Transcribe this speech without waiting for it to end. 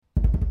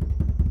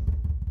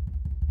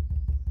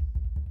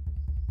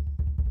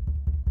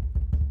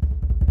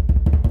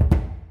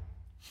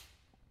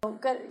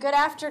good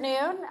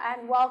afternoon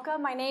and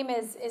welcome. My name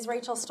is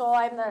Rachel Stohl.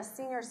 I'm the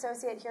Senior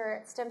Associate here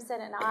at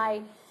Stimson, and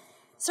I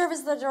serve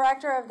as the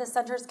Director of the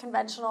Center's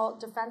Conventional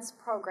Defense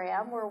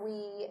Program, where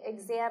we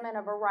examine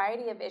a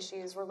variety of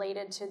issues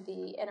related to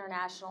the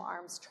international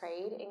arms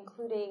trade,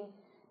 including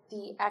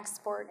the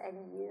export and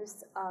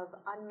use of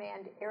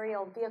unmanned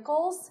aerial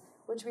vehicles,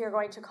 which we are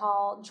going to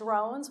call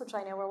drones, which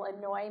I know will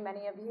annoy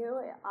many of you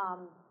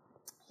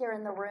here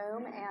in the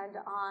room and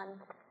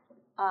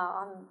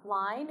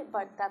online,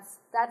 but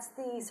that's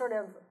the sort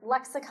of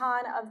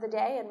lexicon of the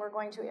day, and we're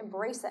going to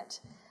embrace it.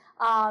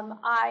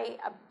 I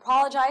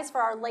apologize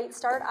for our late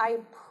start. I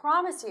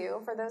promise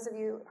you, for those of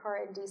you who are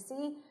in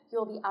DC,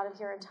 you'll be out of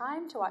here in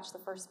time to watch the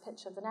first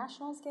pitch of the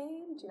Nationals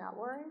game. Do not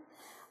worry.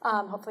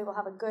 Hopefully we'll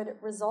have a good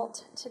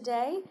result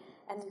today,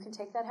 and you can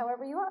take that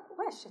however you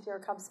wish if you're a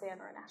Cubs fan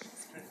or a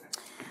Nationals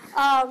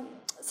fan.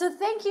 So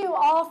thank you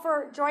all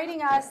for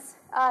joining us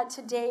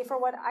today for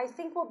what I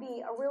think will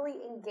be a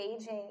really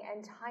engaging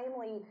and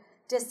timely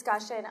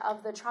discussion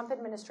of the Trump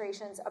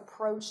administration's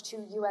approach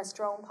to U.S.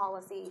 drone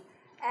policy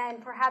and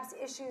perhaps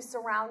issues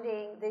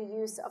surrounding the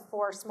use of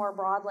force more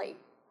broadly.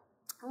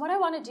 And what I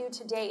want to do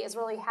today is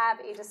really have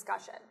a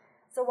discussion.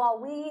 So while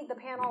we, the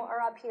panel,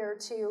 are up here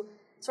to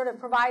sort of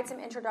provide some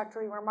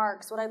introductory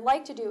remarks, what I'd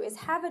like to do is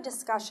have a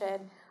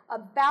discussion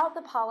about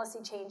the policy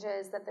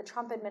changes that the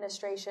Trump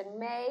administration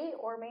may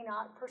or may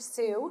not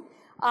pursue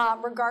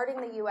regarding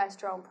the U.S.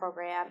 drone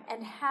program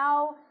and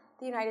how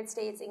the United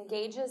States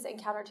engages in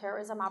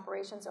counterterrorism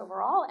operations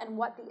overall and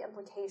what the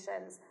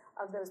implications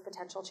of those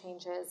potential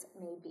changes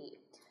may be.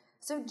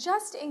 So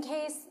just in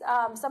case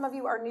some of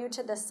you are new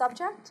to this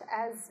subject,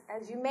 as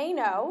you may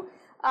know,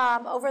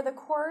 over the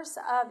course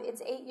of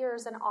its 8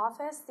 years in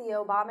office, the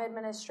Obama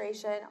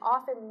administration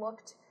often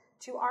looked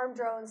to armed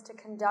drones to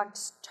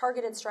conduct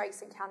targeted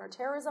strikes and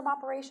counterterrorism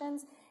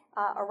operations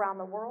around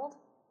the world.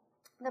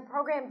 The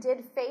program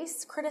did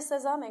face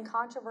criticism and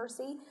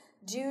controversy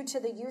due to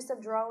the use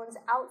of drones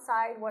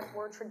outside what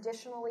were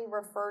traditionally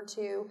referred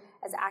to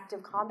as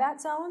active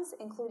combat zones,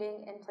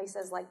 including in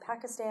places like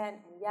Pakistan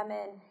and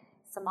Yemen,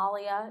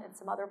 Somalia, and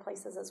some other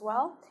places as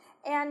well,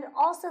 and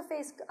also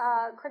faced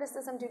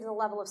criticism due to the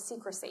level of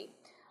secrecy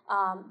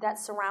that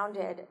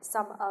surrounded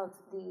some of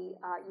the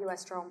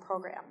U.S. drone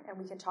program. And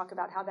we can talk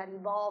about how that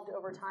evolved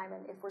over time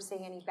and if we're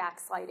seeing any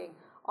backsliding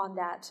on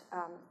that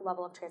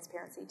level of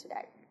transparency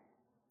today.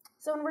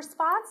 So in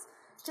response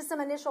to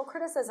some initial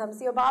criticisms,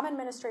 the Obama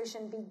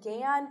administration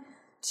began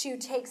to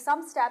take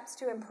some steps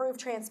to improve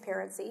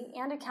transparency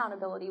and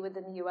accountability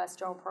within the U.S.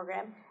 drone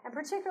program, and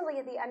particularly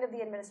at the end of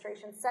the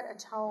administration set a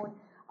tone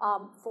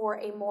for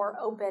a more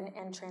open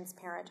and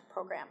transparent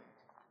program.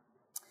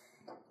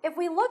 If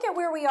we look at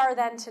where we are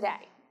then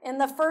today, in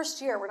the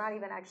first year, we're not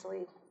even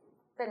actually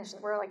finished,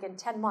 we're like in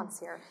 10 months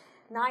here,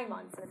 9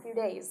 months in a few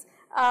days.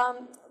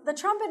 The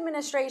Trump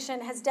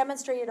administration has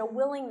demonstrated a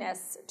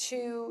willingness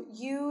to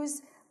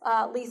use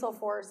lethal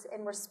force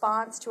in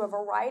response to a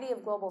variety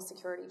of global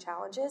security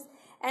challenges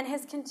and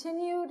has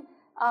continued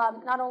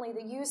not only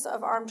the use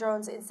of armed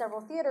drones in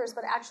several theaters,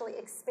 but actually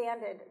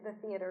expanded the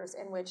theaters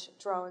in which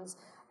drones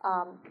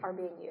are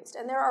being used.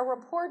 And there are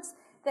reports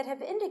that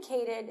have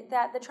indicated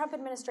that the Trump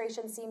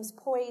administration seems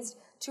poised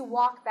to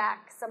walk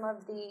back some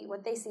of the,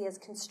 what they see as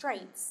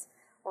constraints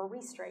or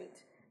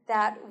restraint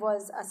that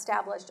was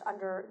established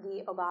under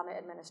the Obama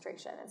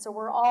administration. And so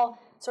we're all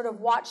sort of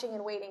watching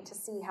and waiting to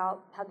see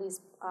how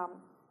these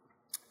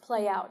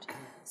play out.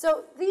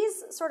 So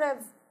these sort of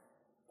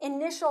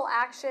initial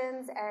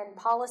actions and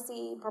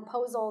policy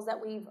proposals that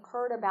we've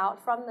heard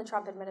about from the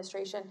Trump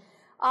administration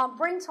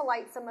bring to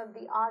light some of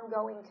the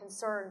ongoing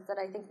concerns that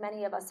I think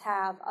many of us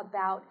have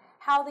about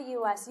how the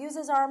U.S.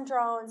 uses armed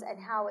drones and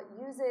how it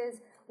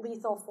uses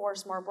lethal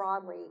force more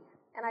broadly.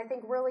 And I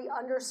think really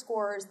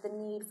underscores the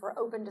need for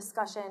open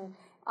discussion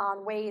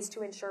on ways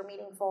to ensure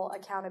meaningful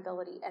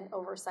accountability and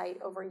oversight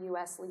over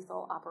U.S.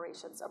 lethal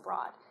operations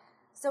abroad.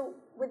 So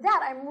with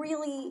that, I'm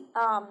really,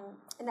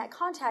 in that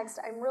context,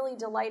 I'm really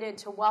delighted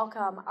to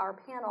welcome our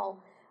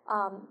panel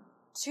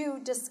to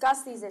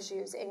discuss these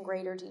issues in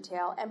greater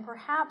detail, and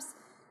perhaps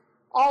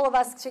all of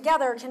us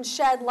together can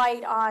shed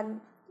light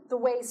on the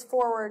ways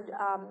forward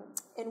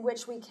in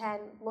which we can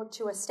look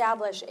to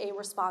establish a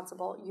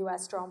responsible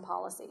U.S. drone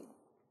policy.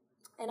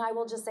 And I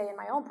will just say in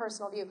my own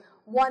personal view,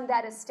 one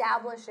that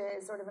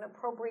establishes sort of an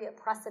appropriate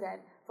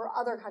precedent for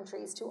other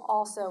countries to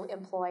also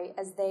employ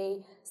as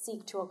they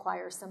seek to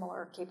acquire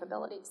similar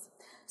capabilities.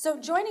 So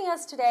joining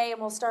us today, and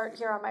we'll start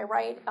here on my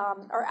right,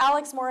 are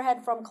Alex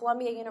Moorehead from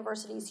Columbia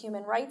University's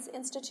Human Rights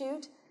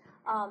Institute.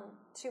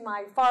 To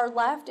my far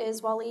left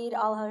is Waleed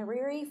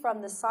Alharari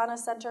from the Stimson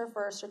Center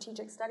for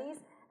Strategic Studies.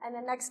 And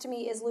then next to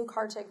me is Luke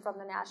Hartig from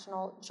the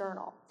National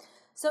Journal.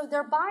 So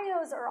their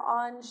bios are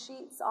on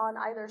sheets on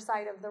either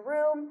side of the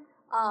room,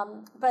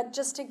 but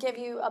just to give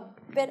you a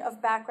bit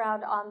of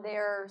background on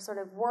their sort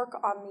of work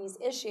on these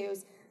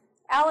issues,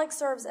 Alex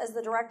serves as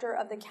the director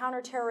of the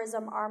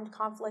Counterterrorism, Armed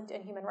Conflict,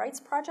 and Human Rights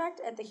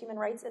Project at the Human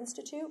Rights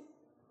Institute.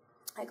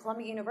 at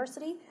Columbia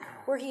University,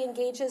 where he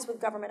engages with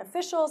government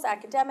officials,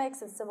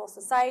 academics, and civil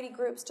society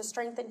groups to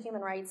strengthen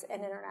human rights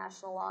and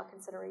international law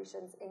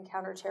considerations in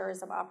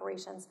counterterrorism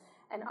operations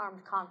and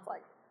armed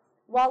conflict.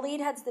 Waleed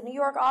heads the New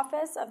York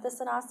office of the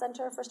Sanaa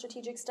Center for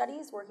Strategic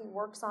Studies, where he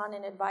works on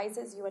and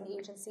advises UN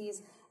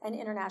agencies and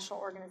international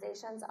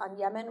organizations on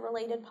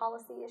Yemen-related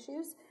policy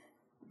issues.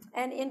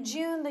 And in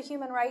June, the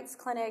Human Rights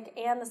Clinic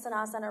and the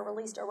Sanaa Center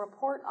released a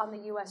report on the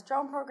U.S.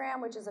 drone program,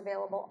 which is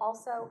available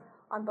also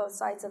on both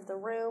sides of the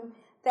room,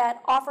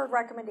 that offered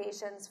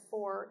recommendations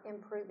for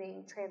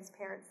improving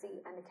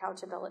transparency and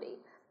accountability.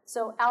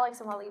 So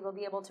Alex and Waleed will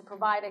be able to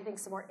provide, I think,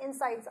 some more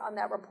insights on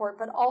that report,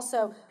 but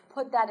also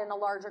put that in a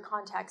larger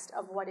context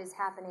of what is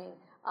happening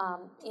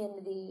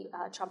in the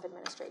Trump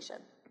administration.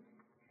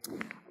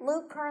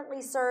 Luke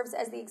currently serves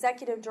as the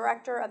executive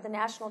director of the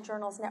National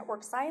Journal's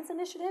Network Science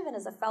Initiative and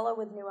is a fellow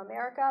with New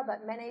America,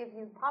 but many of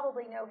you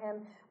probably know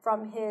him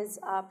from his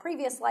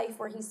previous life,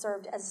 where he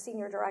served as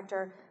senior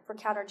director for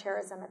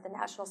counterterrorism at the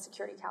National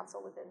Security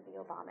Council within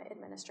the Obama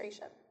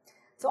administration.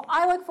 So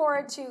I look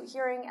forward to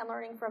hearing and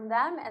learning from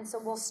them, and so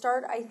we'll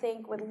start, I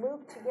think, with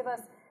Luke to give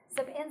us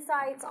some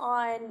insights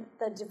on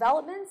the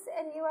developments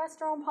in U.S.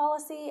 drone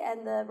policy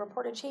and the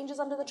reported changes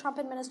under the Trump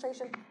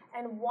administration,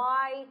 and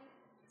why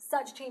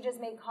such changes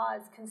may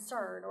cause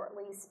concern, or at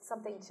least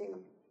something to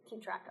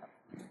keep track of.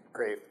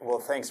 Great. Well,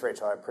 thanks,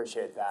 Rachel. I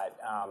appreciate that.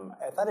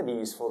 I thought it'd be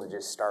useful to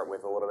just start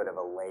with a little bit of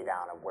a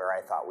laydown of where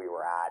I thought we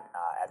were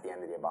at the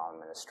end of the Obama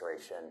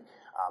administration,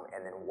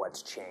 and then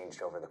what's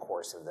changed over the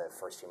course of the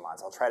first few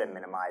months. I'll try to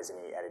minimize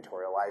any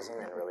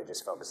editorializing and really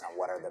just focus on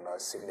what are the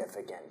most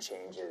significant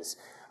changes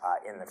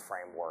in the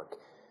framework.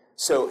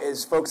 So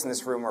as folks in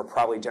this room are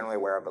probably generally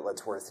aware of, but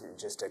let's worth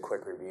just a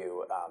quick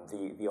review,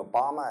 the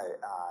Obama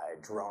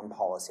drone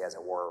policy, as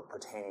it were,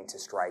 pertaining to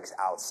strikes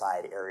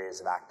outside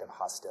areas of active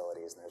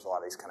hostilities, and there's a lot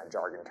of these kind of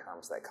jargon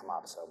terms that come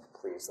up, so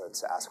please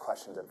let's ask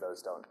questions if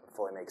those don't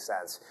fully make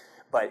sense.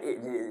 But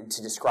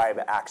to describe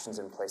actions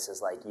in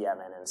places like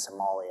Yemen and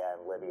Somalia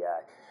and Libya,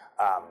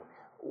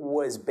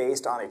 was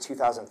based on a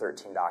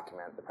 2013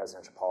 document, the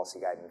Presidential Policy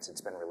Guidance.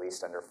 It's been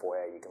released under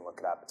FOIA. You can look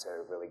it up. It's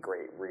a really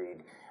great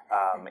read.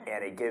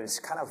 And it gives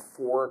kind of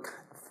four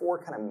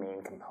kind of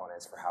main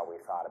components for how we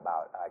thought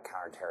about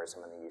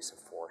counterterrorism and the use of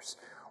force.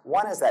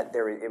 One is that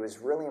it was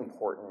really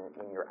important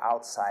when you're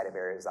outside of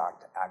areas of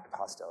active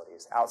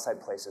hostilities, outside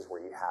places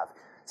where you have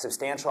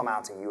substantial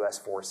amounts of U.S.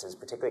 forces,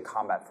 particularly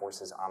combat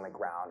forces on the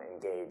ground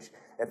engaged,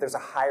 that there's a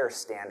higher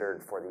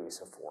standard for the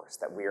use of force,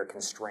 that we are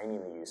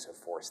constraining the use of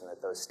force, and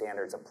that those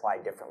standards apply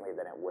differently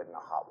than it would in a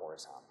hot war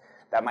zone.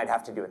 That might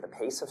have to do with the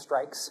pace of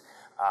strikes.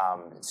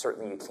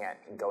 Certainly you can't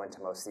go into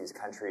most of these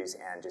countries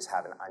and just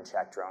have an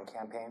unchecked drone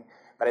campaign.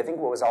 But I think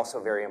what was also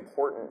very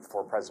important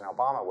for President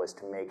Obama was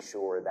to make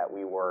sure that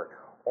we were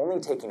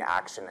only taking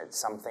action at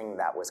something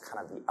that was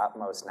kind of the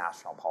utmost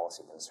national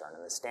policy concern.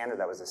 And the standard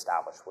that was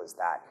established was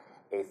that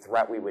a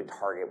threat we would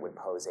target would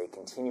pose a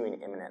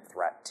continuing imminent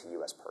threat to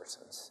U.S.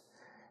 persons.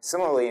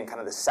 Similarly, in kind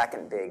of the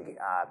second big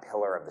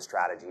pillar of the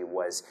strategy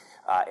was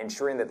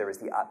ensuring that there was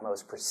the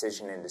utmost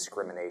precision and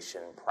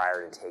discrimination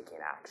prior to taking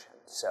action.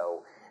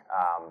 So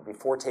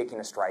before taking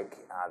a strike,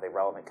 the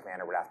relevant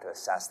commander would have to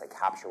assess that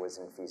capture was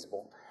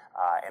infeasible,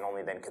 and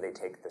only then could they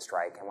take the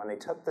strike. And when they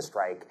took the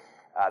strike,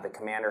 the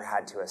commander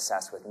had to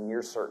assess with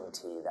near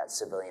certainty that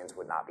civilians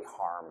would not be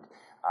harmed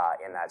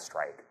in that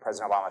strike.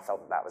 President Obama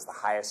felt that that was the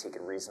highest he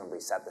could reasonably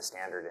set the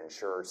standard and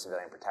ensure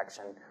civilian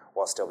protection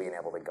while still being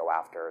able to go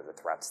after the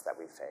threats that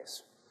we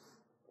face.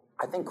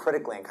 I think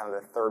critically, and kind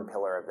of the third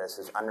pillar of this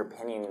is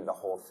underpinning the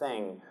whole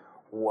thing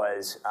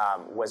was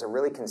a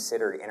really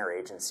considered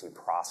interagency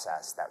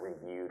process that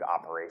reviewed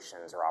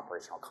operations or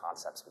operational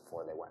concepts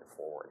before they went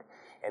forward.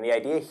 And the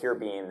idea here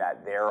being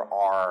that there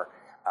are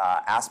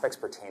aspects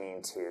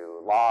pertaining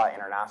to law,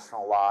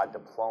 international law,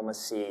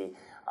 diplomacy,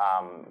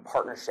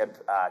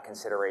 partnership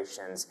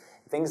considerations,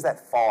 things that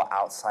fall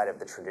outside of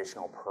the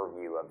traditional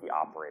purview of the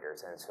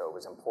operators. And so it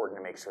was important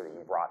to make sure that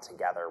you brought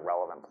together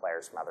relevant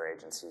players from other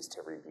agencies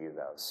to review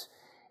those.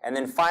 And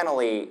then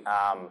finally,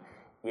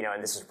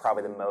 and this is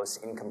probably the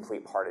most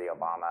incomplete part of the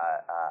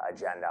Obama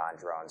agenda on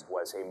drones,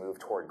 was a move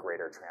toward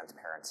greater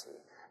transparency,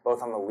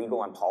 both on the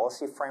legal and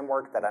policy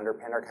framework that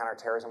underpinned our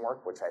counterterrorism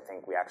work, which I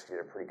think we actually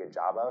did a pretty good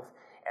job of,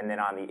 and then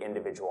on the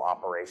individual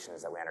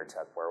operations that we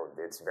undertook, where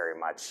it's very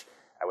much,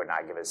 I would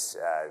not give us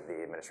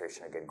the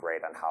administration a good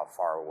grade on how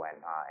far we went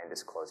in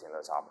disclosing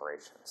those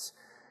operations.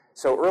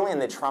 So early in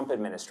the Trump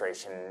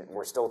administration,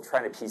 we're still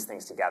trying to piece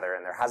things together,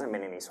 and there hasn't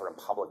been any sort of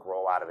public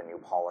rollout of a new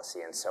policy,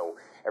 and so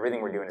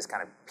everything we're doing is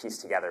kind of pieced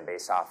together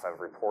based off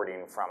of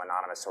reporting from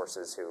anonymous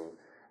sources who,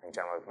 I think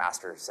General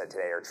McMaster said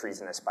today, are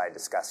treasonous by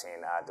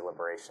discussing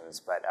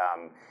deliberations. But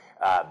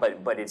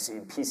But it's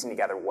piecing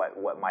together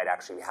what might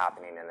actually be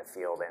happening in the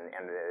field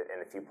and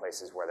in a few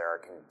places where there are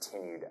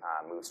continued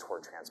moves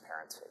toward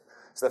transparency.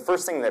 So the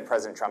first thing that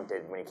President Trump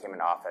did when he came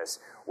into office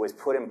was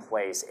put in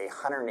place a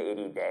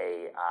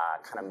 180-day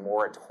kind of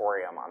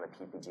moratorium on the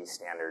PPG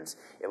standards,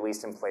 at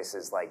least in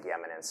places like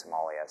Yemen and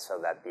Somalia, so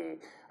that the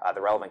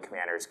relevant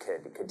commanders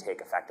could take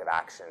effective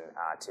action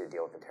to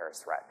deal with the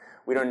terrorist threat.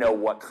 We don't know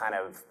what kind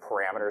of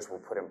parameters were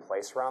put in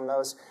place around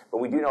those, but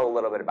we do know a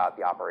little bit about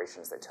the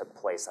operations that took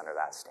place under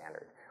that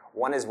standard.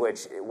 One of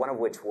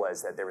which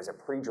was that there was a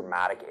pretty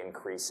dramatic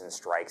increase in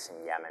strikes in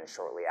Yemen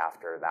shortly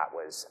after that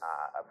was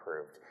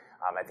approved.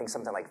 I think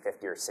something like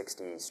 50 or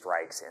 60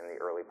 strikes in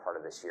the early part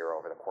of this year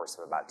over the course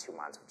of about 2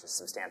 months, which is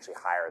substantially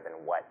higher than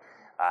what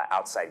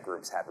outside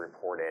groups had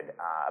reported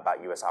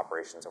about U.S.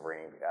 operations over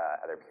any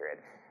other period.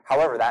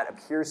 However, that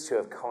appears to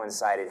have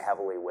coincided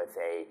heavily with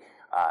a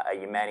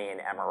Yemeni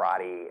and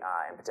Emirati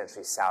and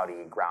potentially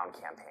Saudi ground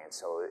campaign.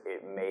 So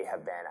it may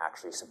have been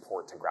actually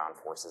support to ground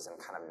forces and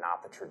kind of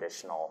not the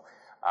traditional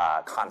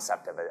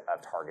concept of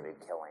targeted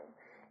killing.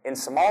 In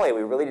Somalia,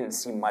 we really didn't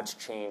see much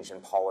change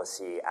in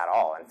policy at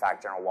all. In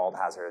fact, General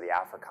Waldhauser, the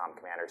AFRICOM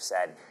commander,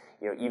 said,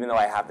 even though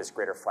I have this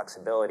greater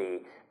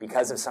flexibility,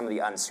 because of some of the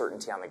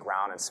uncertainty on the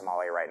ground in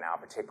Somalia right now,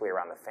 particularly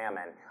around the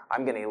famine,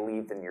 I'm going to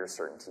leave the near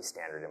certainty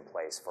standard in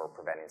place for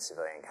preventing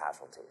civilian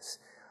casualties.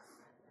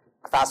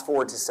 Fast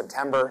forward to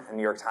September, the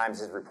New York Times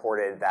has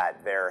reported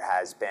that there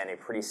has been a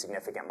pretty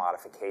significant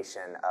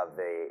modification of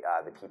the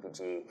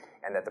PPG,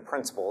 and that the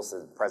principals,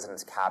 the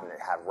president's cabinet,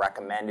 have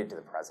recommended to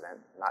the president,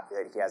 not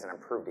that he hasn't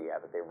approved it yet,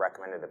 but they've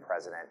recommended to the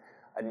president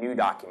a new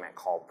document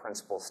called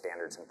Principles,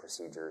 Standards, and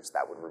Procedures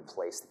that would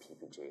replace the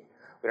PPG.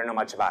 We don't know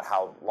much about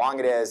how long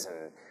it is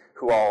and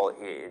who all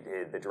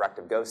the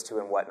directive goes to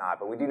and whatnot,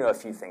 but we do know a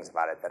few things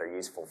about it that are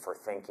useful for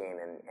thinking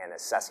and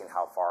assessing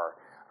how far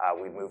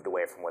we've moved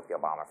away from what the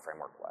Obama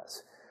framework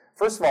was.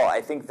 First of all,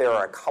 I think there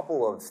are a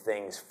couple of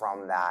things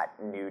from that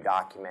new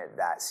document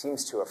that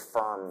seems to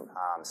affirm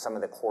some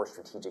of the core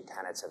strategic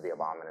tenets of the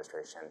Obama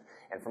administration,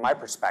 and from my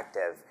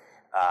perspective,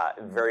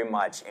 very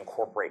much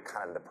incorporate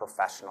kind of the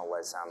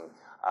professionalism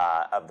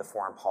of the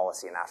foreign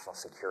policy and national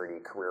security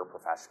career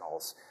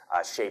professionals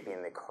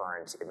shaping the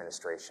current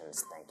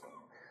administration's thinking.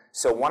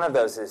 So one of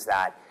those is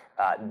that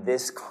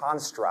this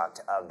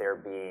construct of there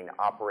being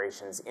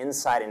operations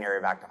inside an area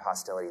of active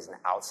hostilities and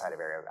outside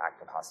of area of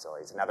active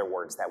hostilities, in other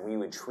words, that we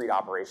would treat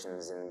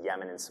operations in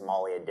Yemen and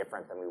Somalia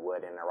different than we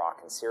would in Iraq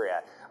and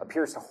Syria,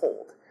 appears to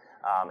hold.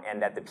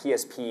 And that the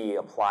PSP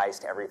applies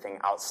to everything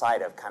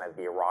outside of kind of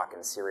the Iraq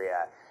and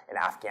Syria and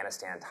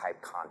Afghanistan type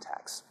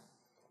context.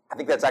 I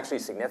think that's actually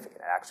significant.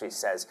 It actually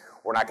says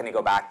we're not going to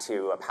go back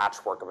to a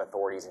patchwork of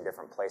authorities in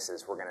different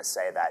places. We're going to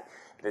say that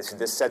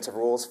this sets of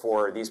rules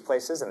for these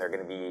places, and they're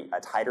going to be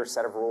a tighter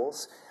set of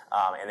rules.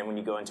 And then when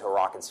you go into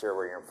Iraq and Syria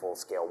where you're in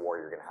full-scale war,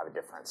 you're going to have a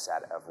different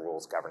set of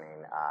rules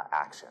governing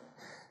action.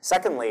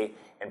 Secondly,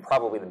 and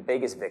probably the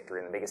biggest victory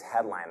and the biggest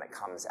headline that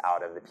comes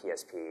out of the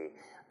PSP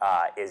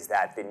is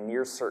that the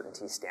near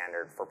certainty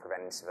standard for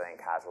preventing civilian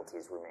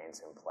casualties remains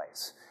in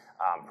place.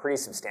 Pretty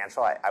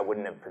substantial. I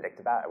wouldn't have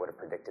predicted that. I would have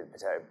predicted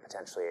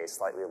potentially a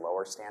slightly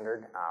lower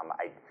standard.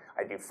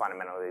 I do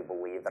fundamentally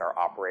believe that our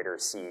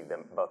operators see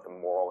both the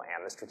moral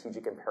and the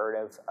strategic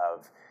imperative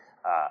of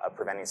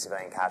preventing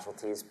civilian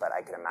casualties, but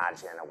I can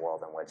imagine a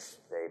world in which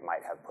they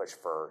might have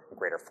pushed for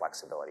greater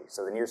flexibility.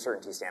 So the near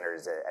certainty standard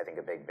is, I think,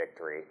 a big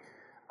victory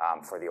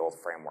for the old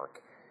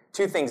framework.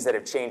 Two things that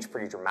have changed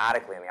pretty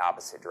dramatically in the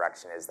opposite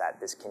direction is that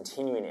this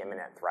continuing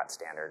imminent threat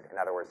standard, in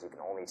other words, you can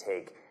only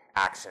take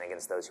action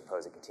against those who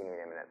pose a continuing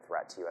imminent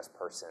threat to U.S.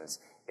 persons,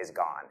 is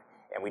gone.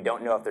 And we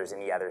don't know if there's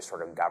any other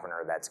sort of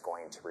governor that's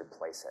going to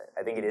replace it.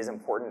 I think it is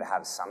important to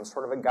have some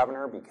sort of a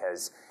governor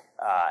because,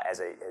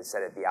 as I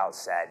said at the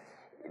outset,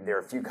 there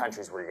are a few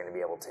countries where you're going to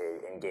be able to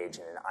engage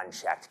in an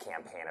unchecked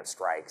campaign of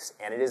strikes.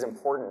 And it is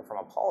important from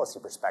a policy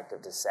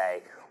perspective to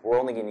say we're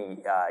only going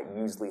to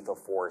use lethal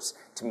force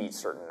to meet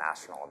certain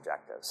national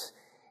objectives.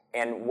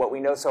 And what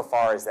we know so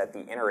far is that the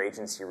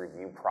interagency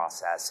review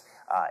process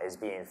is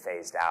being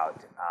phased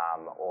out,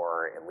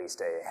 or at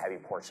least a heavy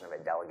portion of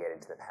it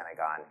delegated to the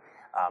Pentagon.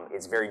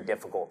 It's very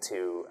difficult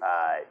to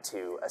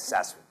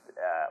assess.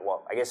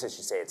 Well, I guess I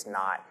should say it's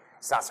not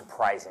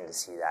surprising to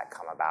see that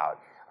come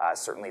about.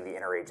 Certainly the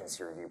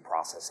interagency review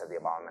process of the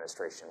Obama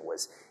administration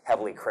was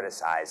heavily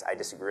criticized. I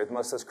disagree with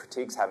most of those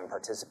critiques, having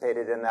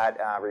participated in that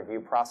review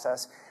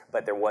process,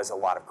 but there was a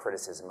lot of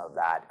criticism of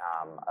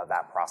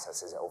that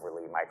process as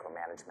overly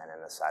micromanagement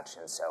and the such,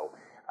 and so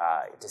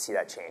to see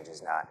that change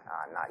is not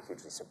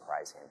hugely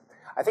surprising.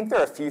 I think there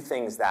are a few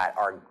things that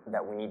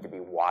we need to be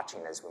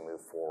watching as we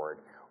move forward.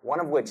 One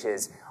of which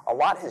is a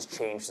lot has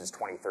changed since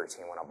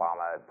 2013 when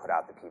Obama put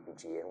out the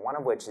PPG, and one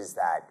of which is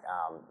that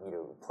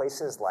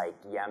places like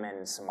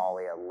Yemen,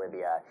 Somalia,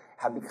 Libya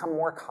have become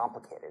more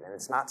complicated, and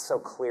it's not so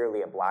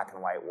clearly a black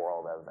and white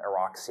world of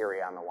Iraq,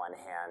 Syria on the one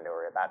hand,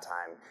 or at that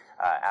time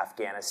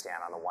Afghanistan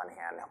on the one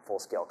hand,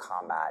 full-scale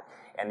combat,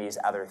 and these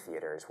other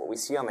theaters. What we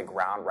see on the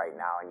ground right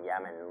now in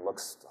Yemen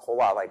looks a whole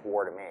lot like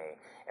war to me,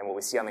 and what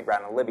we see on the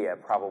ground in Libya,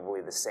 probably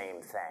the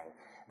same thing.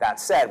 That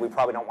said, we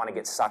probably don't want to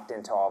get sucked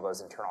into all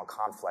those internal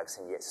conflicts,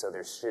 and yet, so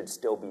there should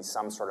still be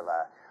some sort of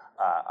a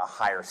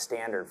higher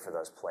standard for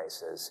those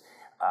places.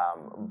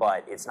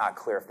 But it's not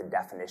clear if the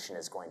definition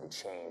is going to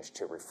change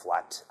to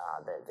reflect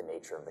the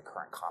nature of the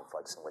current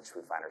conflicts in which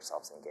we find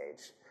ourselves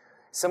engaged.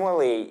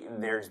 Similarly,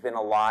 there's been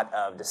a lot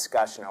of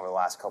discussion over the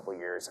last couple of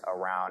years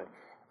around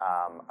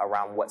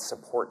what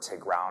support to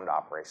ground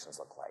operations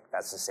look like.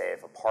 That's to say,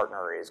 if a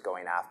partner is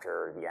going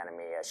after the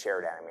enemy, a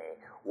shared enemy,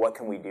 what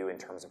can we do in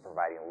terms of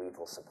providing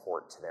lethal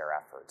support to their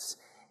efforts?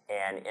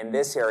 And in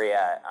this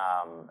area,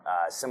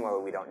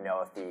 similarly, we don't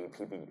know if the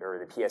PP or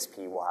the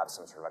PSP will have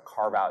some sort of a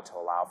carve-out to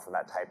allow for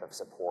that type of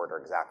support, or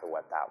exactly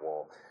what that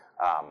will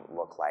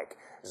look like.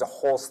 There's a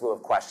whole slew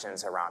of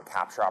questions around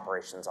capture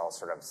operations. I'll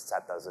sort of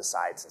set those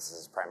aside, since this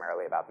is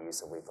primarily about the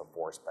use of lethal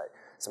force, but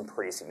some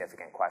pretty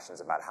significant questions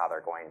about how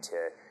they're going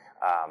to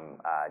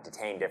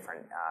detain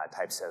different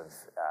types of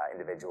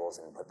individuals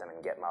and put them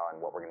in Gitmo,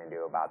 and what we're going to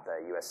do about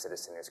the U.S.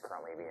 citizen who's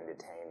currently being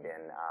detained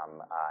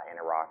in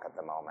Iraq at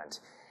the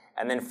moment.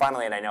 And then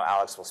finally, and I know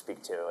Alex will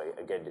speak to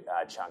a good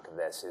chunk of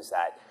this, is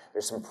that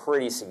there's some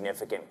pretty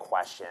significant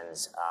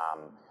questions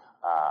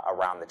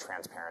around the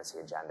transparency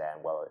agenda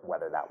and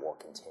whether that will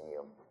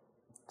continue.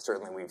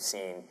 Certainly, we've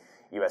seen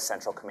U.S.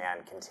 Central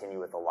Command continue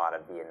with a lot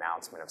of the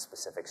announcement of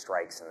specific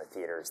strikes in the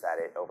theaters that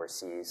it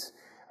oversees.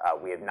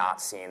 We have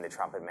not seen the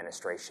Trump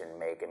administration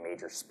make a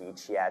major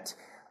speech yet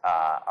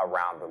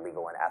around the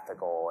legal and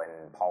ethical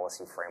and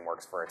policy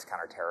frameworks for its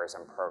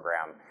counterterrorism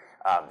program.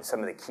 Some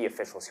of the key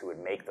officials who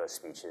would make those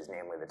speeches,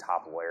 namely the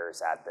top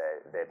lawyers at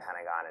the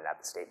Pentagon and at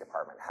the State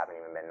Department, haven't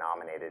even been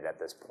nominated at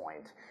this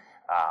point.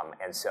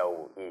 And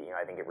so,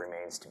 I think it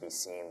remains to be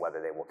seen whether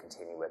they will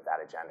continue with that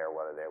agenda, or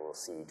whether they will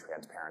see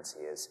transparency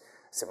as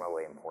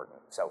similarly important.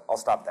 So I'll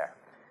stop there.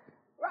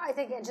 I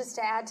think, and just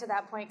to add to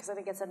that point, because I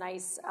think it's a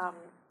nice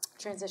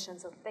transition,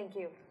 so thank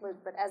you, Luke.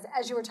 But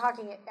as you were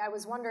talking, I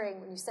was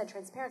wondering, when you said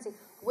transparency,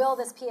 will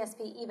this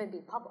PSP even be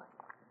public?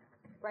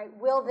 Right?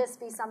 Will this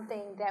be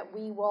something that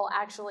we will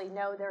actually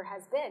know there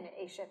has been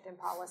a shift in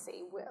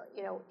policy?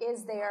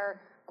 Is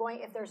there going,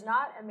 if there's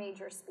not a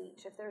major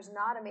speech, if there's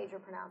not a major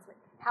pronouncement,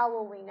 how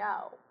will we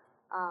know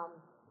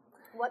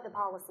what the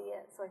policy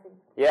is? So I think.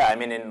 Yeah, I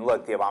mean, and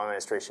look, the Obama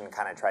administration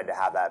kind of tried to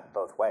have that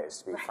both ways,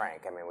 to be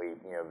frank. I mean,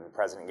 the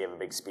president gave a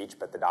big speech,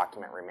 but the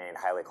document remained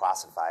highly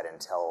classified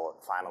until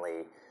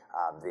finally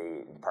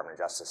the Department of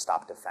Justice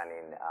stopped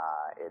defending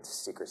its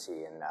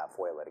secrecy in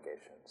FOIA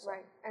litigation. So.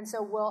 Right, and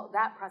so will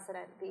that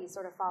precedent be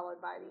sort of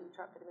followed by the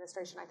Trump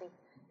administration? I think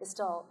is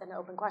still an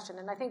open question.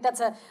 And I think that's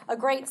a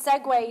great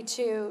segue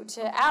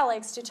to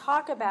Alex to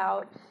talk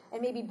about,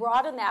 and maybe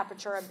broaden the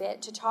aperture a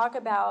bit, to talk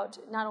about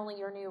not only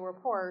your new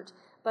report,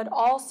 but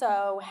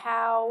also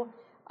how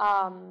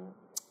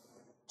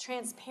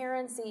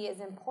transparency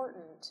is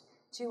important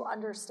to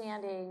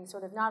understanding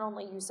sort of not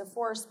only use of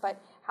force,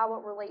 but how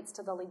it relates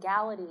to the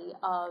legality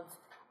of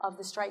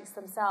the strikes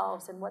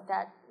themselves, and what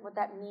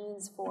that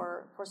means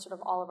for sort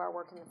of all of our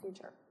work in the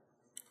future.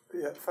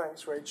 Yeah,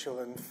 thanks, Rachel,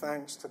 and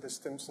thanks to the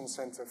Stimson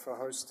Center for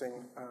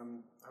hosting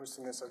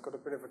this. I've got a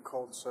bit of a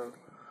cold, so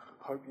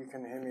hope you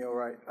can hear me all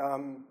right.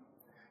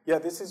 Yeah,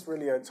 this is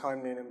really a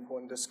timely and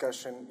important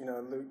discussion.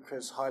 Luke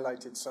has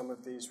highlighted some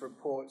of these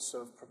reports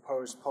of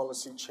proposed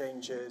policy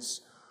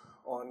changes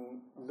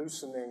on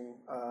loosening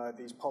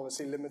these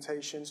policy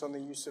limitations on the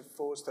use of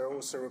force. There are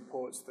also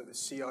reports that the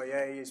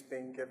CIA is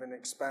being given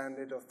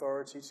expanded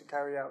authority to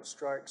carry out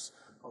strikes.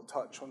 I'll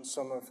touch on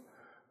some of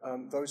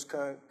those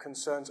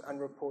concerns, and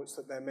reports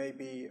that there may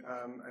be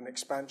an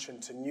expansion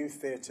to new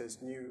theaters,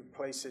 new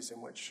places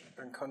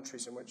and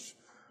countries in which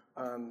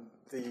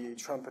the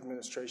Trump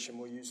administration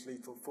will use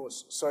lethal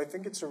force. So I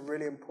think it's a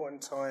really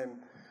important time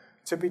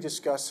to be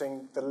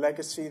discussing the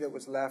legacy that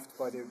was left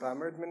by the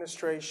Obama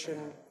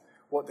administration,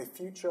 what the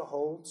future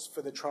holds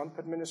for the Trump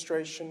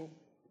administration,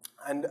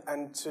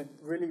 and to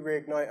really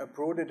reignite a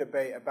broader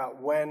debate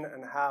about when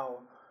and how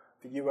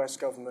the U.S.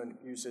 government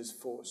uses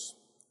force.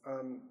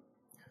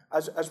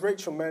 As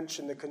Rachel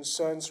mentioned, the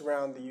concerns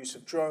around the use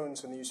of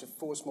drones and the use of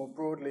force more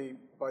broadly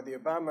by the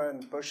Obama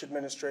and Bush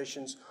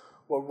administrations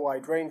were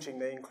wide-ranging.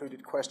 They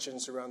included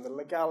questions around the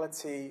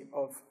legality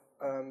of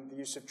the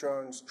use of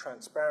drones,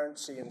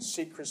 transparency and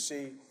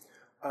secrecy,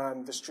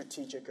 the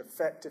strategic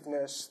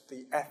effectiveness,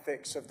 the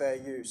ethics of their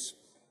use.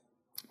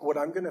 What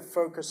I'm going to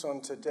focus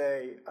on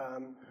today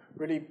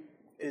really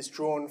is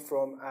drawn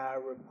from our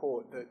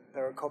report. That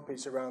there are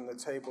copies around the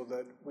table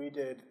that we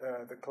did,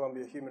 the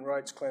Columbia Human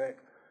Rights Clinic,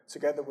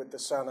 together with the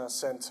Stimson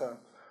Center,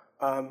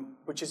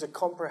 which is a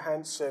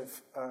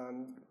comprehensive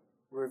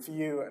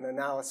review and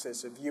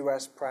analysis of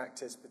U.S.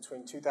 practice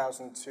between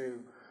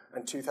 2002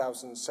 and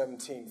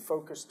 2017,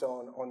 focused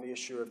on the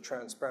issue of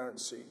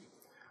transparency.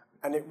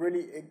 And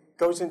it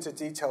goes into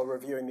detail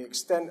reviewing the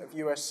extent of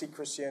U.S.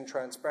 secrecy and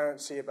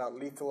transparency about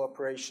lethal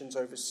operations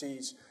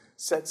overseas,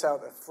 sets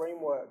out a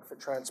framework for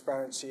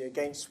transparency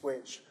against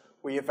which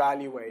we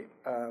evaluate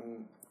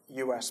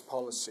U.S.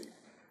 policy,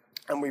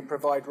 and we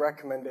provide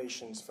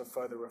recommendations for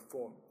further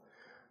reform.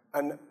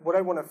 And what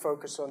I want to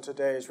focus on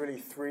today is really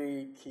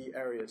three key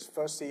areas.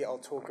 Firstly, I'll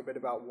talk a bit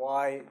about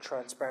why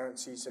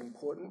transparency is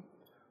important.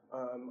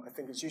 I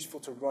think it's useful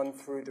to run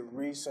through the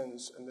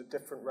reasons and the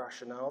different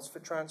rationales for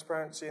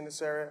transparency in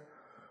this area.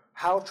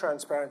 How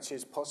transparency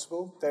is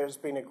possible. There's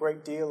been a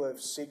great deal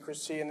of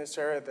secrecy in this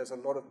area. There's a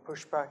lot of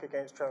pushback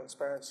against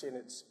transparency, and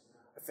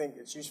I think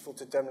it's useful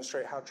to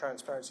demonstrate how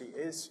transparency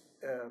is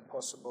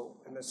possible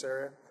in this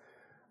area.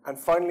 And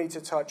finally,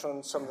 to touch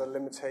on some of the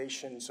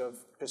limitations of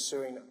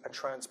pursuing a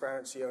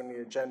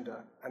transparency-only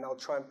agenda. And I'll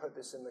try and put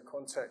this in the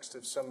context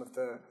of some of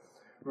the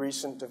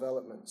recent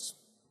developments.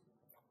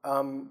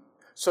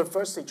 So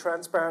firstly,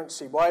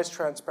 transparency. Why is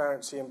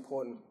transparency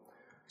important?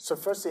 So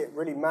firstly, it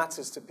really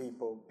matters to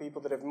people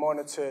that have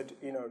monitored,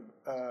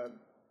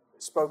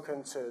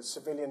 spoken to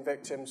civilian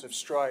victims of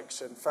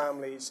strikes and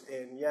families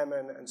in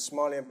Yemen and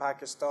Somalia and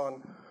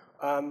Pakistan,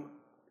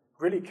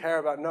 really care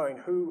about knowing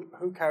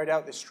who carried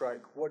out this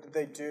strike, what did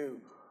they do,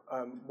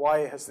 why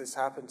has this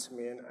happened to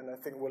me, and I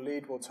think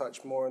Waleed will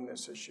touch more on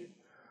this issue.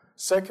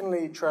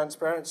 Secondly,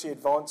 transparency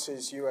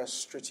advances U.S.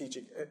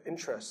 strategic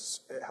interests.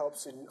 It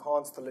helps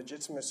enhance the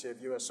legitimacy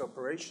of U.S.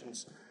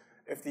 operations.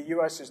 If the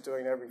U.S. is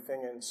doing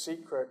everything in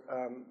secret,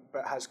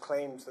 but has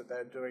claims that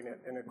they're doing it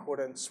in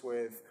accordance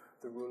with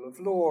the rule of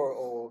law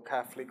or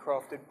carefully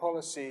crafted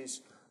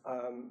policies,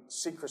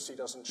 secrecy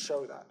doesn't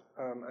show that,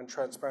 and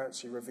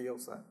transparency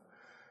reveals that.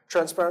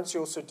 Transparency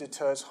also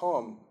deters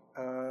harm.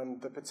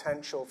 The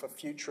potential for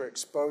future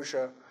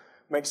exposure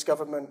makes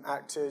government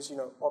actors,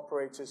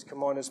 operators,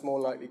 commanders more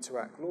likely to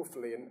act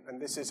lawfully.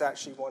 And this is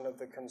actually one of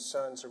the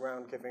concerns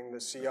around giving the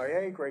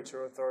CIA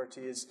greater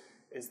authority is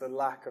the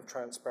lack of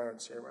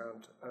transparency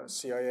around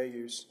CIA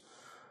use.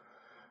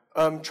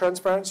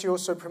 Transparency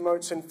also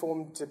promotes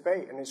informed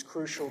debate and is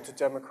crucial to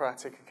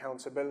democratic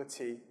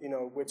accountability.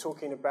 We're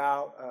talking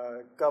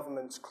about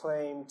government's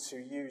claim to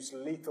use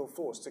lethal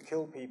force to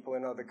kill people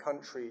in other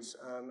countries,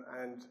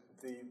 and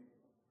the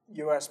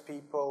US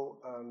people,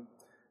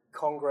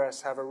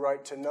 Congress have a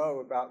right to know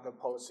about the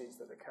policies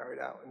that are carried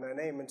out in their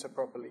name and to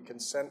properly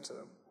consent to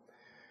them.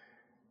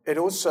 It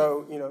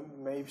also,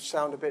 may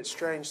sound a bit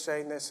strange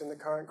saying this in the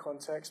current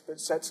context, but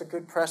sets a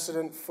good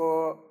precedent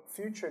for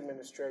future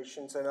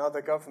administrations and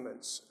other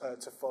governments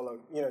to follow.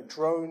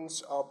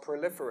 Drones are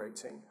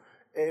proliferating.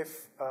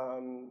 If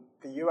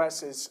the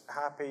US is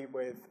happy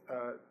with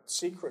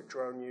secret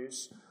drone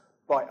use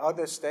by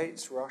other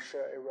states,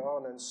 Russia,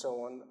 Iran, and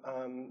so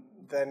on,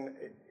 then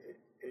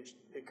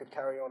it could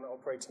carry on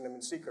operating them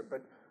in secret.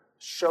 But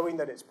showing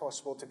that it's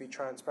possible to be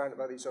transparent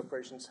about these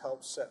operations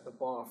helps set the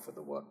bar for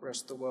the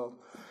rest of the world.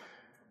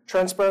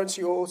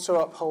 Transparency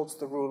also upholds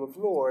the rule of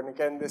law, and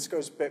again, this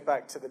goes a bit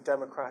back to the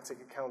democratic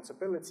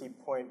accountability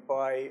point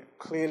by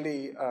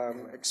clearly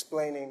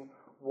explaining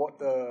what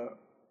the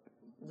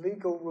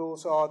legal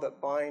rules are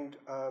that bind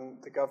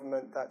the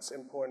government. That's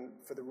important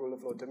for the rule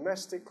of law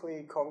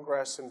domestically.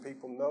 Congress and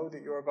people know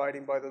that you're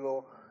abiding by the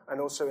law, and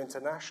also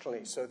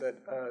internationally, so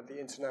that the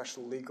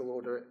international legal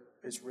order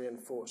is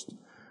reinforced.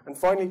 And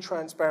finally,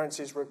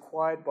 transparency is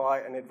required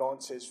by and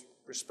advances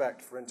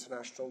respect for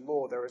international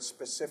law. There are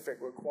specific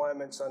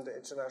requirements under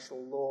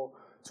international law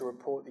to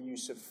report the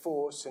use of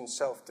force in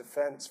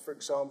self-defense, for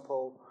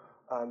example.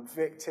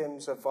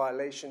 Victims of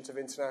violations of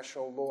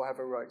international law have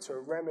a right to a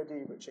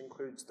remedy, which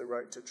includes the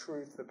right to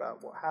truth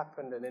about what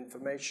happened and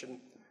information,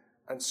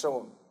 and so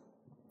on.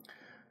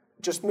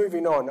 Just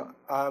moving on,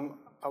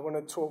 I want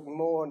to talk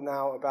more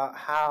now about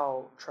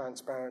how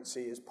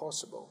transparency is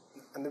possible.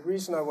 And the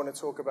reason I want to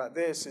talk about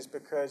this is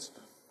because,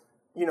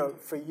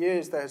 for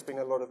years there has been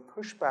a lot of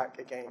pushback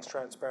against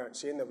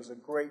transparency, and there was a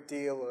great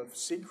deal of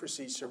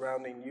secrecy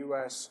surrounding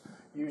US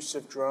use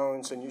of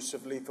drones and use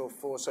of lethal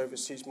force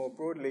overseas more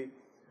broadly,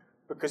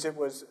 because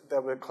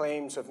there were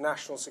claims of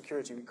national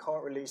security. We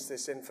can't release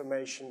this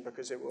information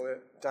because it will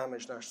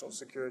damage national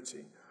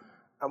security.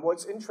 And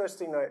what's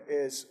interesting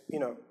is,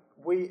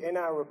 in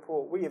our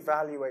report, we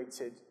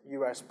evaluated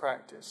US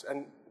practice.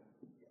 And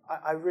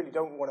I really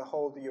don't want to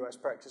hold the US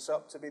practice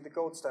up to be the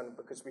gold standard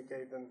because we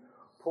gave them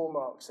poor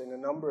marks in a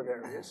number of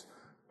areas.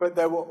 But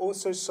there were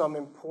also some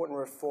important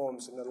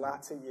reforms in the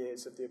latter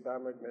years of the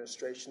Obama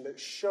administration that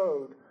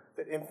showed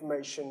that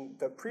information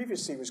that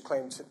previously was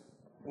claimed to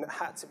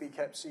had to be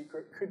kept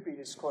secret could be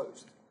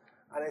disclosed.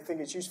 And I think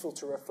it's useful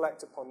to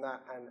reflect upon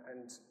that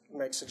and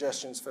make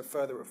suggestions for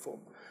further reform.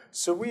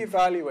 So we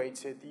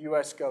evaluated the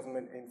US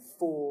government in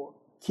 4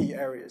 key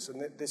areas,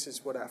 and this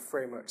is what our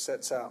framework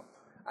sets out.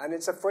 And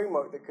it's a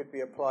framework that could be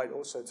applied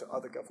also to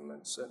other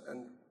governments,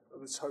 and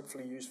it's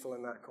hopefully useful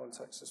in that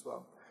context as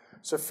well.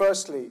 So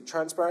firstly,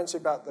 transparency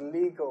about the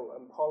legal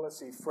and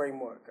policy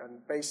framework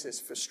and basis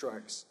for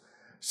strikes.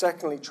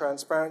 Secondly,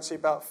 transparency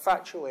about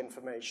factual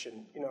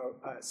information,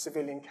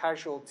 civilian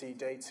casualty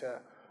data,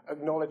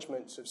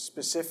 acknowledgements of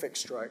specific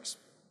strikes.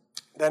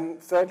 Then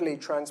thirdly,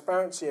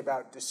 transparency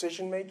about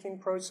decision-making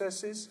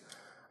processes.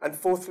 And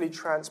fourthly,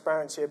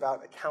 transparency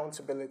about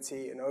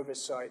accountability and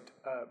oversight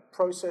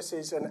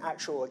processes and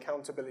actual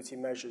accountability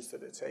measures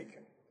that are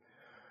taken.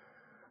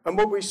 And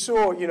what we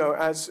saw,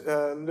 as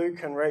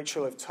Luke and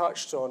Rachel have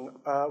touched on,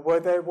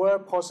 there were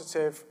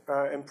positive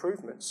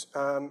improvements.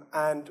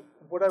 And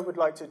what I would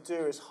like to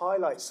do is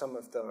highlight some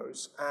of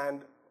those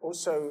and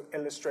also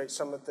illustrate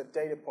some of the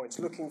data points.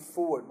 Looking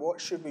forward,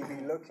 what should we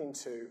be looking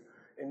to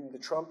in the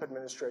Trump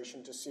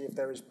administration to see if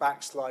there is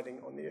backsliding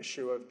on the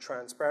issue of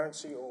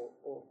transparency or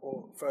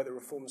further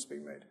reforms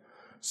being made?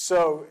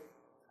 So,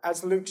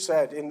 as Luke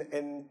said,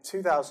 in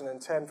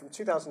 2010, from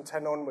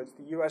 2010 onwards,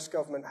 the US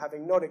government,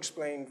 having not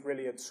explained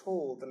really at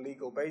all the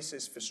legal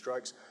basis for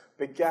strikes,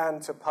 began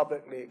to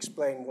publicly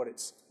explain what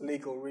its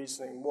legal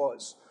reasoning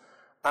was.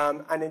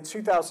 And in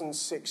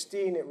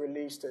 2016, it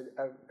released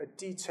a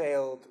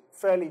detailed,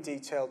 fairly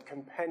detailed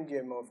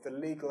compendium of the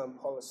legal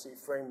and policy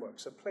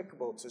frameworks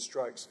applicable to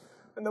strikes.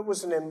 And that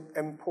was an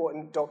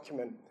important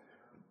document.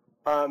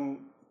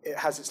 It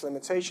has its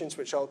limitations,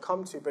 which I'll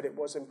come to, but it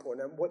was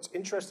important. And what's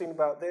interesting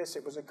about this,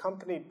 it was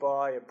accompanied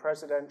by a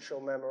presidential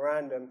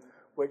memorandum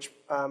which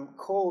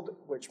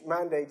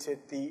mandated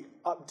the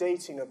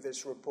updating of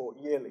this report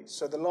yearly.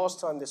 So the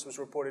last time this was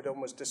reported on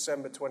was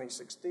December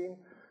 2016.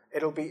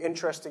 It'll be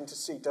interesting to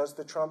see, does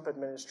the Trump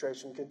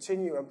administration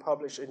continue and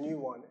publish a new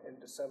one in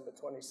December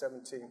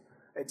 2017?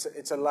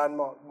 It's a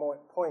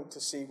landmark point to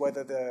see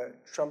whether the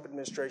Trump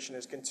administration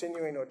is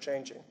continuing or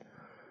changing.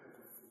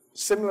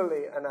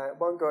 Similarly, and I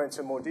won't go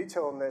into more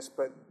detail on this,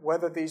 but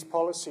whether these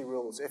policy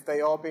rules, if they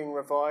are being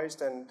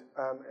revised and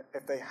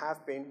if they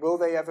have been, will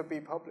they ever be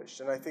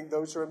published? And I think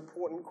those are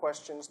important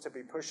questions to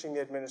be pushing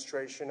the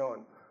administration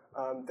on.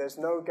 There's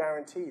no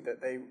guarantee that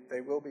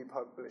they will be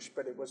published,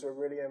 but it was a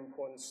really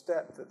important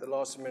step that the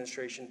last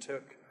administration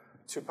took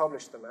to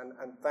publish them.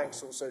 And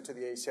thanks also to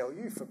the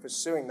ACLU for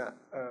pursuing that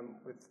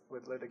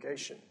with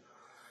litigation.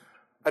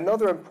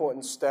 Another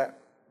important step,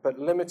 but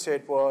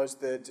limited, was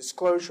the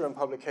disclosure and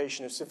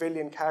publication of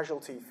civilian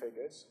casualty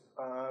figures,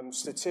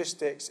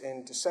 statistics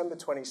in December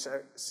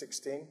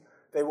 2016.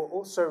 They were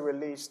also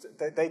released,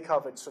 they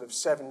covered sort of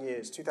 7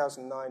 years,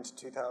 2009 to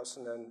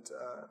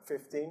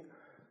 2015.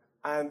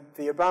 And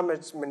the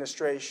Obama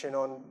administration,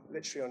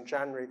 literally on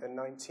January the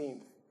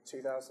 19th,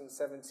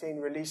 2017,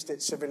 released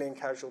its civilian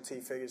casualty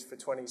figures for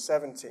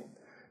 2017.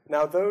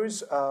 Now,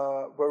 those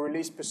were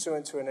released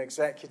pursuant to an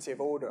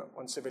executive order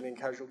on civilian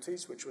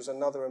casualties, which was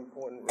another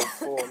important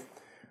reform.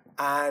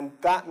 And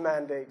that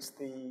mandates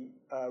the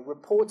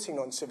reporting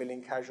on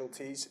civilian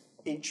casualties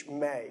each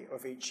May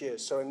of each year.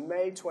 So in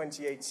May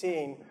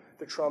 2018,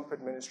 the Trump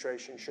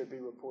administration should be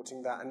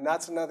reporting that. And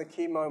that's another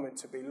key moment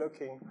to be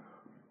looking,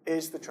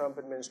 is the Trump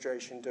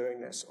administration doing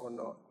this or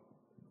not?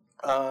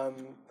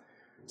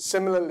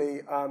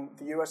 Similarly,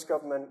 the US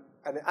government,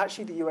 and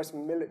actually the US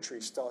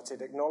military,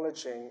 started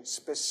acknowledging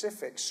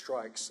specific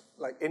strikes,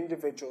 like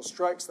individual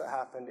strikes that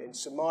happened in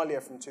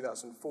Somalia from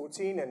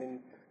 2014 and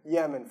in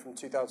Yemen from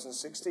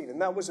 2016.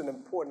 And that was an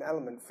important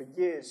element. For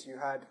years, you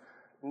had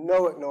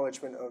no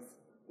acknowledgement of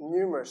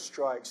numerous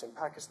strikes in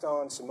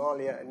Pakistan,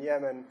 Somalia, and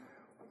Yemen,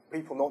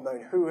 people not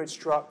knowing who had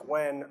struck,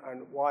 when,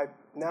 and why.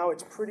 Now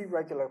it's pretty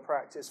regular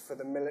practice for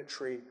the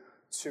military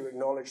to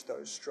acknowledge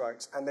those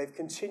strikes, and they've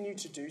continued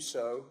to do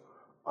so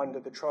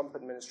under the Trump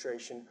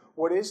administration.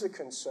 What is a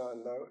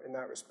concern, though, in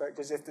that respect,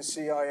 is if the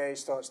CIA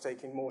starts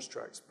taking more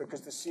strikes,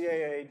 because the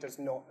CIA does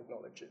not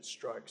acknowledge its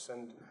strikes,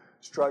 and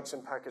strikes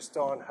in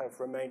Pakistan have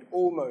remained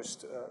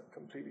almost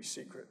completely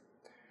secret.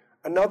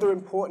 Another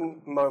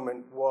important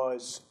moment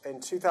was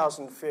in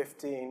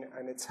 2015,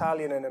 an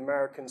Italian and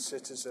American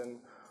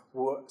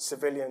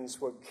civilians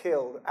were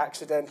killed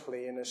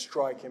accidentally in a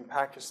strike in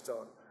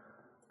Pakistan.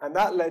 And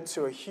that led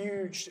to a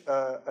huge,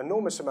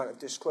 enormous amount of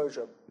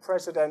disclosure.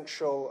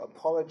 Presidential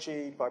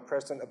apology by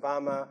President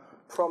Obama,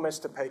 promise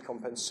to pay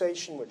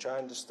compensation, which I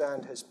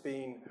understand has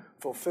been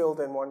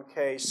fulfilled in one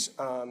case.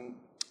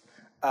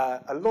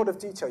 A lot of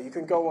detail. You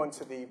can go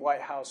onto the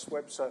White House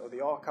website or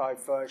the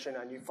archive version,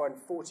 and you find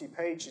 40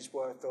 pages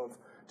worth of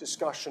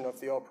discussion of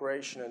the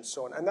operation and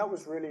so on. And that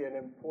was really an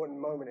important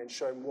moment in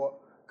showing what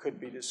could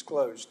be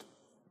disclosed.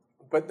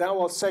 But now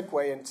I'll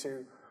segue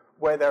into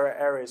where there are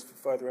areas for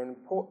further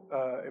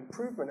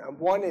improvement, and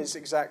one is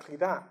exactly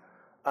that.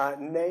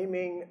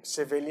 Naming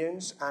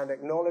civilians and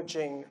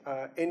acknowledging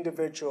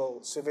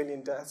individual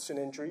civilian deaths and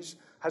injuries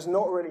has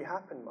not really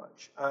happened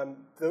much.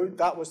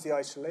 That was the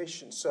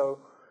isolation. So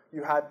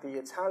you had the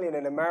Italian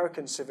and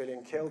American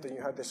civilian killed, and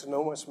you had this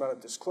enormous amount of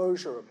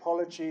disclosure,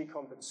 apology,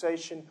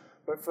 compensation.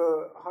 But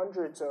for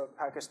hundreds of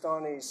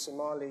Pakistanis,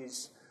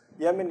 Somalis,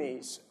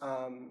 Yemenis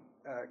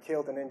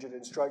killed and injured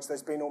in strikes,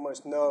 there's been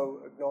almost no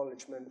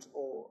acknowledgement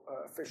or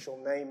official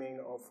naming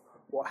of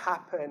what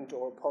happened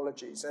or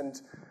apologies. And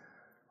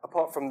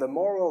apart from the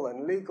moral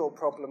and legal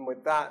problem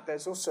with that,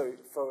 there's also,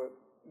 for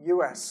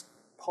US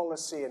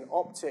policy and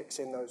optics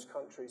in those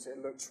countries, it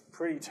looks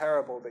pretty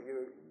terrible that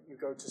you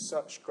go to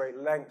such great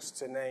lengths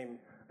to name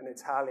an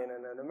Italian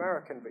and an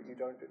American, but you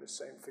don't do the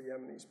same for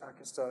Yemenis,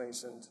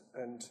 Pakistanis,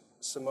 and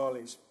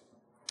Somalis.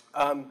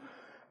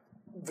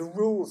 The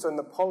rules and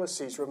the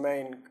policies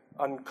remain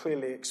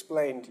unclearly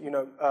explained.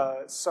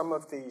 Some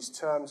of these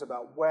terms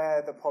about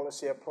where the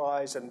policy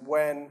applies and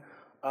when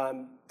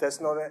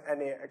There's not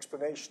any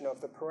explanation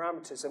of the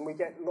parameters, and we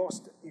get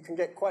lost. You can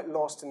get quite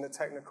lost in the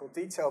technical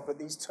detail, but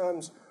these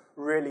terms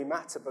really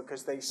matter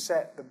because they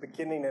set the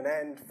beginning and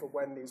end for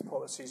when these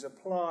policies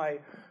apply.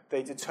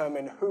 They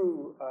determine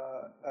who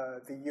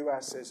the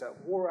US is at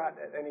war at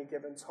any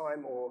given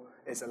time or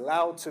is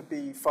allowed to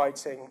be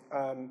fighting.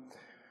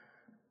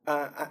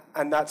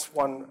 And that's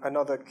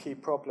another key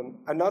problem.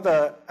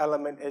 Another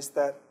element is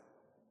that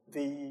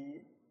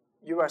the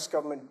US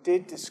government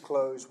did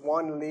disclose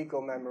one legal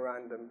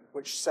memorandum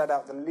which set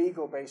out the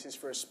legal basis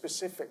for a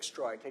specific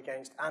strike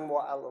against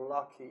Anwar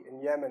al-Awlaki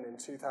in Yemen in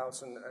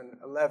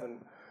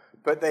 2011.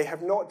 But they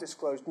have not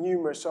disclosed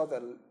numerous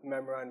other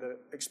memoranda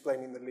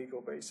explaining the legal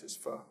basis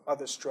for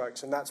other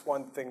strikes, and that's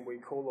one thing we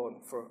call on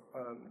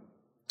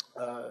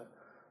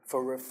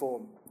for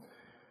reform.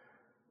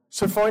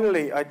 So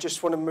finally, I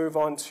just want to move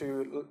on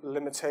to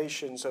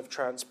limitations of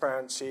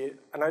transparency,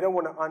 and I don't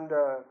want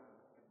to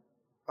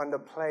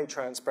underplay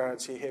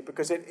transparency here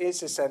because it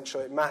is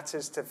essential. It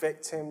matters to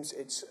victims.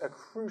 It's a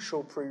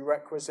crucial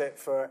prerequisite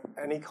for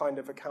any kind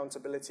of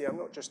accountability. I'm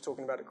not just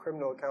talking about a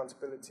criminal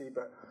accountability,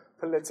 but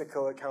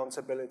political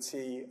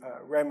accountability,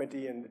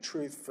 remedy and the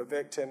truth for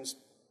victims,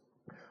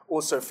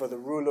 also for the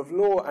rule of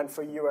law and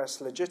for US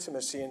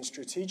legitimacy and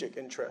strategic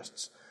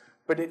interests.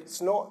 But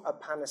it's not a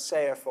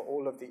panacea for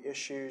all of the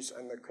issues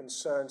and the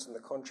concerns and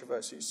the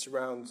controversies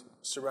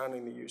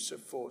surrounding the use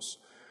of force.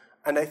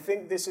 And I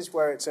think this is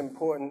where it's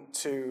important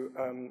to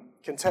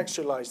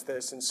contextualize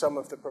this in some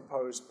of the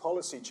proposed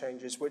policy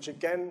changes, which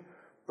again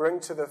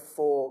bring to the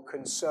fore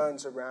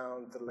concerns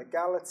around the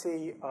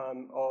legality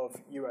of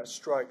US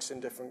strikes in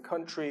different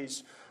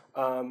countries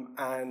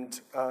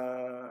and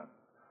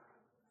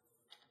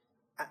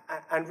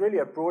really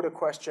a broader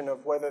question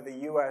of whether the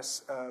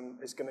US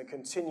is going to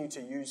continue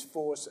to use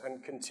force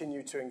and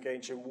continue to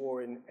engage in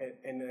war in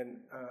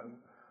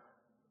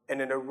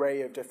an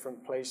array of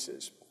different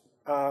places.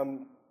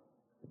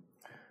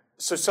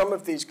 So some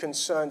of these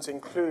concerns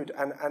include,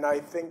 and I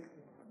think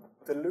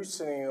the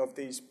loosening of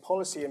these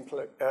policy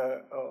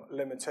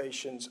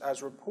limitations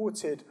as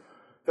reported,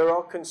 there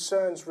are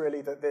concerns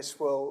really that this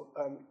will,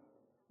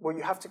 well,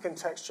 you have to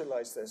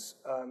contextualize this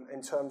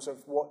in terms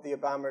of what the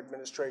Obama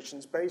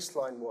administration's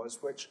baseline was,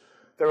 which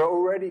there are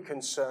already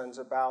concerns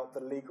about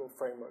the legal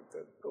framework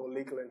or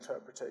legal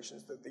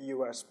interpretations that the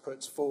US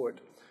puts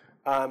forward.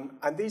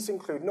 And these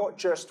include not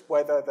just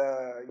whether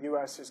the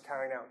US is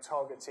carrying out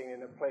targeting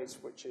in a place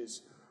which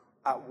is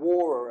at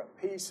war or at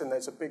peace, and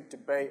there's a big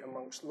debate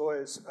amongst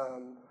lawyers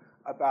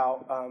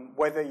about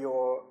whether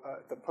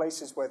the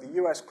places where the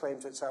US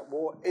claims it's at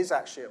war is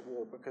actually at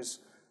war, because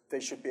they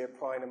should be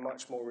applying a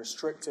much more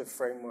restrictive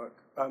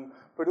framework,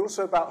 but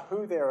also about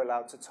who they're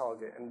allowed to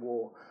target in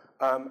war,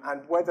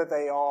 and whether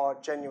they are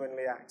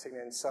genuinely acting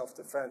in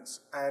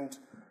self-defense. And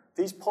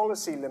these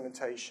policy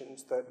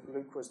limitations that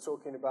Luke was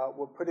talking about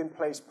were put in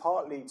place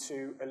partly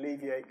to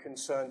alleviate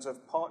concerns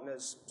of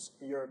partners,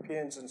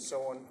 Europeans and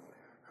so on,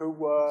 who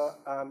were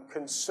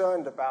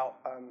concerned about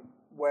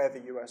where the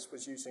US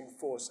was using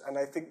force. And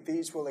I think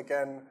these will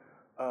again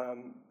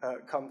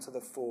come to the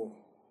fore.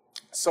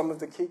 Some of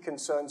the key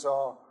concerns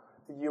are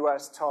the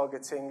US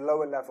targeting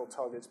lower level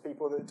targets,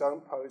 people that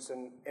don't pose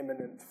an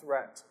imminent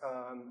threat.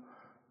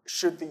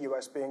 Should the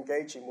US be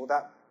engaging? Will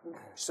that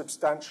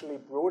substantially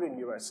broaden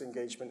US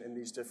engagement in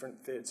these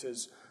different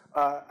theaters?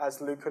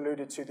 As Luke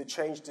alluded to, the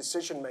change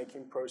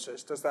decision-making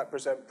process, does that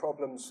present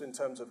problems in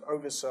terms of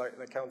oversight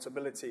and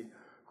accountability?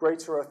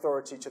 Greater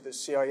authority to the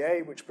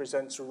CIA, which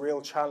presents a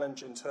real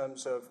challenge in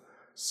terms of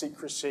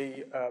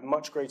secrecy,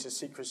 much greater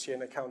secrecy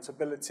and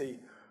accountability,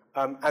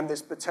 and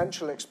this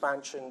potential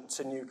expansion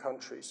to new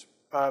countries.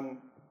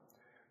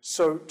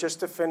 So just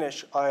to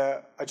finish,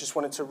 I just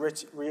wanted to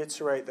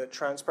reiterate that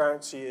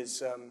transparency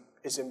is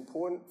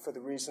important for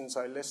the reasons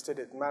I listed.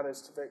 It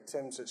matters to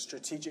victims. It's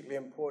strategically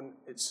important.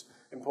 It's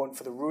important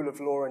for the rule of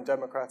law and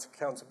democratic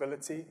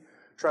accountability.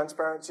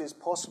 Transparency is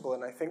possible,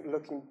 and I think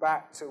looking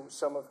back to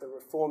some of the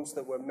reforms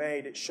that were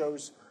made, it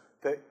shows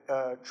that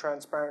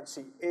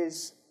transparency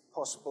is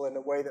possible in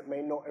a way that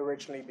may not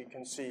originally be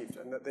conceived,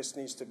 and that this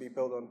needs to be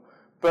built on.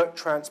 But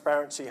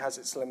transparency has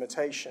its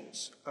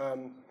limitations,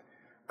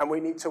 and we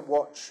need to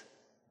watch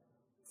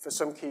for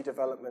some key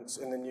developments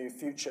in the near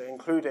future,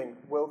 including,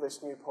 will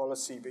this new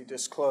policy be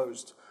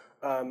disclosed?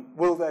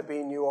 Will there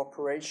be new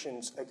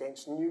operations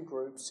against new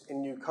groups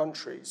in new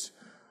countries?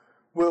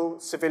 Will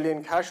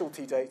civilian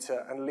casualty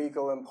data and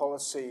legal and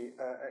policy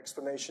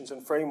explanations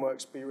and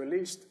frameworks be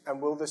released?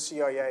 And will the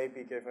CIA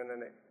be given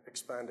an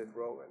expanded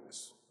role in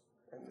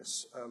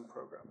this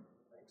program?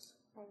 Thanks.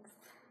 Thanks.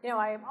 You know,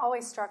 I'm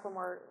always struck when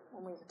we're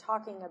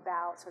talking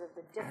about sort of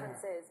the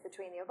differences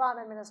between the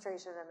Obama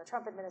administration and the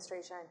Trump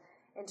administration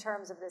in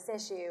terms of this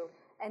issue,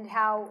 and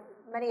how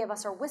many of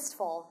us are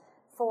wistful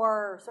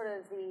for sort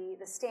of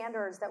the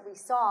standards that we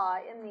saw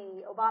in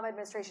the Obama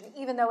administration,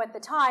 even though at the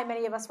time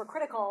many of us were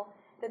critical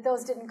that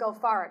those didn't go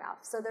far enough.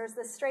 So there's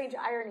this strange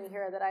irony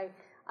here that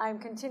I'm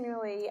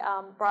continually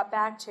brought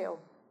back to.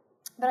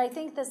 But I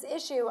think this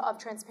issue of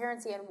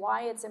transparency and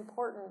why it's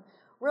important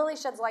really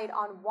sheds light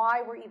on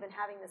why we're even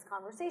having this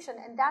conversation,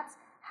 and that's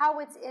how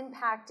it's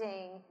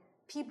impacting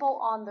people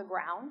on the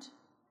ground,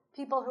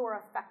 people who are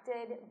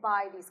affected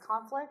by these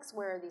conflicts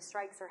where these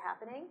strikes are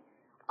happening,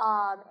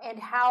 and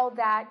how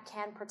that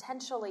can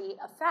potentially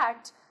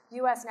affect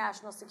U.S.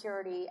 national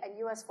security and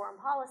U.S. foreign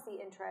policy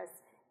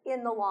interests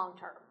in the long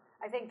term.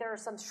 I think there are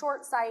some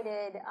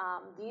short-sighted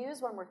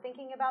views when we're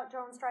thinking about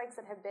drone strikes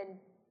that have been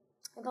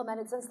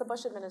implemented since the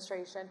Bush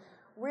administration,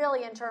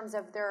 really in terms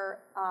of their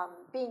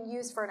being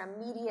used for an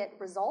immediate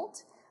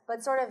result,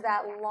 but sort of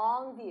that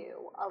long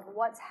view of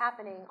what's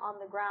happening on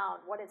the ground,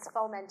 what it's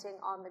fomenting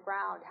on the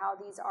ground, how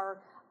these are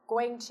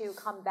going to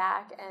come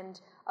back and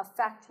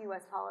affect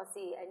U.S.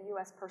 policy and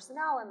U.S.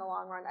 personnel in the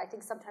long run, I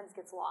think sometimes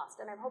gets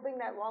lost. And I'm hoping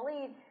that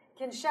Waleed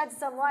can shed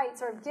some light,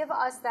 sort of give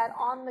us that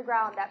on the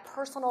ground, that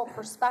personal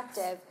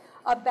perspective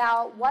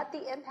about what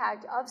the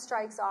impact of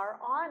strikes are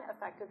on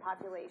affected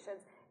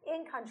populations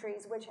in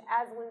countries which,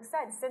 as Luke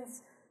said,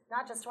 since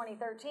not just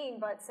 2013,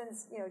 but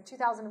since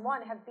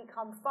 2001, have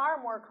become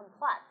far more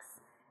complex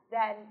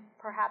than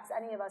perhaps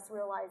any of us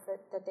realized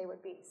that they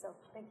would be. So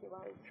thank you,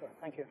 Waleed. Sure,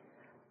 thank you.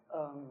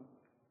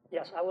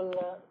 Yes, I will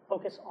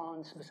focus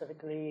on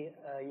specifically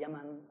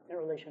Yemen in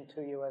relation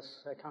to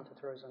U.S.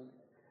 Counterterrorism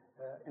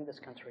in this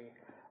country,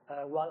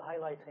 while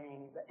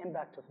highlighting the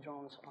impact of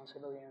drones on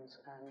civilians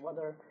and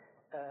whether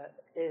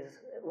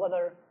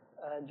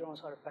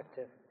drones are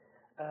effective.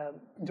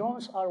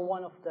 Drones are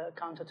one of the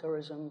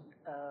counterterrorism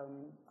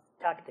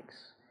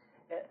tactics.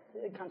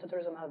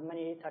 Counterterrorism have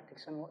many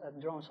tactics, and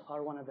drones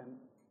are one of them.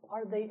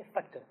 Are they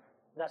effective?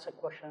 That's a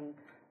question,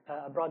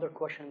 a broader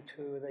question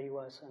to the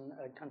U.S. and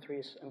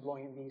countries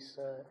employing these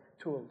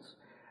tools.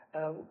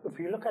 If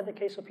you look at the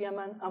case of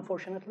Yemen,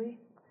 unfortunately,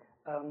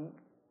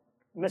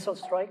 missile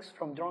strikes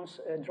from drones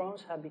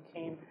have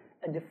become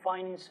a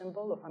defining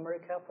symbol of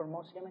America for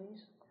most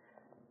Yemenis.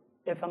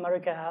 If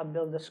America had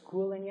built a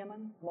school in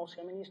Yemen, most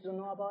Yemenis don't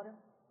know about it.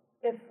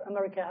 If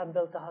America had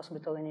built a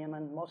hospital in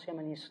Yemen, most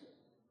Yemenis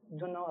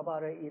don't know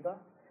about it either.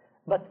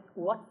 But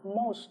what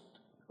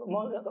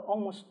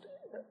almost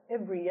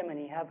every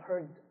Yemeni have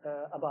heard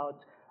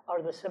about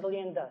are the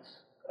civilian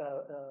deaths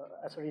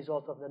as a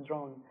result of the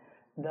drone.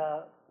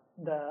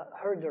 The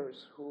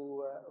herders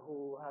who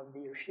have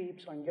their sheep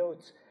and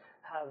goats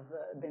have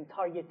been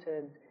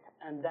targeted,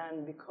 and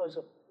then because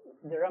of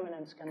the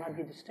remnants cannot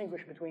be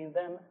distinguished between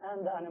them,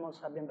 and the animals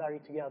have been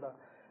buried together.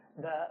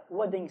 The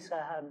weddings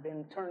have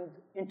been turned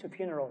into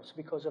funerals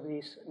because of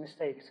these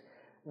mistakes.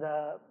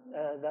 The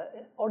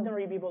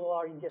ordinary people who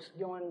are just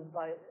going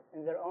by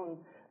in their own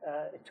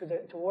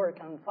to work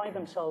and find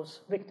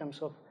themselves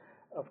victims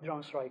of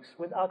drone strikes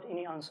without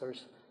any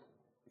answers.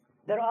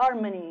 There are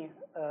many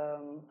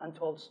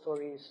untold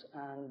stories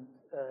and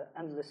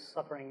endless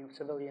suffering of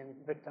civilian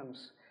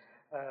victims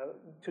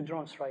to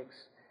drone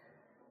strikes.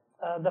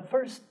 The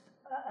first,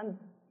 and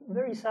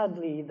very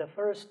sadly, the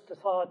first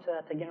thought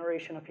that a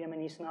generation of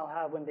Yemenis now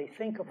have when they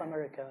think of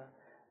America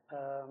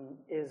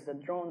is the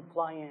drone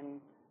flying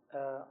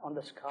on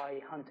the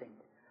sky hunting.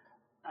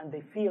 And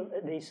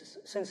they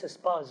sense this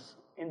buzz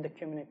in the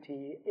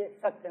community, it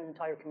affects the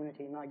entire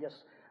community, not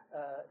just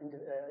in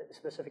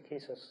specific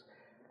cases.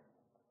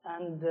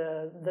 And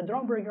the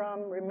drone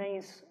program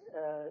remains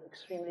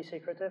extremely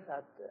secretive,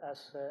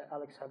 as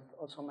Alex have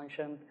also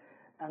mentioned.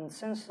 And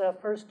since the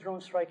first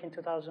drone strike in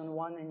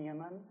 2001 in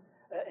Yemen,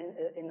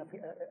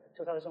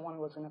 2001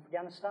 was in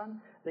Afghanistan,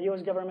 the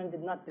US government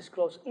did not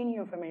disclose any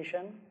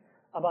information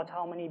about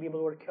how many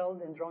people were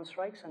killed in drone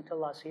strikes until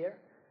last year.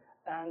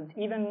 And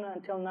even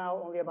until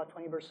now, only about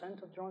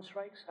 20% of drone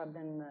strikes have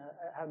been,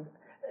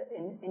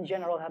 in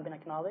general, have been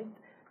acknowledged,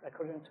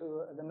 according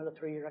to the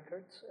military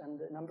records and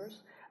the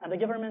numbers. And the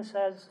government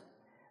says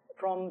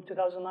from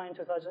 2009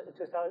 to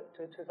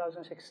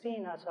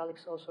 2016, as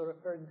Alex also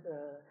referred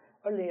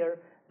earlier,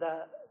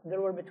 that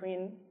there were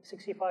between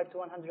 65 to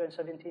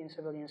 117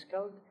 civilians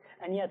killed,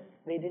 and yet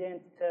they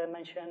didn't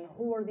mention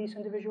who were these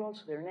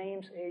individuals, their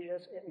names,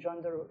 ages,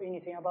 gender, or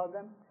anything about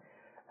them.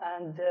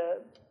 And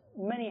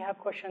many have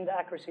questioned the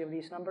accuracy of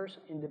these numbers.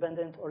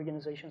 Independent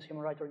organizations,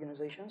 human rights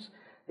organizations,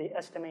 they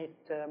estimate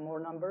more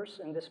numbers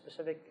in this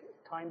specific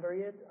time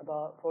period,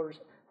 about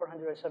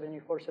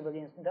 474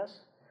 civilian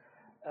deaths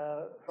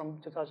from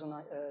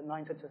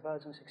 2009 to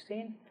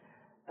 2016.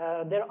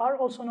 There are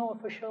also no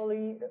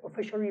officially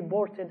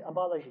reported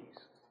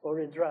apologies or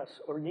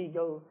redress or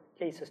legal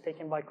cases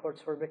taken by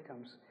courts for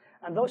victims.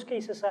 And those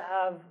cases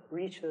have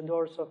reached the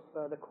doors of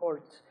the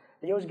courts.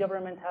 The US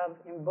government have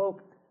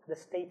invoked the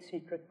state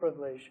secret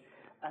privilege,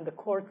 and the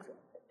court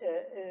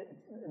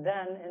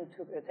then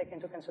take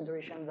into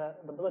consideration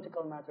the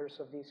political matters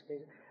of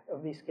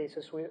these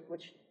cases,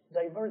 which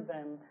divert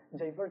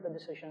the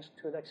decisions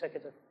to the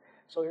executive.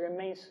 So it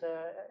remains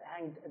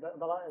hanged.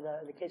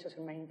 The cases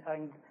remain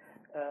hanged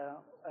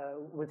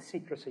with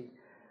secrecy.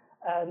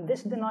 And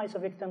this denies the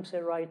victims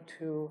a right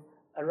to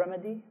a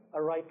remedy,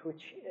 a right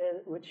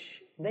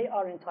which they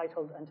are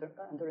entitled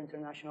under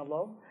international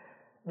law.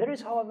 There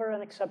is, however,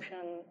 an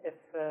exception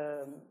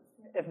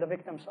if the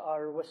victims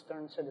are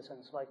Western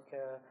citizens, like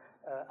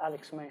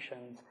Alex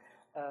mentioned.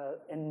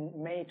 In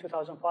May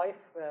 2005,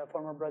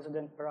 former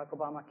President Barack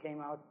Obama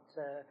came out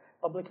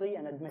publicly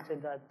and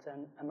admitted that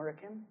an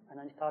American and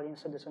an Italian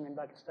citizen in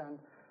Pakistan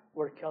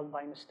were killed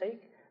by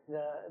mistake.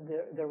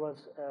 There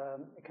was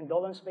a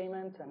condolence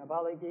payment and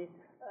apology,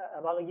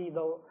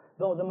 though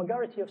the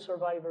majority of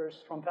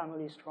survivors from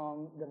families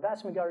from the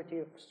vast majority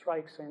of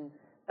strikes in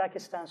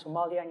Pakistan,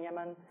 Somalia, and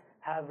Yemen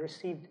have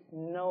received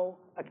no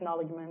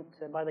acknowledgement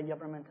by the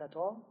government at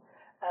all.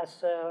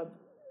 As a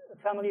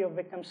family of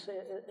victims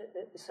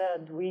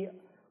said, we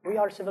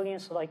are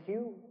civilians like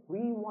you.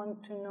 We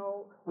want to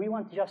know, we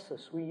want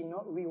justice. We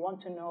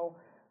want to know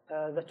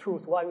the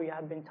truth, why we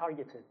have been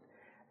targeted.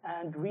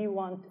 And we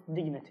want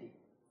dignity.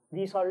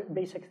 These are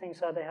basic things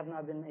that they have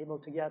not been able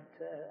to get,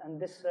 and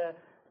this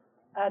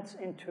adds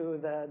into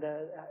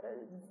the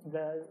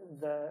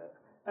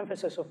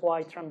emphasis of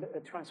why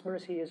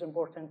transparency is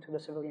important to the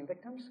civilian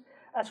victims,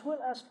 as well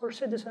as for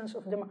citizens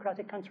of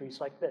democratic countries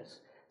like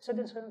this.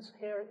 Citizens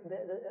here,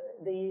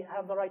 they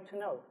have the right to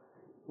know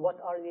what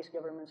are these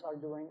governments are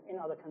doing in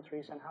other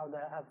countries and how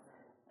they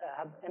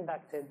have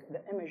impacted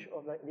the image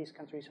of these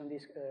countries and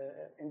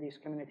in these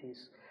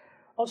communities.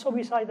 Also,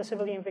 beside the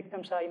civilian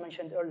victims I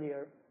mentioned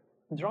earlier,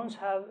 drones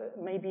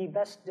may be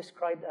best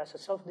described as a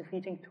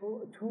self-defeating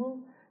tool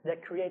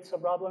that creates a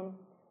problem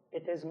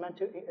it is meant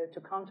to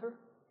counter,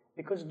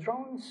 because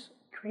drones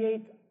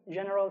create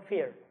general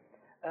fear,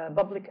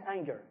 public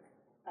anger,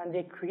 and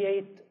they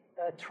create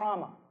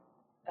trauma.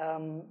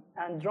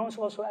 And drones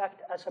also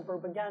act as a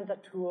propaganda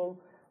tool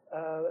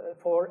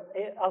for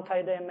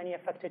Al-Qaeda in many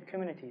affected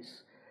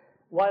communities.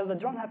 While the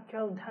drone have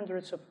killed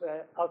hundreds of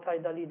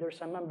Al-Qaeda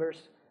leaders and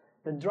members,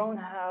 the drones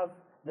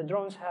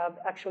have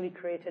actually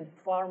created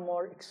far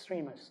more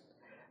extremists.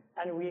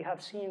 And we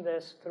have seen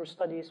this through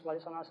studies by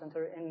the Sana'a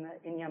Center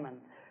in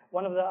Yemen.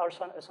 One of our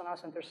Sana'a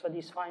Center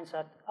studies finds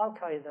that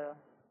Al-Qaeda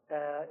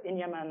in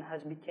Yemen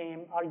has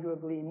become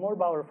arguably more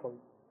powerful,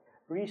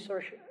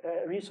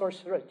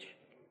 resource-rich,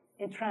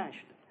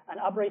 entrenched, and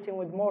operating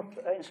with more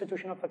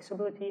institutional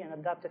flexibility and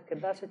adaptive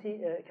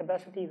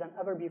capacity than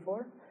ever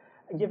before,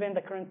 given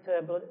the current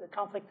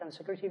conflict and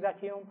security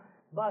vacuum.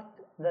 But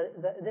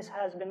this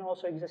has been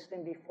also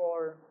existing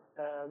before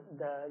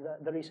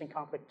the recent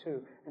conflict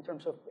too, in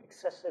terms of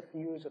excessive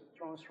use of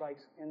drone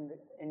strikes in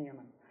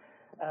Yemen.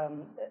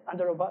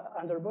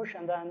 Under Bush,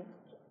 and then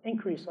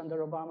increased under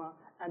Obama,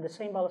 and the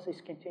same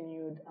policies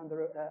continued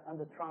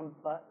under Trump,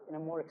 but in a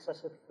more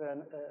excessive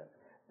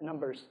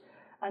numbers.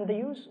 And the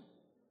use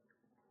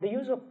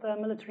of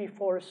military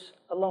force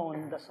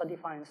alone, the study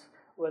finds,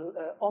 will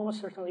almost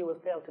certainly will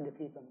fail to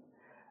defeat them.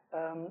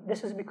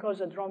 This is because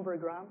the drone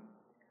program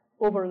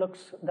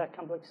overlooks the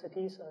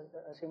complexities,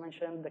 as you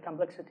mentioned, the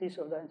complexities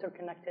of the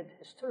interconnected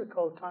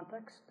historical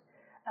context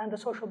and the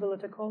social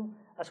political,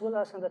 as well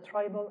as in the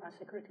tribal and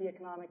security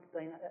economic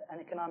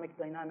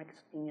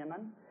dynamics in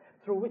Yemen,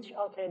 through which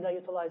Al-Qaeda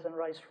utilize and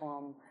rise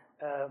from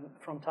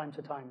time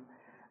to time.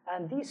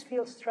 And these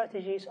field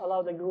strategies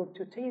allow the group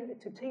to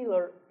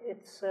tailor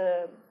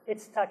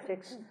its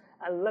tactics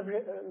and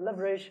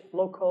leverage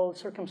local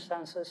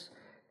circumstances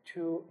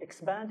to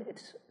expand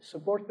its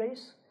support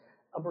base,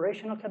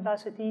 operational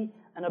capacity,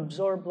 and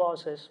absorb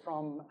losses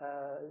from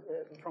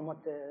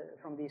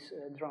these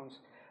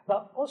drones.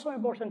 But also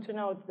important to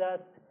note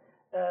that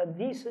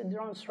these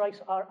drone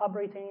strikes are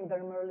operating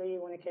primarily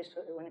when it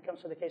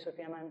comes to the case of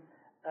Yemen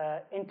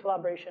in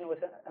collaboration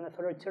with an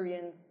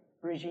authoritarian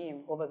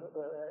regime over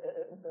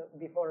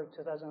before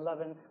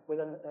 2011 with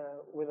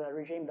a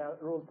regime that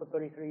ruled for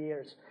 33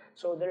 years.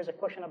 So there is a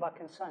question about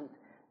consent.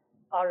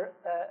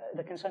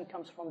 The consent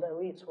comes from the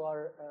elites who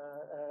are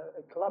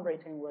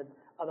collaborating with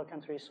other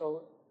countries.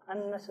 So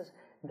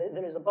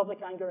there is a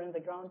public anger in the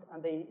ground,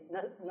 and they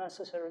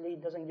necessarily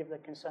doesn't give the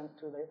consent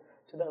to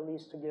the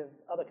elites to give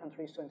other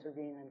countries to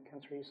intervene in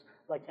countries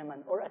like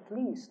Yemen, or at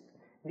least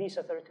these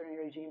authoritarian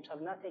regimes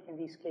have not taken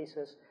these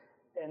cases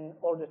in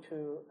order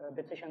to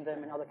petition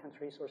them in other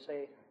countries or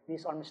say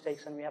these are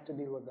mistakes and we have to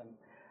deal with them.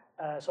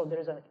 So there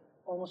is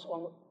almost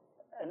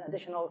an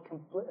additional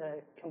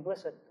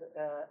complicit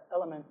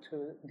element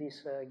to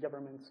these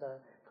governments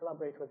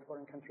collaborate with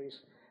foreign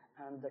countries.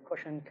 And the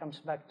question comes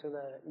back to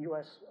the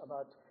U.S.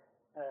 about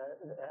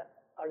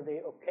are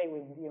they okay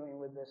with dealing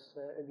with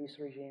these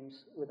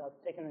regimes without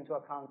taking into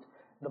account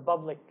the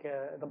public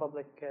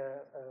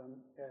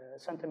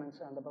sentiments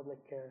and the public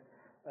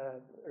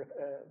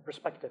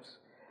perspectives.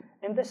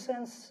 In this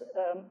sense,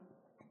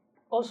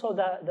 also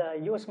the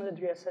U.S.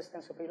 military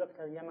assistance, if we look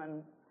at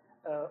Yemen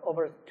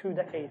over 2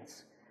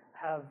 decades,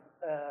 have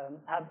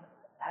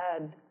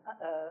had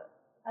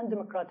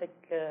undemocratic,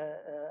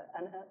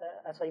 and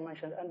as I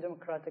mentioned,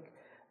 undemocratic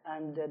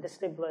and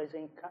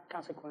destabilizing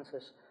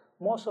consequences.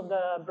 Most of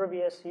the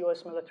previous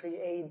U.S. military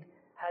aid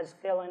has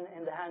fallen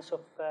in the hands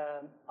of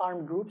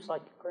armed groups,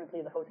 like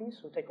currently the Houthis,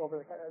 who take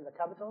over the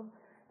capital,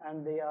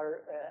 and they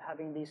are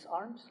having these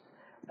arms.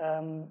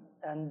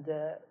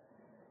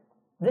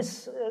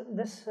 This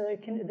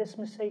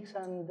mistakes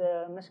and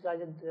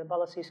misguided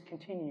policies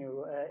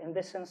continue. In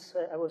this sense,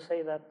 I will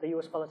say that the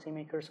U.S.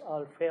 policymakers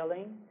are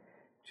failing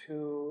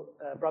to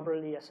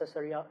properly assess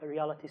the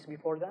realities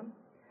before them.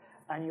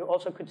 And you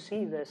also could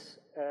see this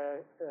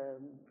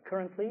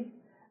currently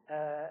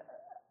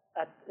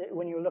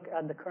when you look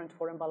at the current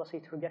foreign policy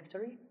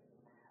trajectory.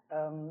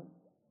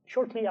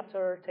 Shortly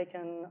after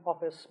taking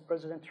office,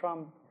 President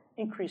Trump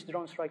increased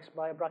drone strikes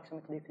by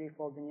approximately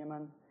threefold in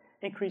Yemen,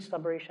 increased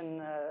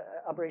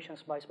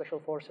operations by special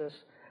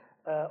forces.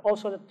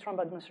 Also, the Trump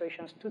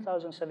administration's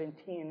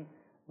 2017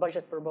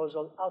 budget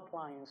proposal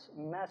outlines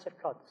massive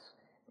cuts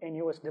in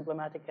U.S.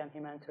 diplomatic and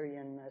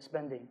humanitarian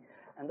spending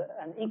and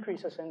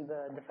increases in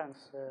the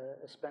defense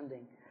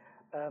spending.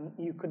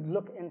 You could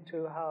look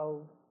into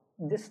how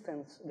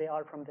distant they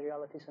are from the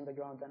realities on the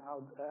ground and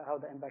how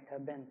the impact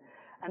have been.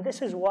 And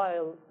this is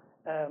while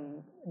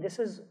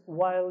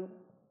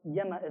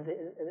Yemen,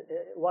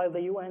 while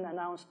the UN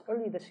announced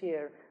early this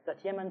year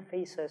that Yemen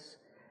faces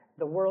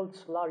the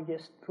world's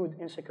largest food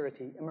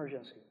insecurity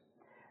emergency.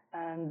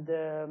 And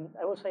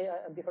I will say,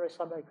 before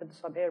I could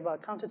stop here,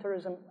 but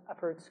counterterrorism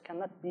efforts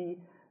cannot be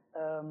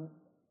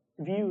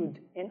viewed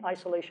in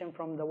isolation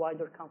from the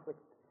wider conflict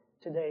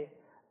today.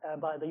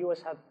 But the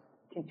US have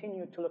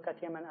continued to look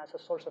at Yemen as a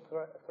source of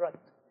threat,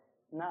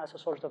 not as a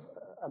source of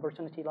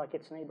opportunity like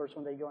its neighbors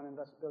when they go and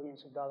invest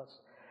billions of dollars.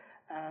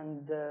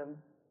 And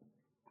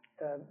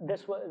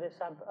this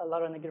have a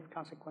lot of negative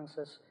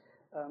consequences.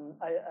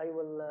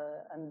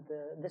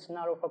 This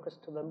narrow focus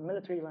to the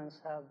military lens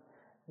have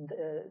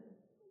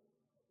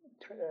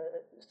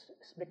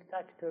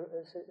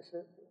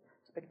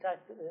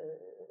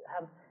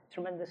have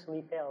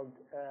tremendously failed,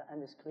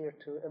 and it's clear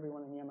to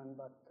everyone in Yemen,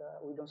 but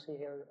we don't see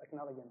here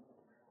acknowledging.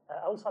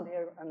 I will stop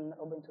here and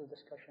open to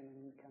discussion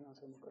and can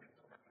answer more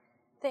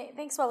questions.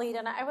 Thanks, Waleed.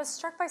 And I was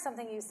struck by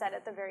something you said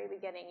at the very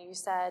beginning. You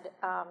said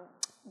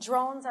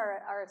drones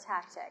are a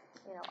tactic.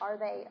 You know, are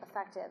they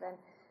effective? And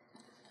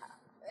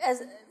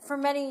as for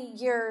many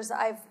years,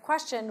 I've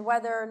questioned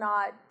whether or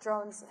not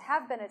drones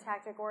have been a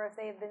tactic or if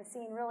they've been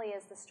seen really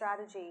as the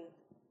strategy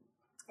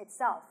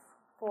itself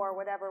for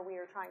whatever we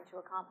are trying to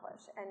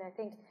accomplish. And I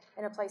think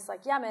in a place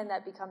like Yemen,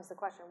 that becomes the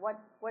question.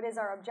 What is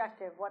our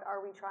objective? What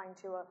are we trying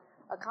to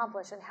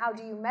accomplish? And how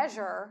do you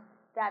measure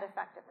that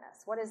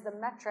effectiveness? What is the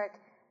metric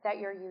that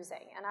you're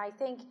using? And I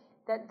think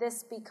that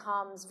this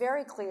becomes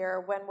very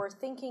clear when we're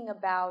thinking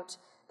about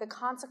the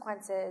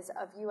consequences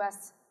of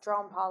U.S.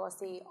 drone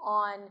policy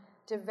on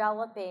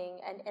developing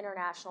an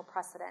international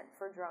precedent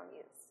for drone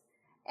use.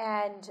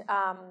 And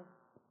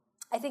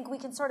I think we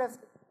can sort of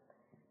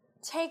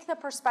take the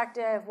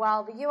perspective,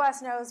 well, the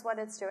U.S. knows what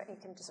it's doing. You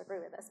can disagree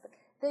with this, but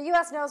the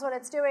U.S. knows what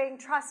it's doing.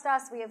 Trust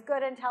us. We have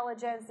good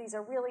intelligence. These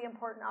are really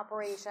important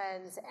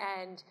operations,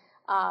 and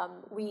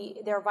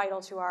they're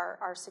vital to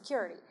our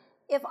security.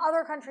 If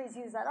other countries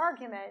use that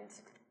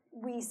argument,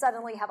 we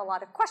suddenly have a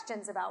lot of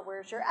questions about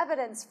where's your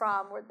evidence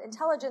from, what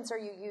intelligence are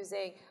you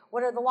using,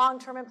 what are the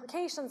long-term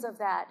implications of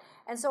that?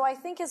 And so I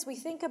think as we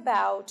think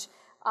about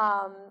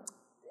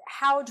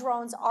how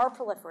drones are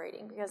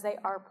proliferating, because they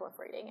are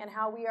proliferating, and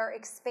how we are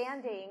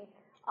expanding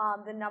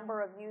the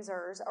number of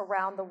users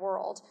around the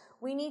world,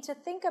 we need to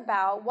think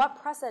about what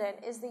precedent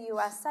is the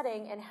U.S.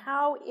 setting and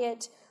how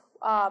it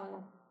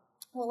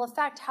will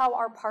affect how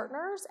our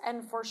partners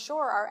and for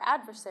sure our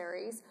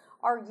adversaries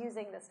are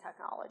using this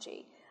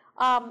technology.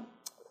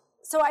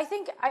 So I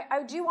think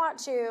I do want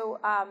to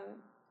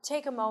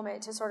take a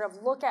moment to sort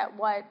of look at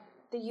what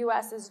the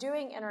U.S. is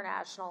doing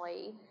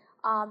internationally,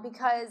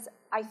 because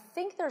I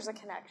think there's a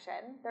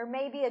connection. There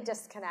may be a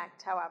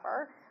disconnect,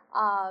 however,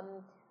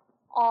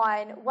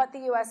 on what the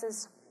U.S.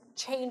 is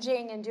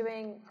changing and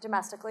doing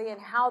domestically and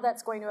how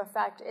that's going to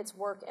affect its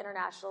work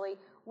internationally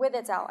with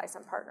its allies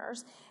and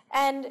partners.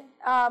 And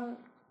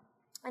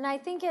I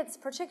think it's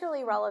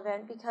particularly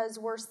relevant because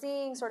we're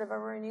seeing sort of a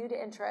renewed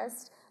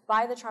interest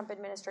by the Trump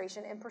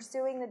administration in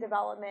pursuing the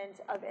development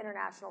of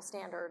international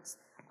standards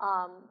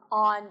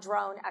on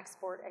drone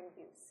export and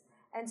use.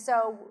 And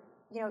so,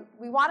 you know,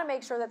 we want to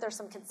make sure that there's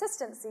some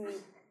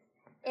consistency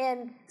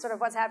in sort of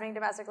what's happening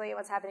domestically and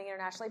what's happening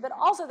internationally, but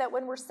also that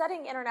when we're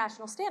setting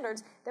international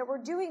standards, that we're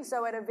doing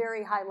so at a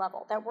very high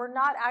level, that we're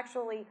not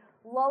actually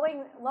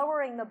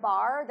lowering the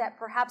bar that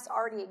perhaps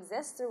already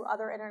exists through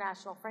other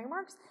international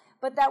frameworks,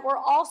 but that we're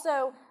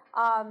also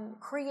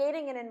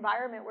creating an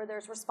environment where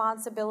there's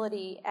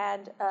responsibility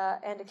and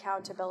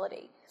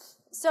accountability.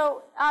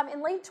 So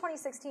in late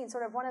 2016,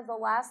 sort of one of the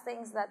last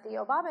things that the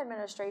Obama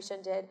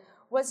administration did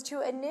was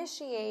to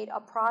initiate a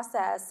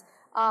process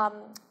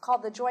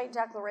called the Joint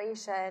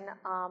Declaration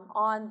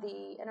on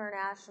the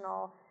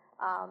international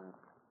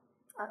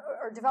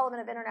or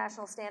development of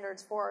international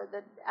standards for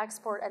the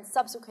export and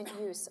subsequent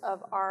use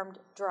of armed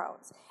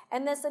drones.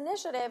 And this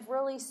initiative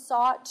really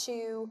sought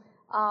to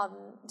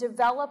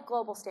develop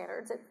global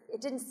standards.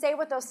 It didn't say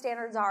what those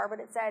standards are,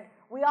 but it said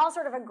we all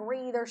sort of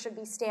agree there should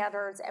be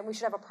standards and we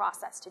should have a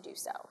process to do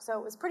so. So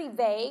it was pretty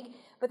vague,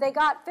 but they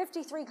got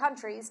 53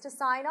 countries to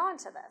sign on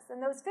to this.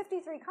 And those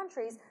 53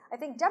 countries, I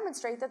think,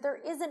 demonstrate that there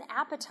is an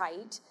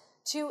appetite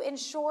to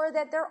ensure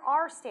that there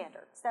are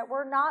standards, that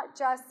we're not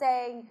just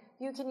saying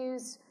you can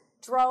use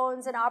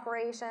drones in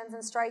operations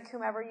and strike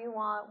whomever you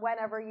want,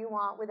 whenever you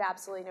want, with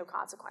absolutely no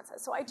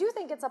consequences. So I do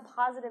think it's a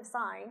positive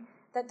sign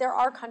that there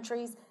are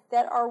countries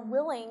that are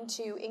willing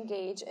to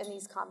engage in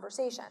these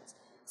conversations.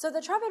 So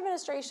the Trump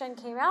administration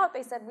came out,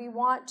 they said, we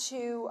want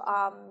to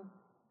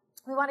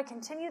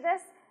continue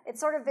this. It's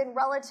sort of been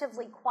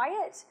relatively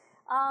quiet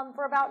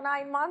for about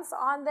 9 months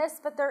on this,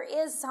 but there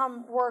is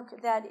some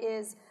work that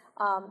is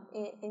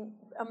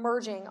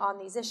emerging on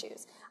these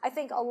issues. I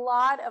think a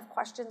lot of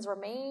questions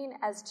remain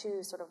as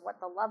to sort of what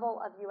the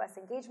level of U.S.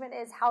 engagement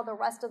is, how the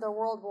rest of the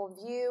world will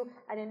view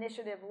an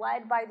initiative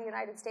led by the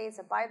United States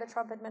and by the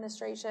Trump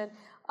administration,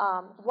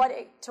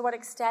 to what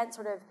extent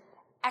sort of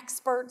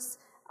experts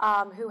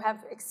who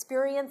have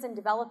experience in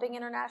developing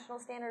international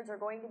standards are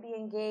going to be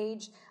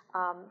engaged,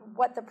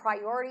 what the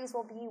priorities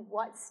will be,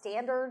 what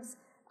standards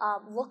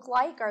look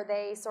like. Are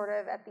they sort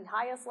of at the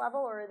highest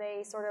level, or are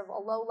they sort of a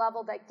low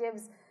level that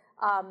gives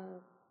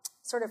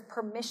sort of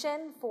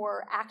permission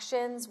for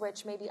actions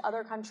which maybe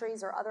other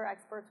countries or other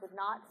experts would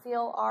not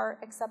feel are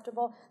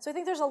acceptable? So I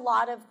think there's a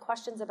lot of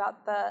questions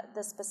about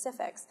the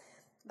specifics.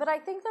 But I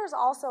think there's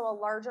also a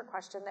larger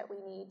question that we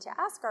need to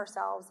ask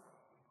ourselves,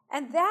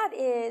 and that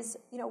is,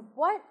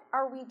 what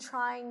are we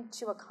trying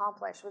to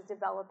accomplish with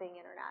developing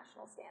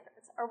international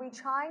standards? Are we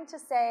trying to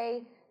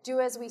say, do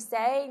as we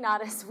say,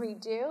 not as we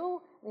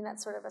do? I mean,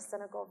 that's sort of a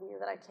cynical view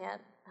that I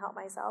can't help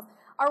myself.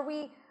 Are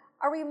we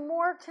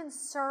more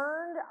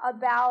concerned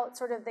about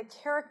sort of the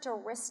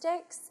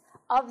characteristics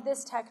of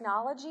this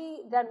technology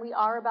than we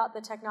are about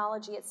the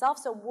technology itself?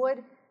 So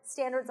would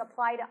standards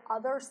apply to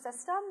other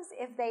systems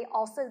if they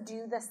also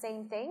do the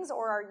same things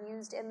or are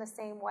used in the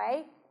same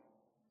way?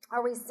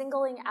 Are we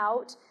singling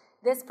out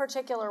this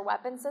particular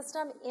weapon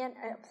system in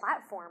a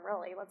platform,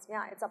 really?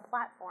 It's a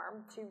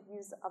platform to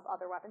use of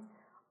other weapons.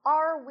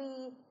 Are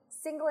we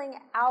singling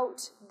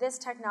out this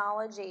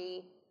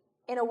technology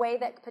in a way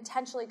that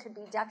potentially could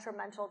be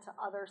detrimental to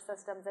other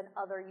systems and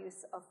other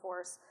use of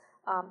force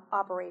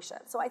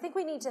operations? So I think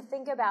we need to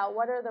think about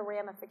what are the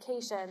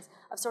ramifications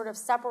of sort of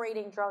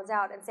separating drones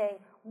out and saying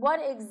what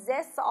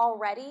exists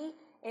already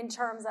in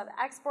terms of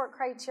export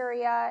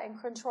criteria and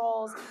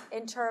controls,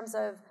 in terms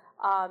of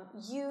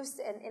use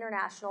in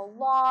international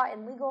law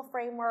and legal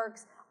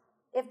frameworks.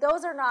 If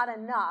those are not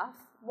enough,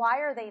 why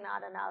are they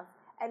not enough?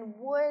 And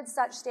would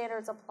such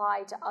standards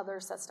apply to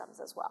other systems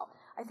as well?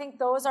 I think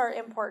those are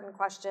important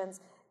questions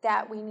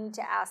that we need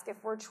to ask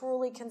if we're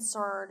truly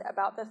concerned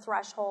about the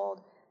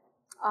threshold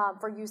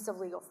for use of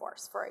legal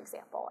force, for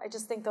example. I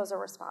just think those are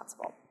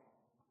responsible.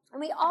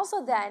 And we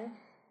also then,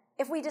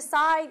 if we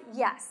decide,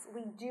 yes,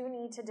 we do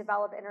need to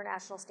develop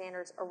international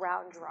standards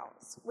around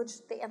drones,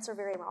 which the answer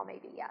very well may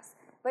be yes.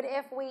 But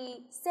if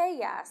we say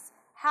yes,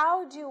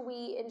 how do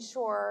we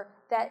ensure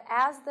that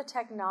as the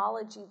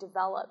technology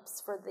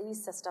develops for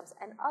these systems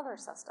and other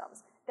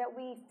systems, that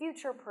we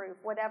future-proof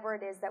whatever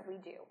it is that we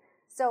do?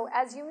 So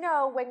as you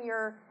know,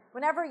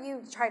 whenever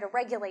you try to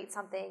regulate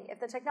something, if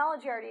the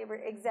technology already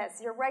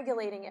exists, you're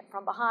regulating it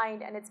from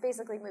behind, and it's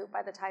basically moot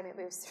by the time it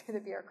moves through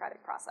the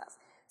bureaucratic process.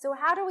 So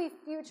how do we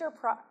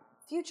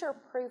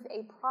future-proof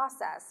a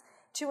process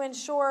to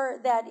ensure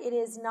that it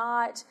is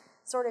not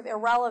sort of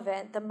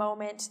irrelevant the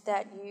moment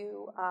that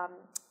you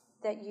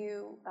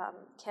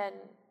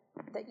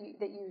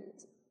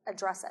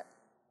address it?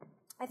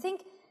 I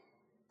think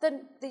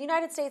the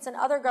United States and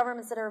other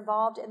governments that are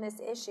involved in this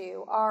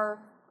issue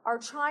are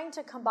trying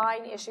to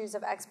combine issues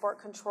of export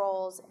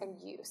controls and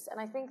use, and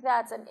I think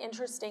that's an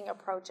interesting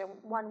approach and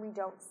one we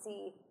don't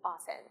see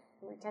often.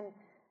 We can,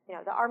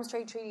 the Arms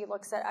Trade Treaty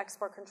looks at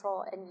export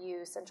control and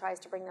use and tries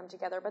to bring them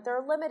together, but there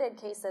are limited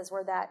cases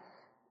where that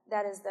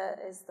is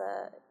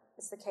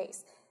the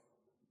case.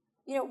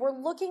 We're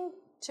looking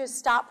to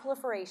stop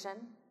proliferation,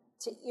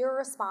 to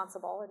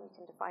irresponsible, and you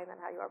can define that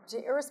how you are,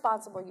 to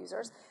irresponsible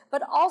users,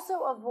 but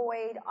also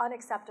avoid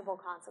unacceptable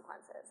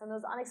consequences. And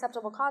those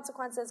unacceptable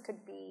consequences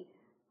could be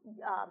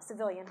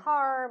civilian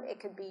harm, it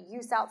could be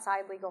use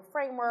outside legal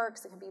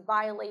frameworks, it could be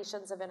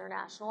violations of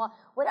international law,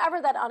 whatever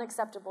that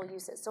unacceptable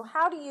use is. So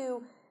how do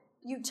you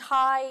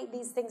tie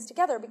these things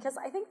together? Because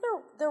I think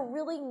they're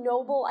really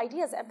noble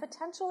ideas and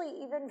potentially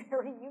even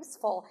very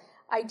useful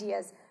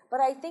ideas. But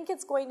I think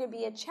it's going to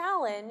be a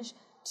challenge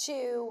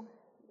to,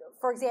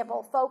 for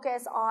example,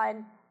 focus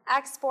on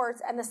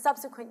exports and the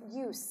subsequent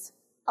use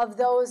of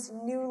those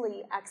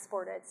newly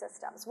exported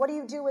systems. What do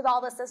you do with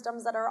all the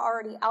systems that are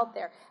already out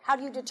there? How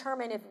do you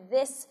determine if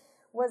this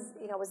was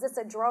this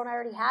a drone I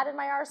already had in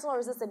my arsenal, or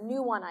is this a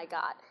new one I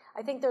got?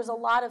 I think there's a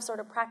lot of sort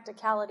of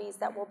practicalities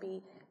that will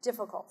be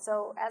difficult.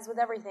 So as with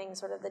everything,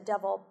 sort of the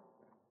devil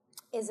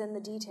is in the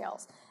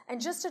details. And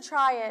just to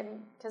try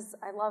and, because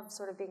I love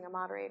sort of being a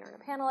moderator and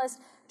a panelist,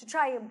 to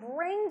try and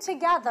bring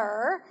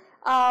together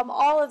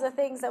all of the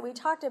things that we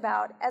talked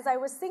about, as I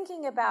was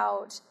thinking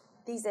about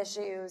these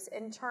issues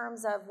in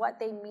terms of what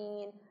they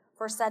mean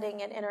for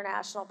setting an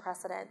international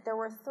precedent, there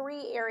were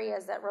 3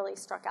 areas that really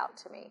struck out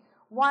to me.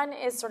 One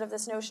is sort of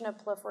this notion of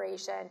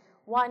proliferation,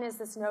 one is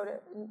this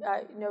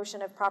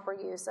notion of proper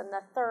use, and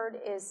the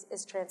third is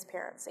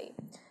transparency.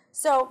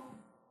 So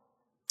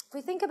if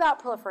we think about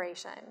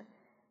proliferation,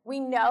 We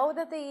know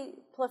that the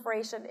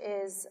proliferation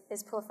is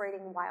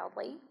proliferating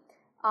wildly.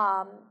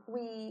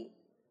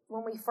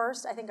 When we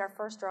first, I think our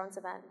first drones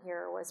event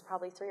here was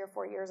probably 3 or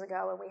 4 years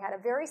ago, and we had a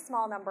very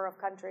small number of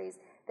countries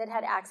that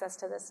had access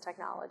to this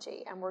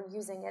technology and were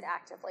using it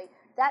actively.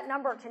 That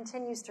number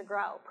continues to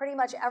grow. Pretty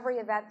much every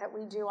event that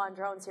we do on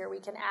drones here,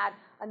 we can add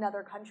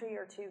another country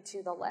or two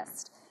to the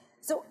list.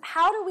 So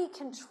how do we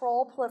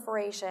control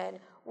proliferation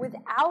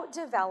without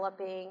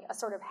developing a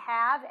sort of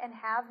have and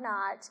have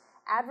not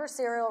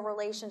adversarial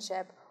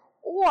relationship,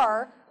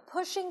 or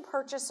pushing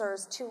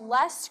purchasers to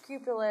less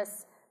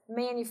scrupulous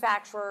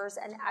manufacturers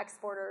and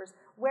exporters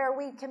where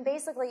we can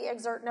basically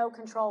exert no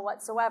control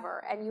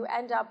whatsoever, and you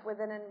end up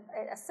within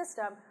a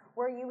system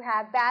where you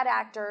have bad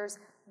actors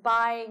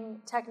buying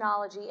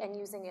technology and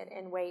using it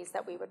in ways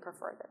that we would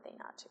prefer that they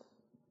not to.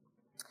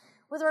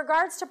 With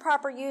regards to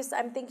proper use,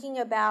 I'm thinking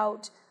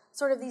about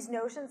sort of these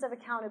notions of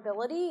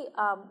accountability,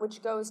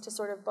 which goes to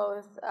sort of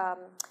both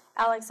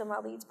Alex and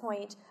Waleed's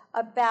point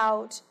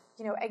about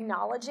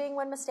acknowledging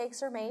when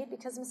mistakes are made,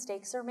 because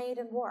mistakes are made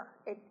in war.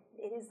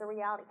 It is the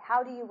reality.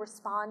 How do you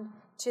respond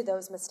to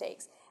those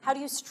mistakes? How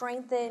do you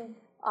strengthen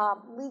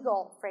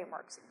legal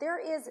frameworks?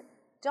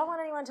 Don't let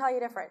anyone tell you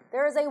different.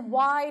 There is a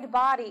wide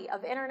body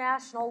of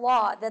international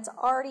law that's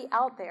already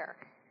out there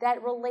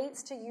that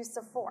relates to use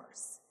of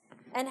force.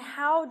 And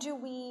how do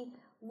we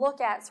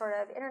look at sort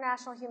of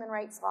international human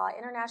rights law,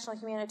 international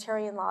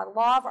humanitarian law,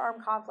 law of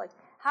armed conflict?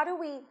 How do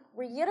we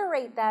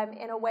reiterate them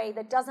in a way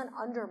that doesn't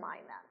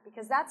undermine them?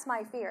 Because that's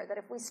my fear, that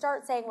if we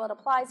start saying, well, it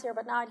applies here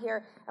but not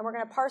here, and we're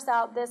going to parse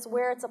out this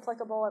where it's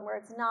applicable and where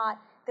it's not,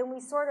 then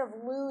we sort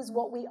of lose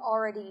what we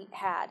already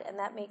had, and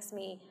that makes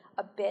me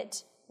a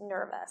bit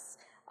nervous.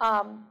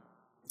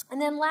 And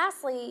then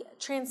lastly,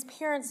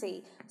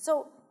 transparency.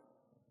 So,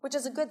 which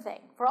is a good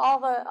thing for all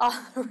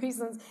the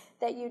reasons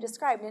that you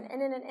described. And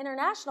in an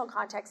international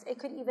context, it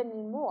could even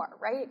mean more,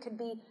 right? It could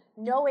be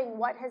knowing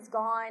what has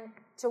gone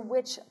to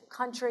which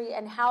country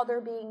and how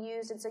they're being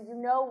used, and so you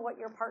know what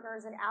your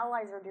partners and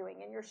allies are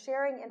doing, and you're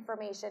sharing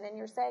information, and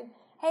you're saying,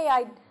 hey,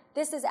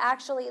 this is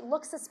actually, it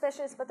looks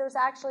suspicious, but this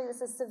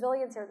is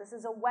civilians here, this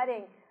is a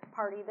wedding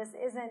party, this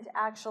isn't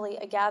actually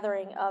a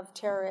gathering of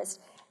terrorist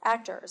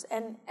actors.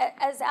 And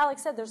as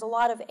Alex said, there's a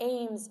lot of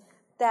aims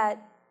that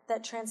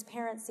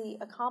transparency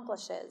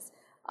accomplishes.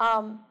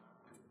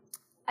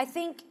 I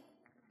think,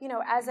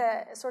 as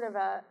a sort of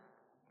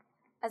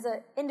as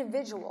an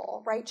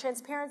individual, right,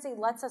 transparency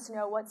lets us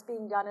know what's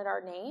being done in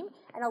our name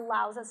and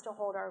allows us to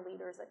hold our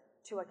leaders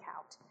to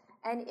account.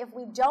 And if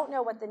we don't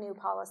know what the new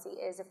policy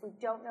is, if we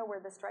don't know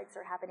where the strikes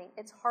are happening,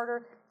 it's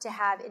harder to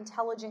have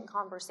intelligent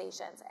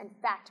conversations and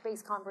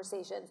fact-based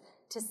conversations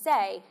to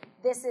say,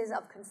 this is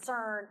of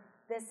concern,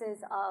 this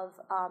is of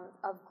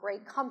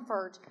great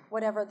comfort,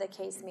 whatever the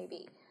case may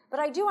be. But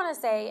I do want to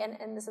say,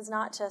 and this is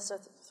not just to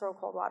throw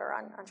cold water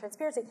on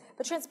transparency,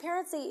 but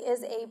transparency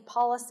is a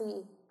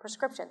policy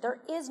prescription. There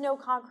is no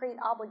concrete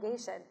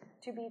obligation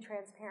to be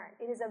transparent.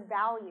 It is a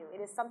value.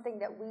 It is something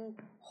that we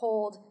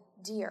hold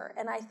dear.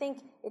 And I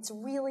think it's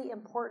really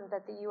important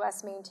that the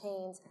U.S.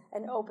 maintains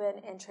an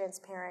open and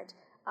transparent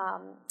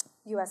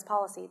U.S.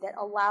 policy that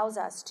allows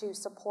us to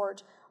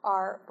support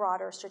our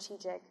broader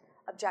strategic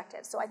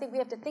objectives. So I think we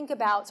have to think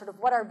about sort of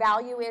what our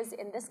value is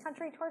in this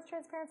country towards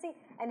transparency,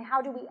 and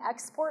how do we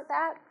export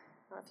that?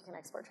 I don't know if you can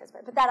export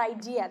transparency, but that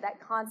idea, that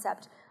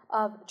concept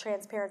of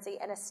transparency,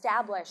 and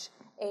establish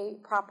a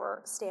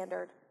proper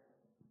standard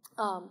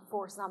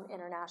for some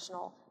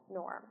international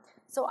norm.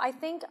 So I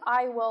think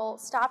I will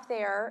stop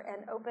there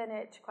and open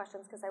it to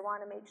questions, because I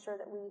want to make sure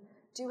that we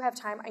do have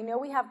time. I know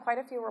we have quite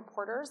a few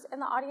reporters in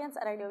the audience,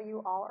 and I know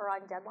you all are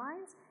on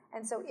deadlines.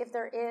 And so if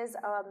there is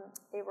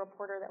a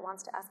reporter that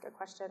wants to ask a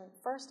question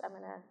first, I'm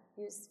going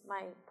to use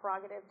my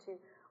prerogative to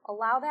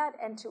allow that,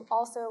 and to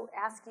also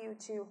ask you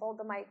to hold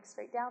the mic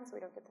straight down so we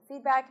don't get the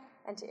feedback,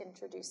 and to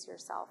introduce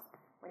yourself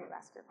when you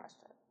ask your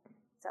question.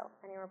 So,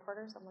 any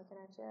reporters? I'm looking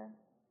at you.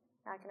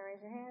 Not going to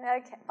raise your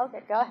hand?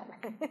 Okay, go ahead.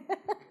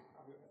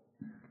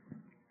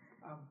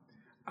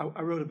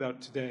 I wrote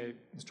about today,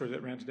 the story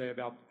that ran today,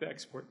 about the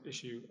export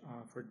issue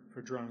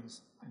for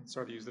drones. And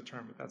sorry to use the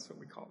term, but that's what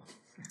we call them.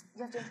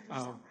 You have to introduce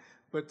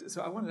yourself.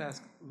 So I wanted to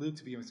ask Luke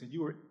to begin with.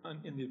 You were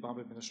in the Obama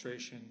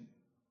administration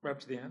right up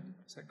to the end,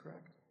 is that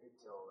correct?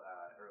 Until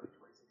early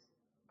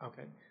 2016.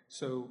 Okay,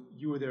 so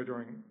you were there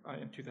during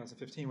in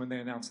 2015 when they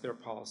announced their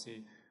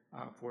policy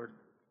for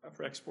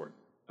export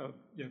of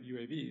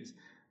UAVs.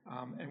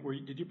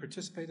 And did you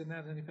participate in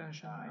that in any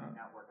fashion? I did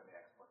not work on the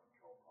export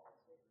control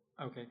policy.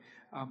 Okay,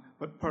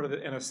 but part of the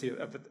NSC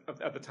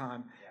at the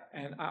time.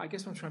 Yeah. And I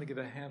guess what I'm trying to get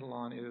a handle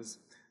on is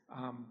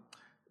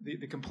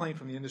the complaint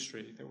from the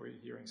industry that we're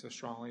hearing so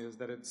strongly is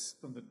that it's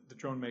from the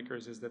drone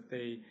makers is that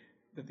the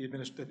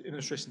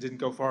administration didn't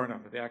go far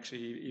enough. That they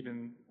actually,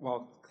 even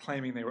while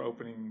claiming they were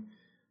opening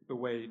the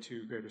way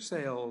to greater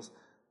sales,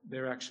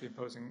 they're actually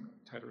imposing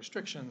tighter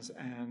restrictions,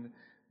 and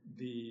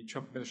the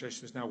Trump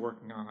administration is now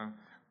working on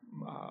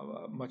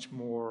a much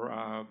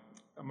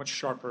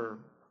sharper,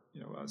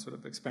 sort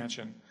of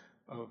expansion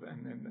of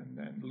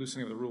and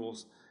loosening of the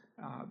rules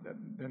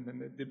than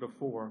they did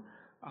before.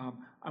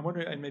 I'm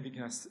wondering, and maybe you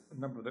can ask a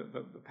number of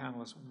the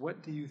panelists,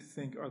 what do you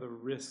think are the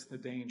risks, the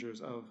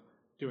dangers of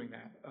doing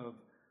that, of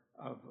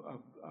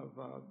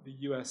the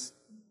U.S.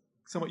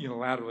 somewhat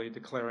unilaterally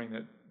declaring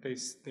that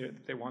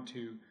they want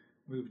to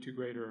move to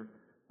greater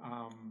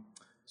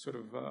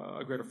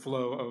a greater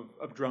flow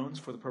of drones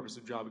for the purpose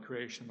of job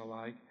creation and the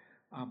like,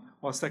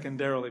 while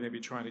secondarily maybe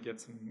trying to get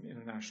some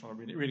international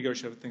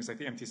renegotiate things like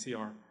the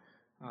MTCR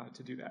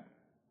to do that.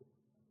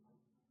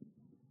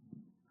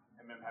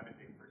 I'm happy to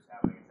take the first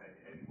stab. Like I said,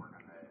 I didn't work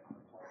on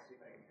the policy,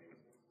 but I can maybe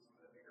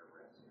the bigger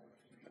risk. But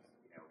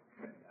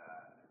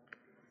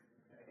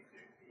I think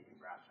the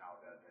rationale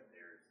does that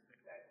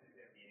that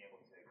being able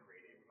to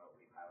create a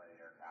remotely piloted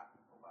aircraft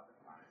with a weapon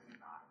on it is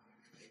not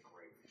a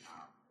great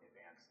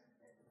advance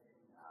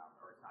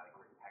or it's not a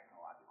great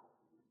technological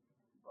feat.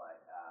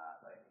 But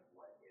I think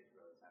what is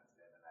really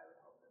sensitive, and I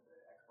would hope that the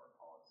export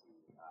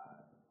policy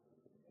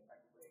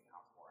effectively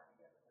accounts for, and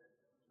again, there's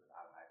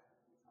out of my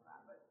expertise on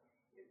that, but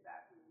is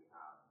that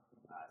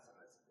some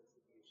of the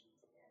sophistications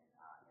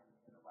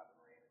in the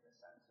weaponry and the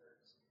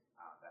sensors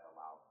that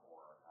allow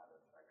for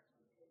those strikes to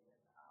be taken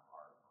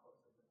are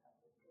closely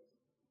protected.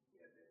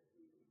 Because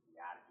the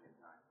adage is,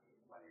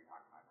 whether you're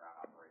talking about ground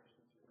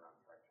operations or ground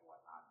strikes or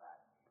whatnot,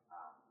 that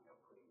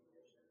putting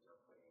munitions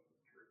or putting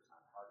troops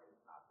on target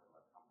is not the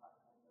most complex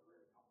thing. The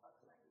really complex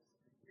thing is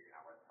figuring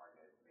out where the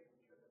target is,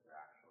 making sure that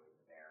they're actually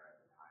there at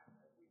the time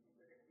that we think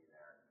they're going to be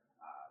there,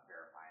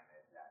 verifying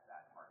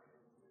that target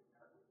is the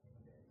target we think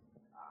it is,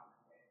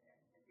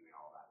 and doing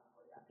all that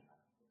before the action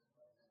actually takes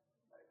place.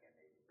 But again,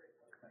 maybe Grace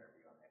has a better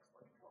view on the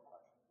export control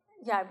question.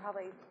 Yeah, I'm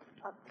probably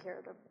up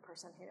here the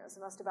person who knows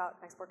the most about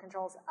export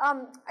controls. I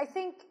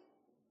think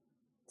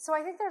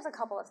there's a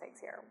couple of things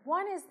here.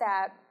 One is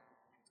that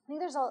I think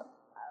there's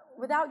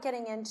without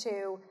getting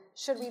into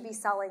should we be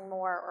selling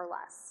more or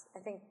less, I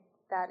think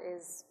that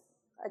is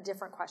a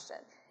different question.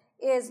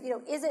 Is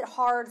it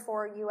hard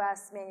for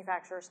U.S.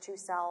 manufacturers to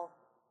sell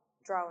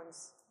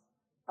drones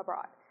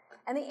abroad?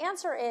 And the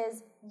answer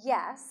is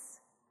yes,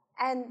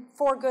 and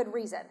for good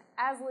reason.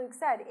 As Luke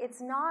said, it's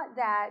not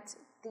that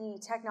the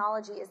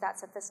technology is that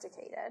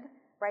sophisticated,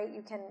 right?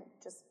 You can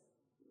just,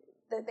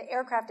 the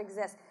aircraft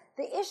exists.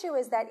 The issue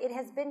is that it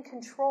has been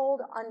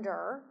controlled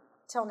under,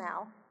 till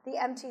now, the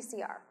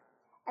MTCR.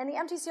 And the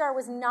MTCR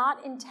was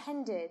not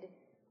intended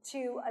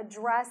to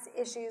address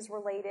issues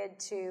related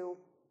to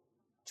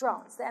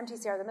drones. The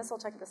MTCR, the missile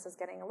tech, this is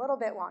getting a little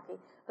bit wonky,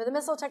 but the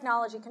missile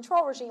technology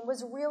control regime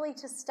was really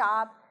to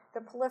stop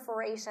the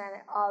proliferation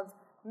of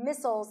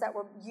missiles that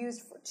were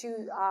used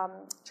to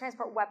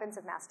transport weapons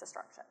of mass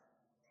destruction.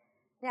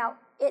 Now,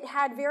 it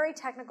had very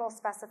technical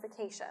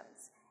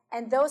specifications,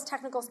 and those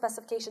technical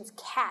specifications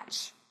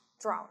catch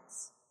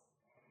drones.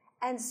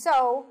 And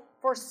so,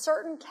 for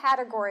certain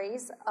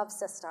categories of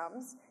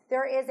systems,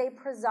 there is a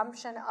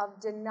presumption of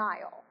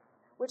denial,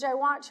 which I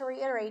want to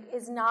reiterate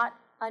is not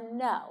a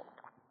no.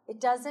 It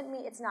doesn't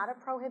mean, it's not a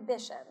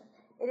prohibition.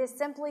 It is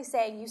simply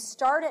saying you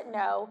start at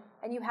no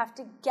and you have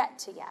to get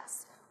to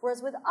yes.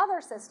 Whereas with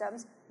other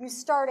systems, you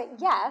start at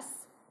yes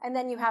and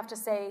then you have to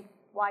say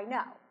why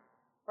no,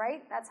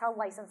 right? That's how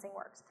licensing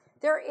works.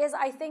 There is,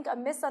 I think, a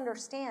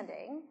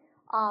misunderstanding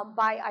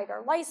by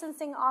either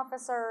licensing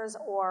officers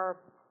or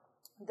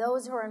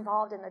those who are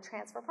involved in the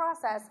transfer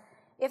process.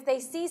 If they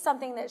see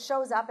something that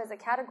shows up as a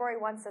Category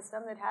 1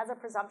 system that has a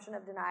presumption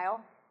of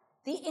denial,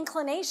 the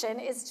inclination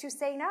is to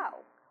say no,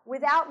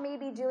 without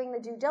maybe doing the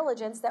due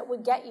diligence that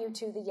would get you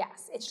to the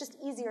yes. It's just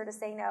easier to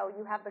say no.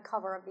 You have the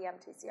cover of the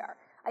MTCR.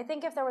 I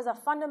think if there was a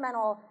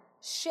fundamental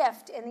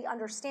shift in the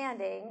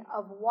understanding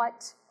of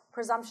what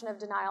presumption of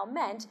denial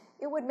meant,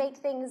 it would make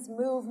things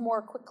move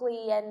more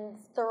quickly and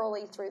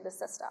thoroughly through the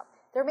system.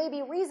 There may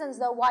be reasons,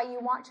 though, why you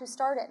want to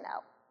start at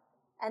no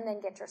and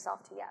then get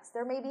yourself to yes.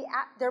 There may be,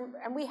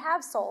 and we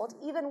have sold,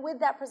 even with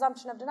that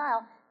presumption of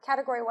denial,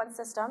 Category 1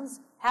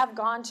 systems have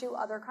gone to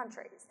other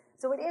countries.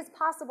 So it is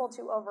possible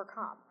to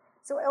overcome.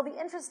 So it'll be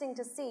interesting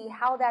to see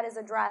how that is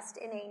addressed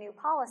in a new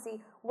policy,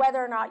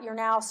 whether or not you're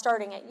now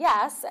starting at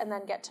yes and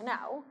then get to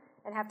no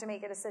and have to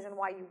make a decision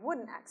why you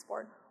wouldn't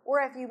export,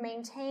 or if you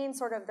maintain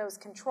sort of those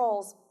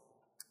controls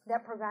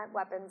that prevent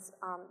weapons,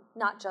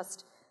 not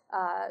just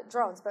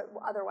drones, but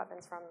other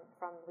weapons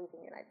from leaving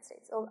the United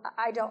States. So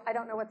I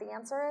don't know what the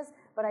answer is,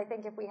 but I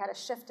think if we had a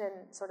shift in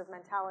sort of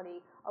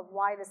mentality of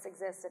why this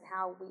exists and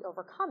how we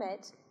overcome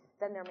it,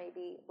 then there may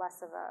be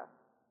less of a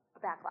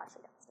backlash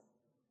against it.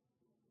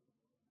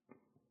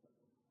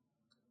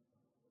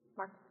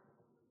 Mark?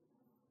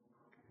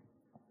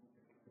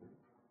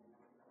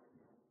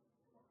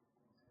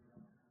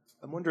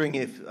 I'm wondering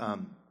if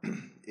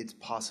it's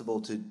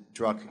possible to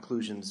draw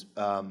conclusions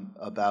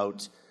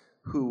about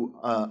who,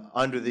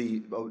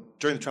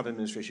 during the Trump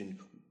administration,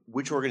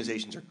 which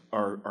organizations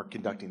are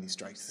conducting these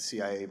strikes, the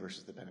CIA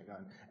versus the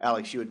Pentagon.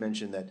 Alex, you had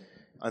mentioned that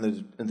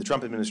in the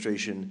Trump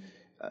administration,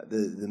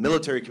 the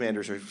military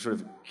commanders are sort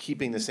of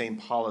keeping the same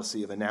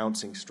policy of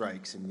announcing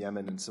strikes in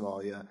Yemen and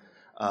Somalia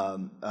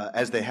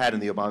as they had in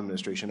the Obama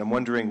administration. I'm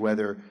wondering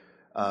whether,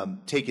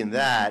 taking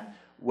that,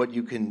 what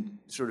you can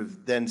sort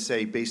of then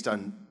say based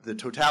on the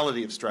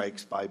totality of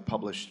strikes by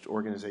published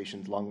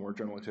organizations, Long War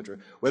Journal, et cetera,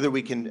 whether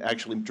we can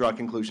actually draw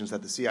conclusions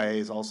that the CIA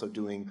is also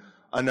doing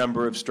a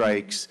number of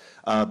strikes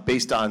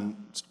based on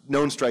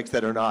known strikes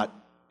that are not,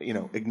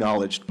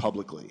 acknowledged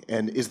publicly.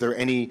 And is there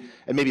any,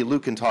 and maybe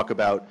Luke can talk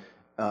about,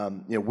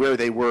 where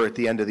they were at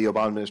the end of the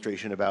Obama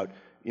administration about,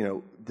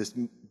 this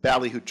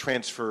ballyhoo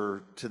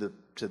transfer to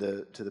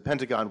the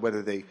Pentagon,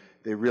 whether they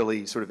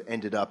really sort of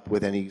ended up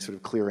with any sort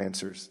of clear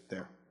answers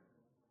there.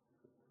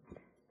 Do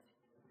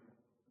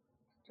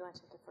you want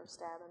to take the first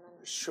stab and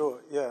then?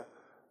 Sure, yeah.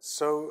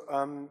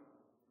 So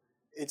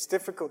it's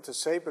difficult to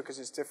say because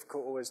it's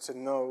difficult always to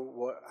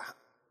know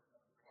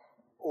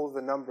all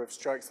the number of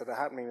strikes that are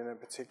happening in a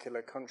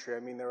particular country. I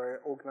mean, there are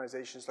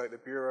organizations like the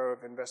Bureau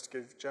of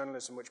Investigative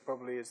Journalism, which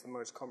probably is the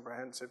most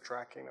comprehensive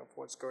tracking of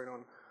what's going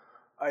on.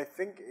 I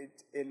think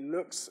it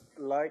looks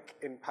like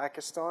in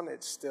Pakistan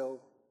it's still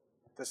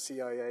the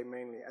CIA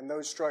mainly, and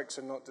those strikes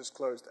are not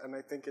disclosed. And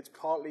I think it's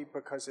partly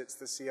because it's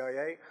the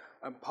CIA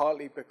and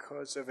partly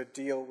because of a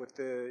deal with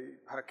the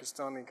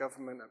Pakistani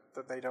government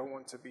that they don't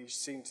want to be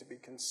seen to be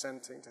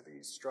consenting to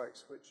these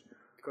strikes, which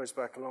goes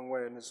back a long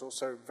way and is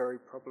also very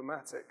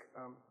problematic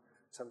in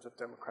terms of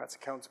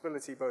democratic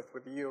accountability, both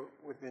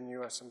within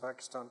US and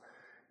Pakistan.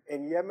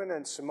 In Yemen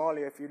and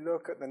Somalia, if you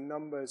look at the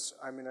numbers,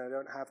 I mean, I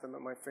don't have them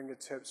at my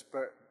fingertips,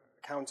 but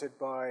counted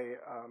by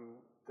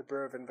the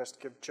Bureau of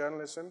Investigative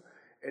Journalism,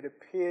 it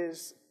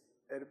appears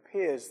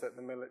that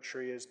the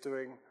military is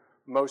doing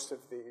most of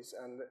these.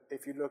 And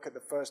if you look at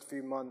the first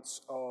few months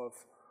of,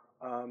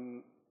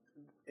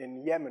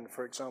 in Yemen,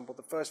 for example,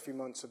 the first few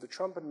months of the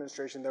Trump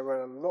administration, there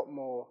were a lot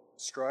more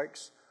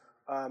strikes,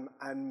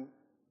 and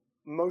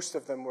most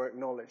of them were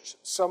acknowledged.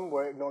 Some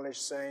were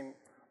acknowledged saying,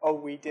 oh,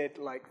 we did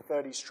like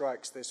 30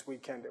 strikes this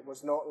weekend. It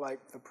was not like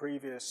the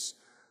previous,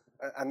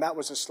 and that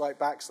was a slight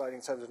backslide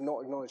in terms of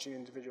not acknowledging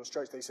individual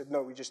strikes. They said,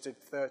 no, we just did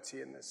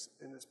 30 in this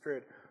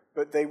period.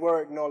 But they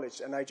were acknowledged,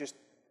 and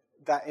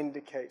that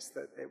indicates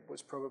that it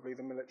was probably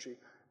the military.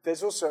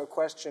 There's also a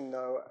question,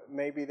 though,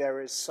 maybe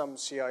there is some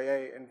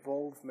CIA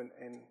involvement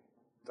in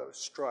those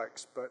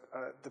strikes, but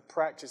the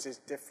practice is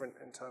different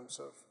in terms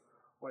of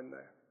when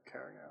they're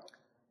carrying out.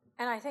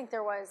 And I think the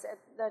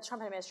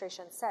Trump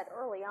administration said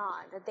early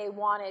on that they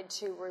wanted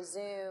to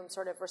resume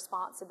sort of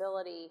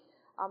responsibility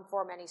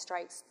for many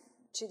strikes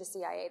to the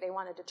CIA. They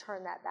wanted to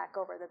turn that back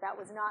over, that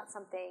was not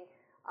something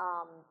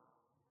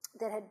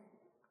that had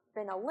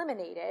been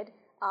eliminated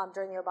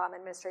during the Obama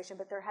administration,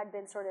 but there had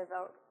been sort of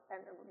and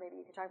maybe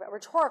you could talk about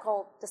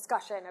rhetorical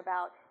discussion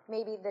about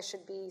maybe this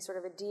should be sort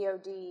of a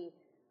DOD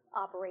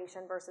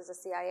operation versus a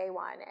CIA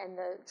one. And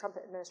the Trump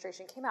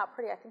administration came out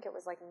pretty, I think it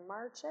was like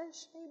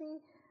March-ish,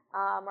 maybe,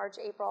 March,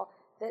 April,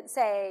 that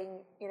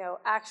saying,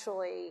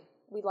 actually,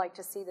 we'd like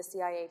to see the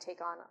CIA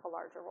take on a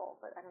larger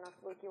role. But I don't know if,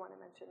 Luke, you want to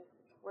mention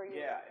where you...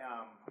 Yeah,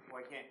 well,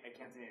 I can't say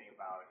anything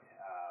about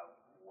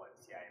what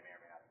CIA may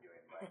or may not be doing,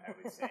 but I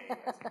would say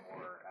as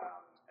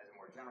a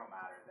more general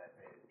matter that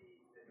the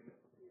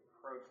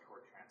approach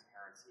toward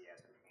transparency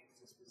as pertains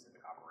to specific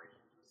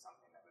operations was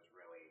something that was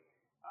really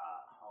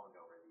honed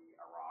over the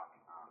Iraq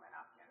and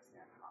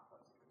Afghanistan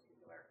conflicts in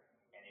particular,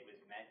 and it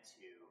was meant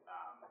to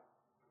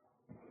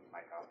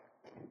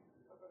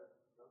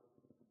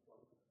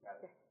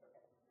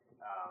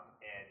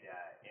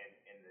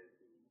and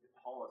the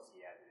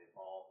policy as it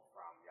evolved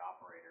from the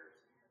operators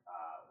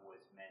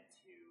was meant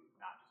to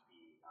not just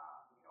be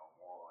a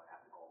moral and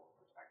ethical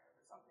perspective,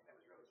 but something that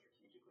was really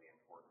strategically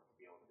important to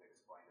be able to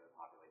explain to the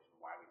population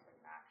why we took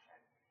an action,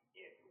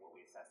 what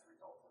we assessed the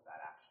results of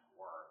that action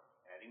were.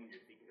 And I think when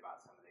you're thinking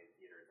about some of the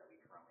theaters that we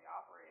currently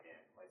operate in,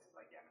 places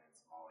like Yemen and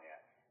Somalia,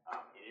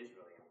 it is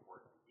really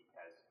important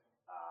because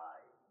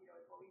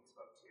as Waleed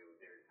spoke to,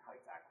 there's not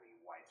exactly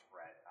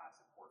widespread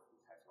support for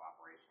these types of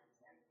operations,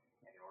 and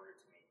in order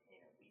to maintain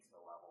at least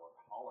a level of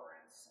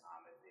tolerance,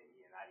 and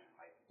that even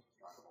might be too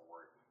strong of a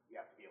word, you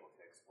have to be able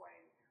to explain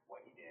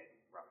what you did,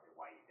 roughly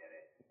why you did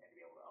it, and to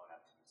be able to own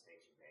up to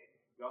mistakes you made.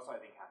 You also, I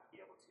think, have to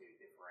be able to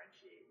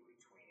differentiate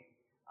between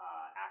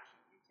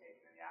actions you've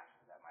taken and the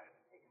actions that might have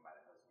been taken by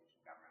the host nation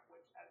government,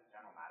 which, as a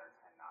general matter,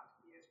 tend not to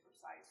be as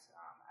precise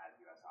as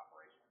U.S.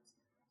 operations.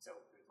 So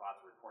there's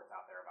lots of reports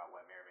out there about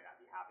what may or may not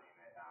be happening.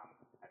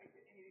 I think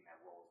that anything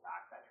that rolls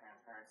back that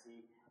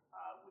transparency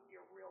would be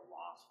a real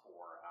loss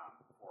for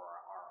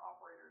our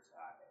operators,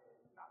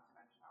 not to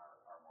mention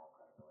our moral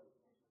credibility.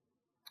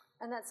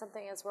 And that's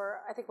something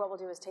I think what we'll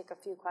do is take a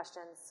few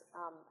questions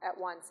at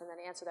once and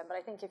then answer them. But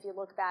I think if you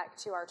look back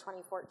to our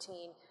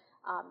 2014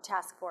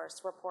 task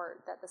force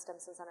report that the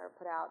Stimson Center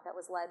put out that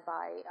was led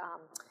by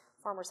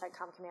former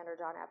CENTCOM Commander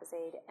John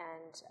Abizaid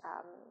and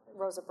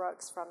Rosa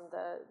Brooks from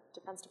the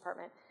Defense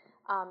Department,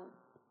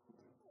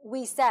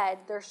 we said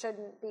there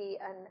shouldn't be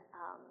a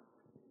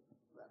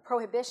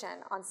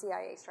prohibition on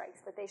CIA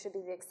strikes, that they should be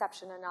the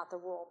exception and not the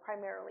rule,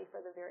 primarily for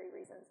the very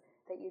reasons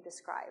that you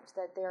described,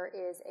 that there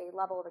is a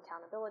level of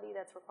accountability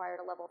that's required,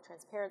 a level of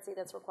transparency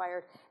that's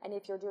required, and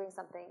if you're doing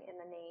something in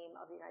the name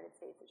of the United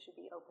States, it should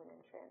be open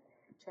and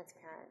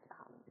transparent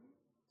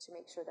to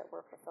make sure that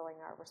we're fulfilling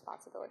our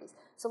responsibilities.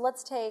 So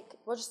let's take,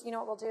 we'll just, you know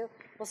what we'll do?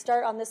 We'll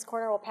start on this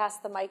corner, we'll pass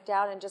the mic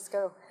down and just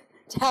go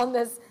down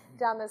this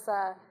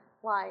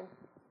line.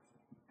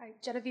 Hi,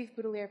 Genevieve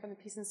Boudelier from the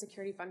Peace and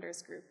Security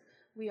Funders Group.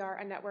 We are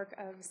a network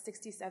of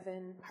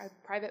 67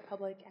 private,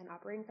 public, and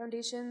operating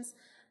foundations.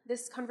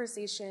 This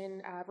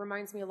conversation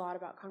reminds me a lot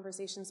about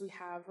conversations we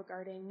have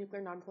regarding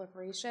nuclear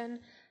nonproliferation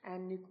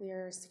and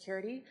nuclear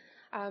security.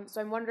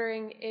 So I'm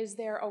wondering, is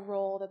there a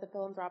role that the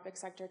philanthropic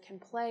sector can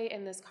play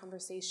in this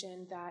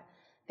conversation that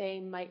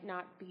they might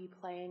not be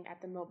playing at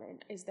the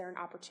moment? Is there an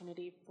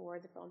opportunity for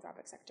the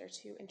philanthropic sector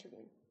to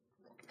intervene?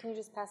 Can you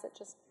just pass it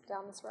just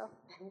down this row?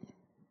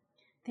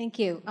 Thank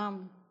you.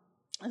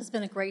 This has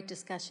been a great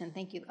discussion.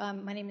 Thank you.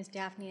 My name is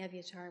Daphne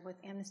Evyatar with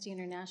Amnesty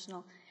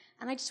International.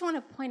 And I just want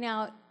to point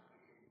out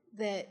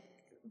the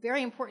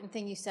very important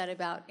thing you said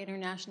about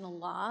international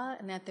law,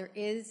 and that there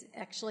is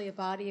actually a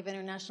body of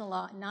international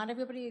law. Not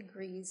everybody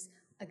agrees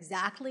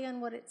exactly on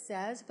what it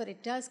says, but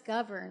it does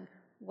govern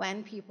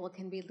when people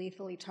can be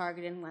lethally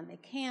targeted and when they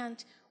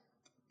can't.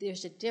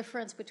 There's a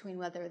difference between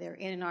whether they're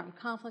in an armed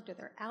conflict or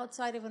they're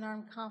outside of an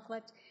armed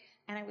conflict.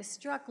 And I was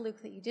struck,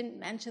 Luke, that you didn't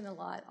mention the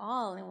law at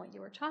all in what you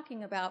were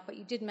talking about, but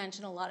you did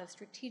mention a lot of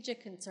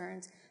strategic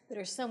concerns that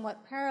are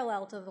somewhat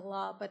parallel to the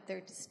law, but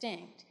they're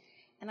distinct.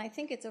 And I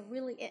think it's a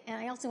really, and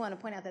I also want to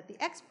point out that the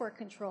export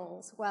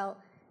controls, well,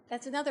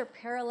 that's another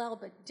parallel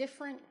but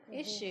different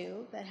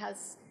issue that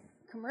has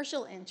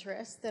commercial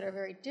interests that are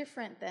very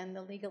different than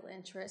the legal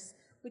interests,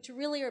 which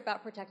really are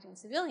about protecting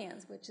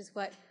civilians, which is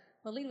what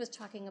Waleed was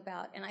talking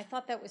about. And I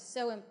thought that was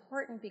so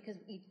important because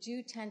we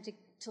do tend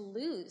to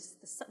lose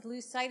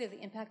sight of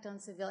the impact on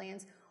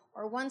civilians,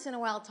 or once in a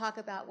while talk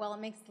about, well, it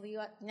makes the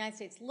United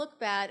States look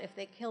bad if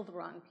they kill the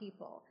wrong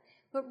people.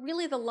 But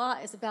really the law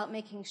is about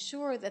making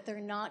sure that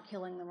they're not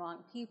killing the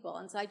wrong people.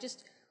 And so I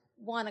just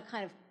want to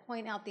kind of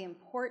point out the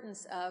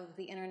importance of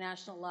the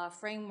international law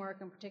framework,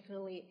 and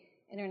particularly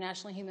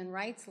international human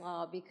rights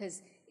law,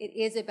 because it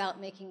is about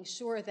making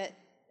sure that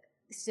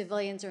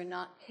civilians are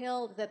not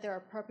killed, that they're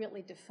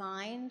appropriately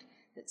defined,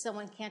 that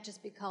someone can't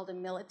just be called a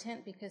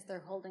militant because they're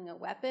holding a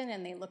weapon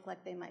and they look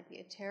like they might be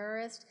a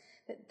terrorist,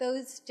 that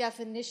those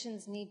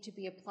definitions need to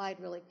be applied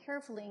really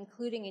carefully,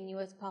 including in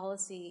U.S.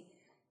 policy.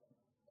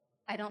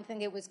 I don't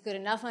think it was good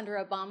enough under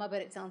Obama,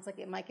 but it sounds like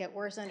it might get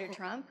worse under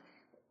Trump.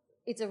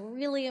 It's a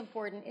really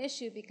important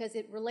issue because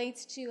it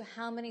relates to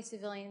how many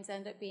civilians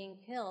end up being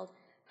killed,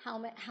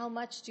 how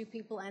much do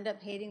people end up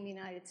hating the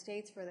United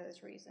States for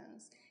those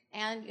reasons,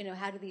 and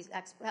how do these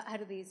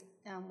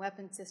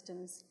weapon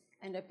systems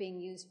end up being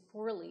used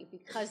poorly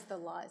because the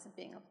law isn't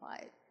being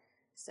applied.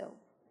 So,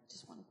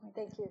 just want to point.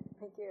 Thank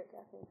you,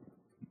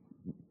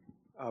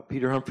 Daphne.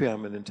 Peter Humphrey,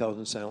 I'm an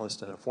intelligence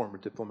analyst and a former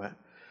diplomat.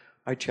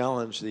 I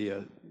challenge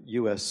the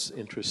U.S.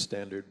 interest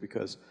standard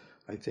because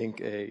I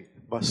think a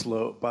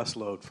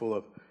busload full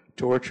of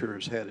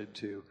torturers headed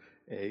to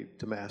a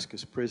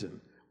Damascus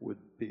prison would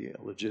be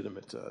a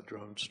legitimate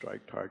drone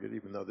strike target,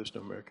 even though there's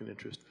no American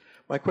interest.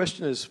 My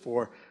question is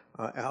for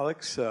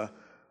Alex.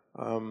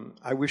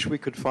 I wish we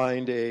could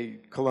find a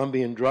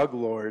Colombian drug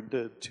lord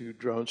to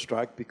drone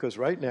strike, because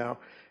right now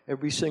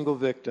every single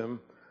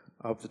victim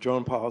of the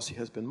drone policy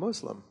has been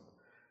Muslim.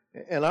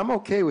 And I'm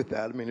okay with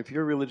that. I mean, if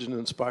your religion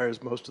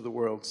inspires most of the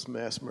world's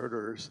mass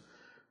murderers,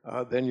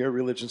 then your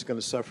religion's going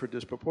to suffer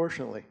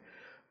disproportionately.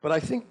 But I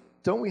think,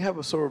 don't we have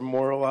a sort of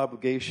moral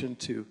obligation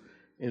to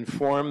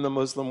inform the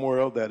Muslim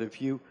world that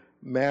if you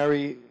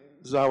marry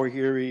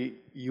Zawahiri,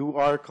 you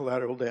are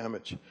collateral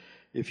damage?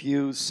 If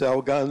you sell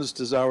guns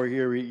to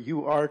Zawahiri,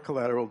 you are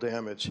collateral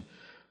damage.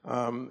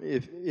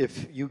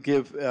 If you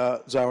give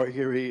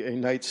Zawahiri a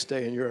night's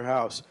stay in your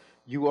house,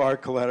 you are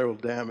collateral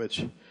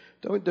damage.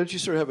 Don't you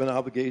sort of have an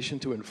obligation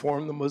to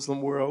inform the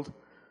Muslim world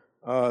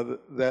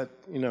that,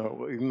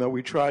 even though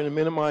we try to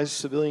minimize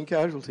civilian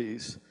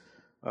casualties,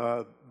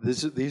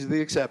 these are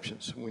the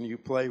exceptions. When you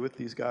play with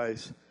these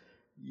guys,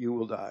 you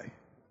will die.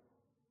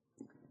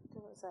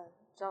 There was a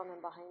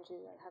gentleman behind you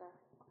that had a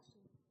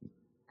question,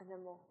 and then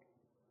we'll.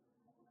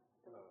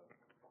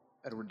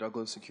 Edward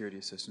Douglas, Security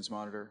Assistance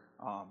Monitor.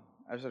 I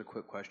just had a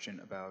quick question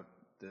about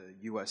the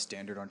U.S.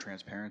 standard on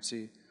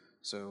transparency.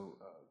 So,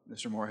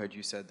 Mr. Moorehead,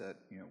 you said that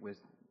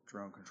with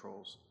drone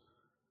controls,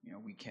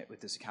 we can't, with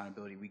this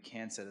accountability, we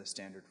can set a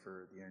standard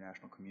for the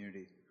international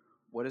community.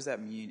 What does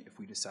that mean if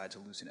we decide to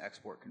loosen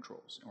export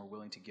controls and we're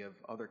willing to give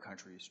other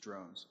countries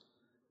drones?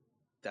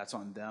 That's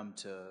on them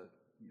to,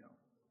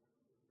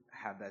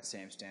 have that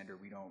same standard.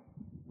 We don't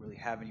really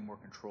have any more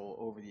control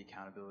over the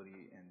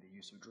accountability and the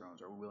use of drones.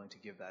 Are we willing to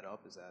give that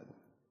up? Is that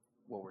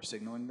what we're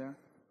signaling there?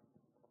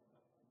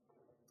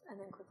 And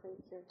then quickly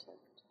here to.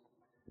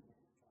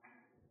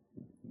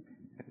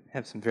 I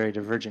have some very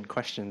divergent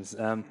questions.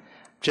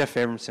 Jeff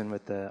Abramson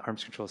with the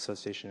Arms Control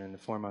Association and the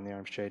Forum on the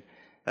Arms Trade.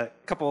 A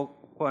couple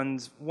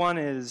ones. One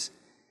is,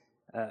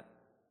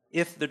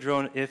 if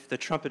the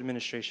Trump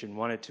administration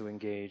wanted to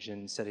engage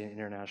in setting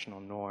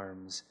international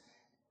norms,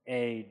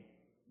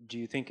 do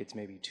you think it's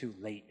maybe too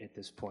late at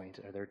this point?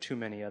 Are there too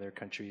many other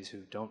countries who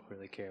don't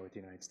really care what the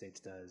United States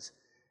does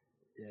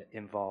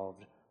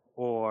involved?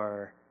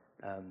 Or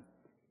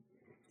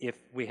If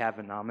we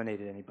haven't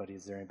nominated anybody,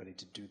 is there anybody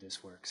to do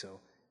this work? So,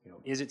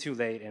 is it too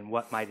late, and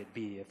what might it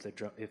be if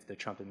the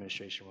Trump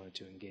administration wanted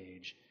to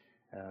engage?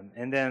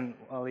 And then,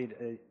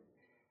 Waleed,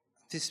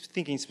 just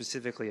thinking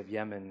specifically of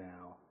Yemen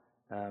now,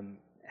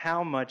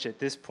 how much at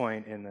this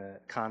point in the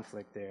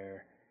conflict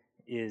there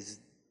is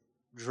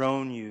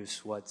drone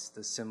use what's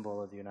the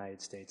symbol of the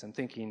United States? I'm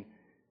thinking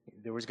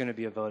there was going to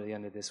be a vote at the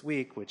end of this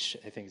week, which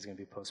I think is going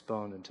to be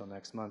postponed until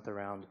next month,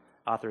 around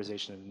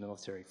authorization of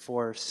military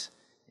force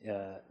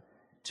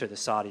to the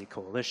Saudi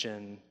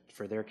coalition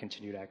for their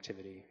continued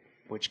activity,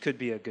 which could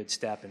be a good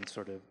step in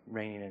sort of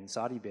reining in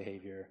Saudi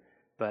behavior,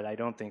 but I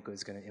don't think it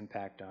was going to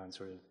impact on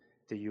sort of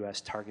the U.S.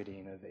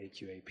 targeting of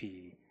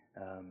AQAP.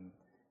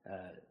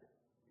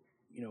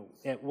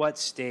 At what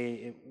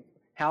stage,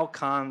 how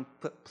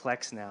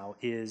complex now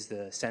is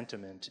the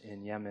sentiment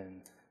in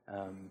Yemen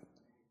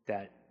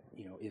that,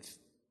 if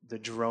the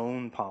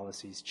drone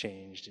policies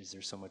changed, is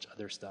there so much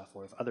other stuff,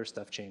 or if other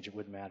stuff changed, it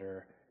wouldn't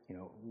matter?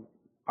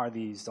 Are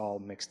these all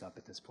mixed up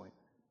at this point?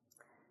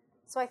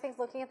 So I think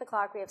looking at the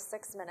clock, we have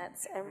 6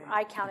 minutes, and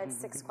I counted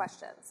 6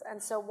 questions.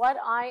 And so what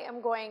I am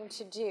going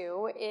to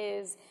do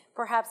is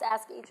perhaps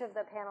ask each of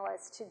the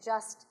panelists to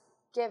just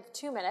give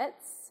 2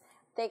 minutes.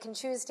 They can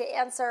choose to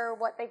answer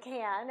what they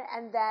can,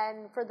 and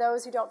then for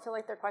those who don't feel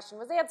like their question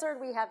was answered,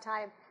 we have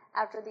time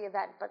after the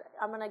event. But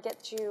I'm going to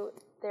get you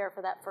there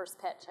for that first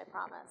pitch, I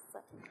promise.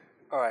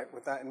 All right,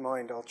 with that in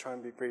mind, I'll try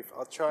and be brief.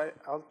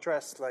 I'll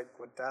address like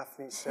what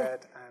Daphne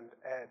said and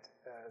Ed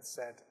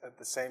said at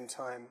the same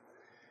time.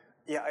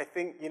 Yeah, I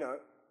think,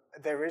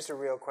 there is a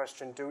real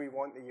question, do we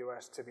want the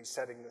US to be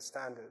setting the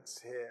standards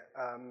here?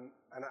 And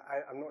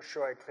I'm not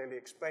sure I clearly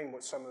explained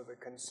what some of the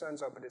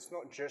concerns are, but it's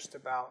not just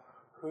about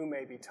who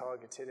may be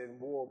targeted in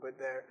war, but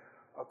there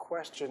are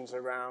questions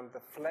around the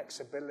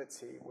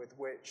flexibility with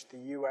which the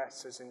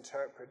US has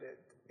interpreted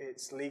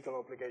its legal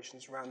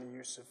obligations around the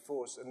use of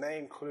force. And they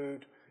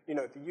include,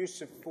 the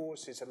use of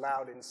force is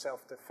allowed in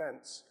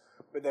self-defense,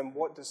 but then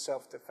what does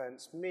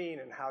self-defense mean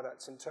and how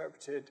that's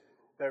interpreted?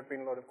 There have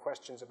been a lot of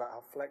questions about how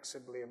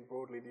flexibly and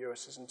broadly the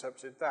US has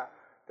interpreted that.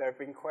 There have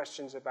been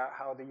questions about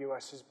how the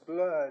US has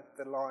blurred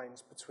the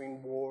lines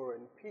between war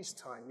and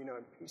peacetime. In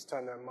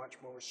peacetime there are much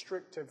more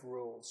restrictive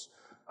rules,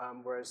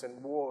 whereas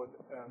in war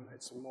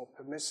it's a more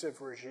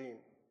permissive regime.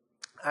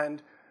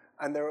 And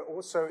there are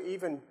also,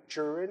 even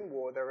during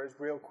war, there is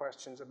real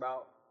questions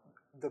about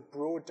the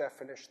broad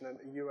definition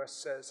that the US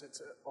says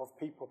of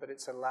people that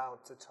it's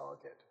allowed to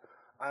target.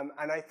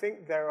 And I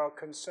think there are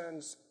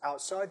concerns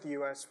outside the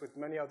US with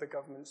many other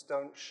governments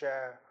don't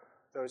share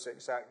those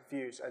exact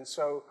views. And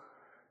so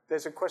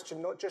there's a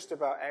question not just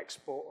about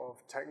export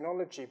of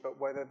technology, but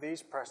whether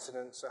these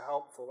precedents are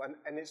helpful.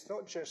 And it's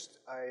not just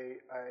a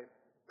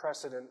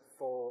precedent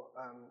for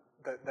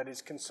that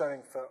is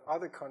concerning for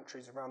other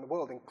countries around the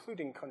world,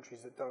 including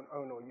countries that don't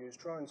own or use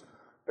drones.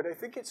 But I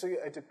think it's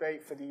a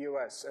debate for the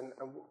US and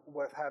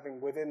worth having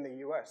within the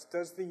US.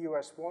 Does the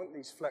US want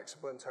these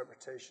flexible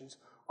interpretations?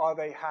 Are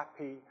they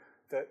happy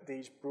that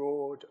these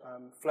broad,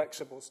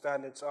 flexible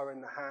standards are in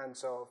the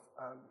hands of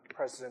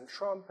President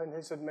Trump and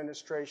his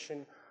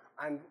administration?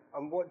 And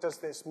what does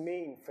this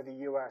mean for the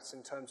US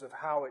in terms of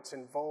how it's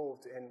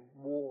involved in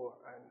war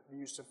and the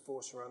use of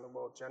force around the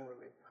world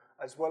generally,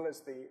 as well as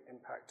the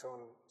impact on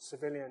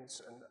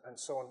civilians and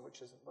so on,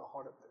 which is at the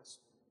heart of this?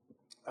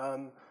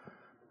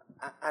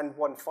 And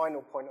one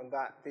final point on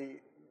that, the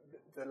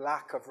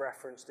lack of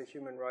reference to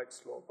human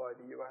rights law by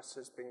the US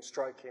has been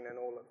striking in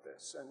all of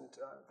this, and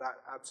that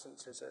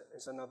absence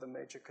is another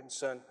major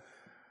concern.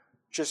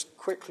 Just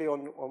quickly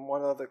on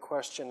one other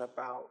question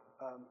about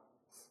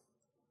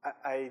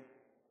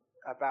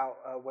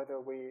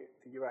whether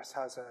the US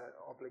has an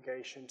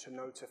obligation to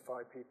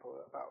notify people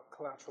about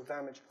collateral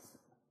damage.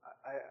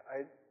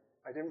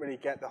 I didn't really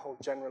get the whole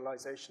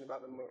generalization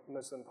about the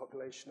Muslim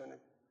population, and I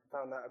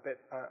found that a bit,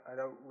 I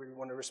don't really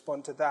want to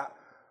respond to that.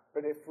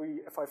 But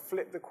if I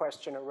flip the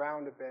question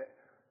around a bit,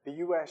 the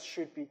US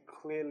should be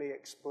clearly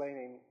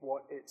explaining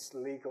what its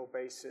legal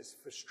basis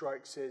for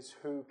strikes is,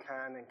 who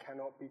can and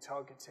cannot be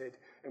targeted,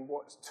 in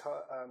what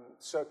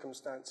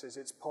circumstances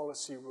its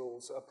policy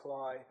rules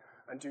apply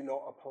and do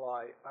not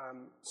apply,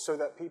 so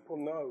that people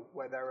know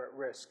where they're at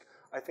risk.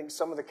 I think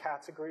some of the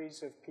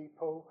categories of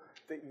people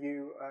that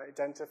you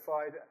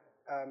identified,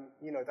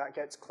 that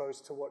gets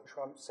close to what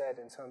Trump said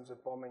in terms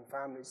of bombing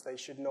families. They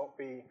should not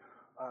be,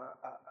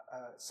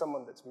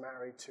 someone that's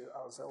married to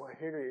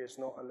al-Zawahiri is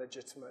not a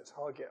legitimate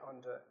target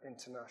under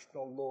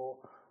international law.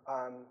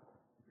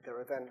 There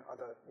are then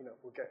other,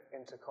 we'll get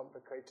into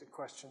complicated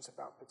questions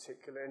about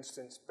particular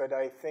instance, but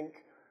I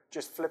think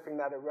just flipping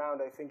that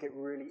around, I think it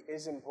really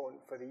is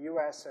important for the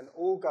US and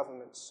all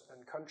governments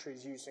and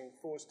countries using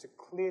force to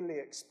clearly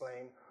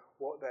explain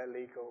what their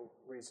legal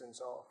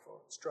reasons are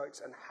for strikes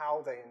and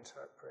how they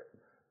interpret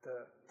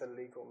the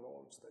legal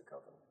norms that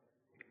govern.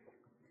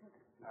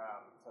 So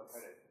I'll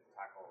try to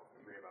tackle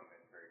 3 of them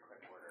in very quick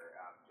order.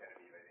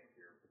 Genevieve, I think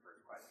your first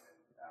question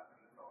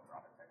from the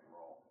philanthropic sector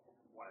role,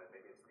 one of the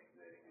biggest things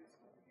that I think is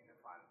continuing to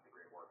fund the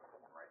great work of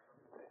human rights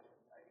organizations.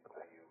 I can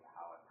tell you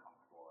how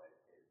uncomfortable it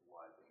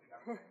was in the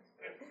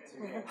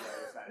be on the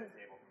other side of the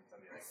table from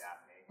somebody like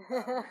Daphne.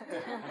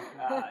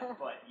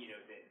 But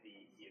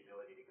the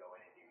ability to go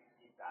in and do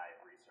deep dive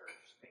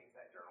research, things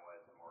that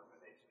journalism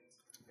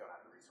organizations don't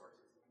have the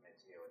resources to commit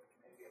to,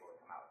 and be able to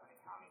come out with an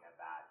accounting of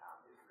that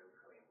is really,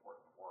 really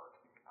important work.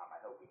 I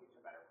hope we get to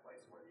a better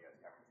place where the U.S.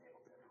 government is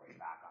able to push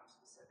back on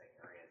specific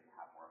areas and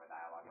have more of a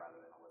dialogue rather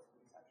than a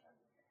listening section.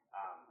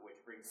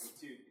 Which brings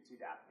me to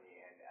Daphne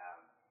and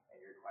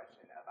your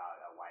question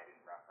about why I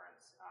didn't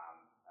reference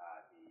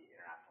the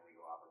international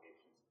legal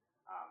obligations.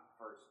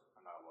 First,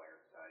 I'm not a lawyer,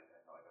 so I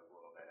felt like I was a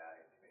little bit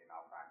committing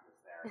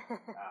malpractice there.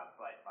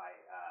 But I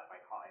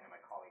know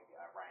my colleague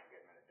Ryan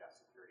Goodman of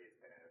Just Security has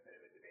been in a bit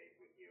of a debate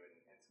with you and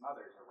some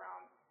others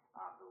around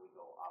the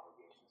legal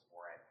obligations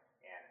for it.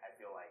 And I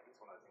feel like it's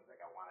one of those things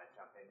like I want to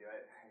jump into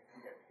it. I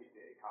think I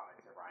made a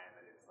comment to Ryan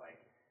that it's like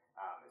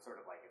it's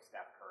sort of like if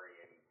Steph Curry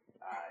and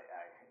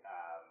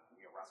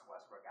Russell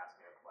Westbrook asked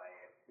me to play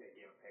a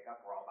game of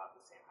pickup, we're all about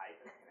the same height.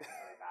 It's going to end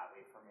really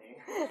badly for me.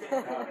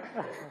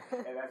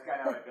 And that's kind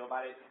of how I feel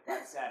about it.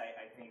 That said,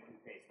 I think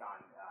based on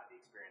the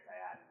experience I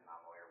had as a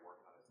non-lawyer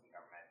working on this in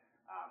government,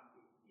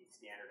 the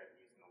standard of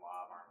using the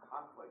law of armed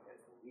conflict as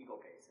the legal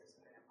basis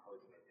and then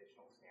imposing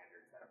additional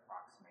standards that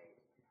approximate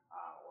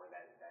or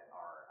that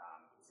are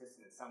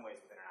consistent in some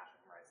ways with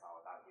international human rights law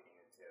without getting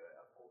into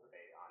a full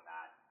debate on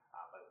that.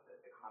 But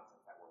the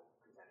concepts that were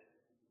presented in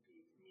the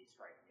PPG to me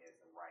strike me as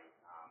the right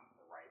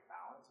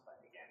balance.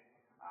 But again,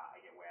 I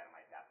get way out of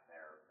my depth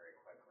there very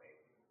quickly.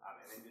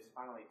 And then just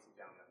finally to the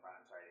gentleman in front,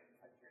 I'm sorry I didn't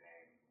touch your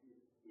name,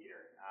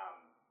 Peter.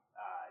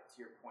 To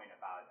your point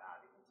about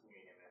the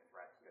continuing imminent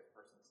threat to U.S.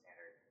 person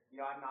standard,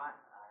 I'm not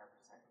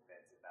 100%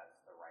 convinced that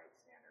that's the right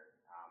standard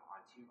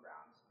on two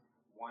grounds.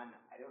 One,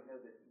 I don't know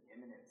that the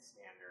imminent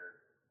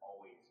standard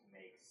always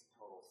makes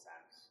total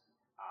sense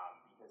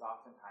because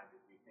oftentimes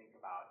if we think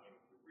about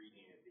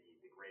reading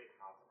the great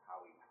accounts of how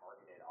we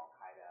targeted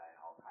Al-Qaeda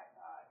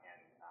and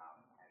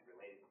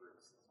related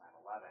groups since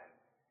 9/11,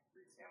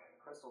 read Stanley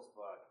McChrystal's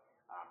book,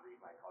 read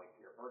my colleague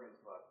Peter Bergen's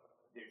book,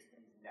 there's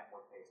these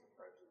network-based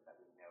approaches that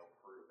we know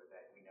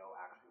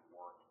actually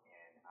work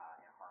in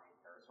harming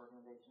terrorist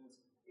organizations.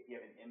 If you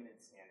have an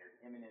imminent standard,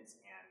 imminence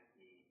and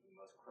the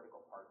most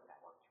critical part of the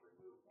network to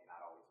remove may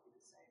not always be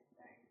the same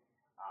thing.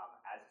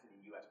 As to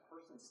the U.S.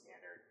 person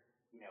standard,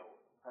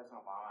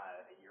 President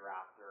Obama, a year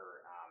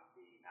after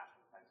the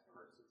National Defense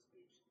University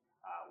speech,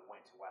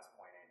 went to West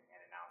Point and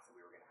announced that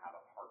we were going to have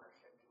a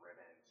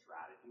partnership-driven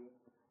strategy.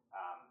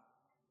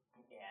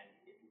 And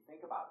if you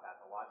think about that,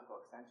 the logical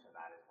extension of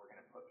that is we're going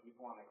to put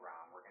people on the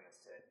ground, we're going to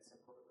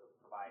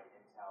provide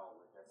intel,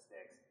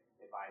 logistics,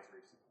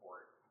 advisory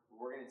support.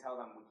 We're going to tell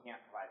them we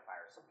can't provide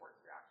fire support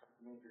to your actions.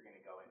 Even if you're going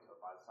to go into a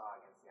buzzsaw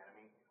against the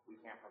enemy, we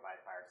can't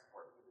provide fire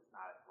support because it's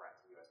not a threat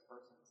to U.S.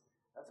 persons.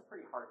 That's a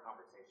pretty hard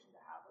conversation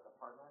to have with a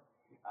partner.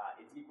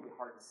 It's equally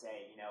hard to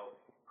say,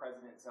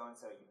 President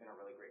so-and-so, you've been a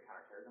really great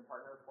counterterrorism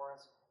partner for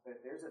us, but if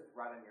there's a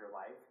threat on your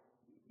life,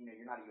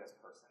 you're not a U.S.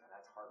 person, and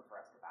that's hard for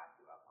us to back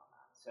you up on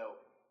that.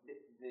 So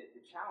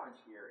the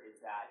challenge here is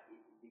that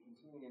the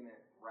continuing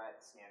imminent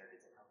threat standard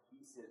is a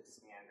cohesive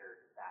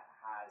standard that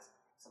has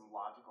some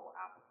logical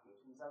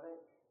applications of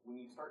it. When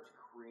you start to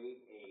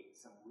create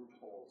some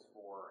loopholes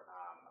for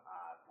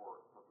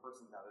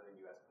persons other than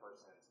U.S.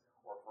 persons,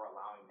 or for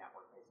allowing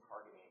network-based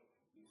targeting,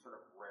 you sort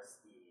of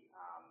risk the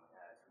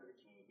sort of the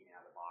genie getting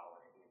out of the bottle,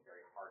 and it being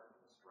very hard to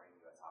constrain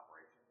U.S.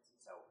 operations.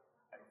 So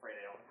I'm afraid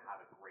I don't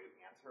have a great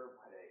answer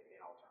what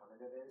an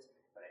alternative is,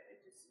 but it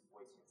just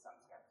voicing some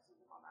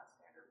skepticism on that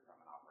standard from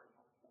an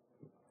operational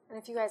perspective. And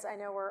if you guys, I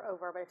know we're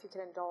over, but if you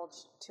could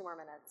indulge 2 more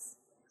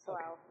minutes, so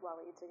okay. I'll allow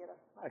you to get a...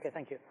 Okay,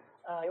 thank you.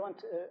 I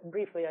want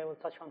briefly, I will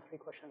touch on 3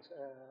 questions,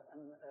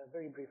 and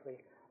very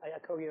briefly. I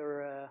echo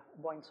your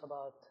points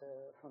about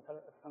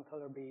from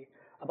Thellerby,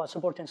 about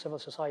supporting civil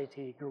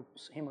society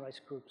groups, human rights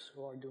groups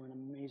who are doing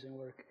amazing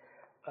work.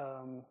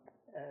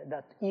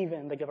 That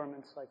even the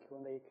governments, like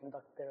when they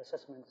conduct their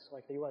assessments,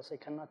 like the US, they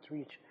cannot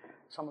reach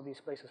some of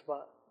these places,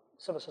 but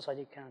civil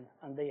society can,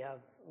 and they have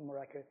more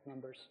accurate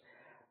numbers.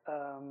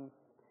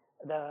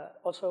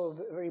 Also,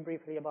 very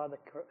briefly about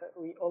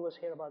we always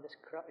hear about this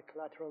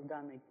collateral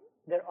damage.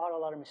 There are a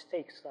lot of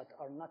mistakes that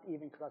are not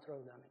even collateral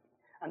damage,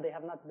 and they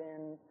have not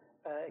been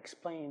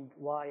explained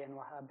why and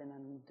what happened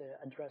and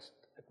addressed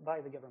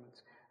by the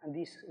governments. And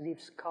these leave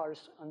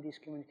scars on these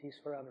communities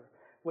forever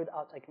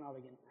without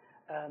acknowledging.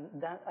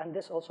 And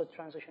this also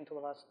transitioned to the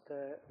last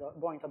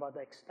point about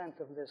the extent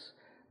of this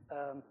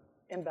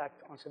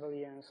impact on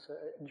civilians,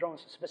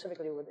 drones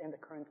specifically within the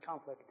current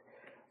conflict.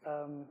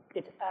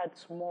 It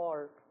adds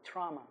more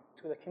trauma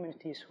to the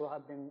communities who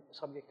have been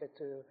subjected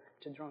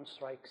to drone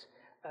strikes.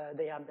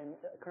 They have been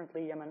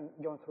currently Yemen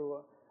going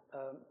through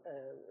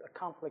a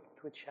conflict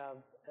which have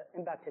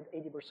impacted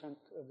 80%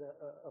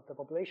 of the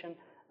population,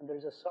 and there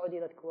is a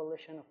Saudi-led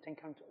coalition of 10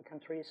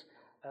 countries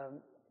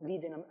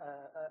leading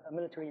a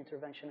military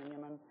intervention in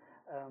Yemen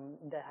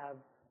that have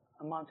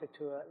amounted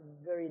to a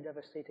very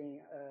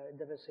devastating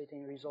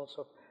results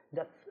of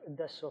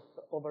deaths of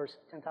over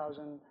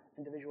 10,000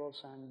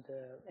 individuals and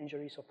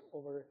injuries of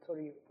over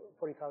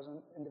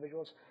 40,000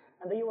 individuals.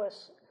 And the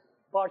U.S.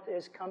 part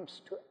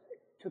comes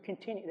to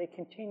continue. They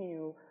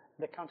continue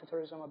the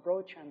counterterrorism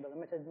approach and the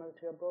limited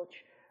military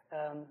approach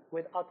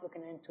without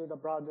looking into the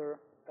broader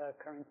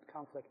current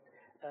conflict,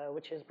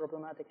 which is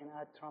problematic and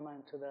add trauma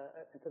into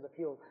the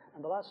fuel.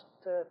 And the last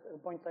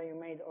point that you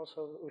made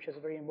also, which is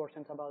very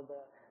important about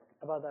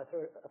the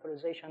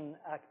Authorization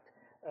Act,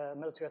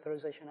 Military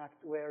Authorization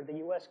Act, where the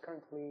U.S.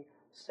 currently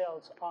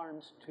sells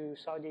arms to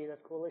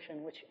Saudi-led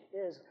coalition, which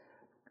is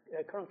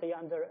currently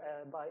under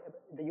by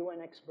the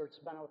UN experts,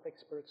 panel of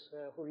experts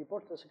who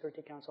report to the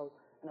Security Council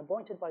and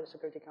appointed by the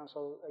Security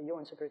Council,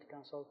 UN Security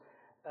Council,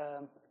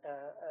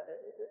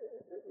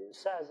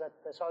 says that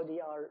the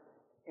Saudi are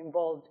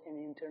involved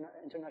in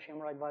international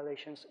human rights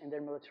violations in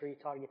their military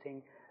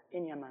targeting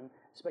in Yemen,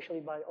 especially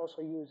by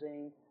also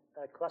using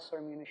cluster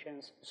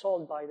munitions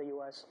sold by the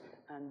U.S.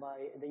 and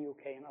by the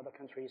UK and other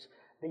countries.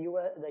 The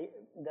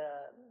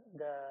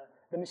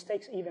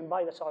mistakes even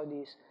by the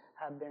Saudis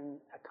have been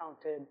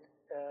accounted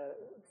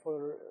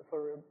for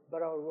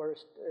better or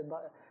worse.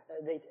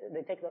 They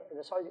take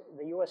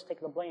the U.S. take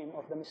the blame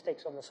of the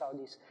mistakes of the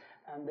Saudis,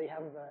 and they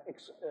have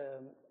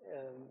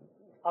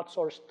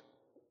outsourced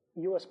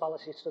U.S.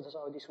 policies to the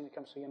Saudis when it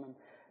comes to Yemen.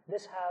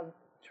 This have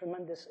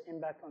tremendous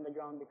impact on the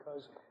ground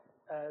because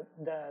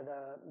the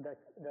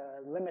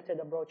limited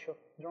approach of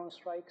drone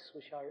strikes,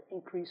 which are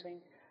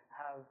increasing,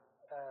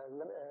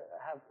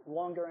 have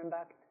longer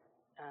impact,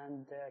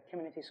 and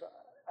communities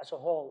as a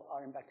whole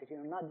are impacted.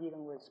 You're not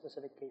dealing with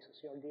specific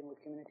cases. You're dealing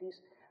with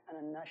communities and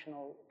a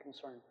national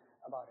concern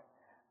about it.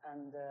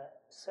 And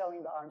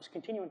selling the arms,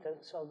 continuing to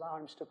sell the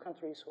arms to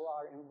countries who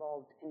are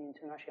involved in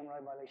international human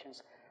rights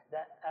violations,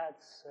 that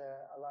adds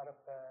a lot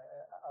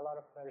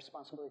of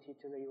responsibility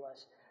to the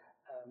U.S.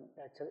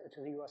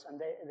 To the U.S. and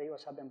the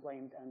U.S. have been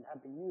blamed and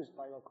have been used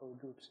by local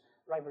groups,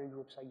 rivalry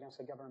groups against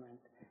the government,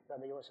 that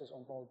the U.S. is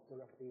involved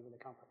directly with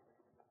the conflict.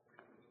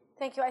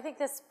 Thank you. I think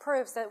this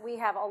proves that we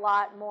have a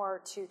lot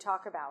more to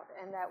talk about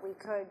and that we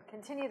could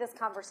continue this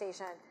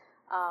conversation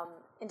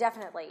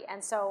indefinitely.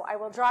 And so I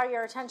will draw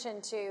your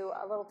attention to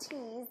a little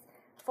tease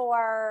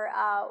for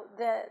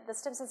the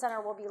Stimson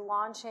Center will be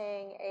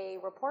launching a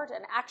report,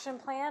 an action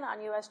plan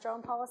on U.S.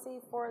 drone policy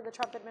for the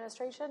Trump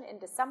administration in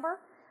December.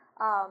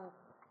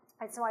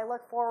 And so I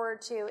look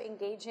forward to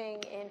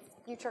engaging in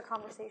future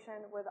conversation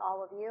with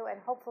all of you and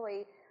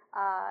hopefully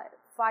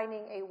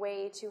finding a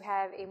way to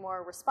have a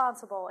more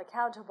responsible,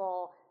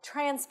 accountable,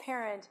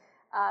 transparent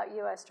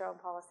U.S. drone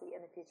policy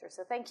in the future.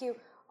 So thank you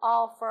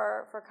all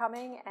for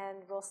coming, and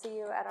we'll see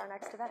you at our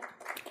next event.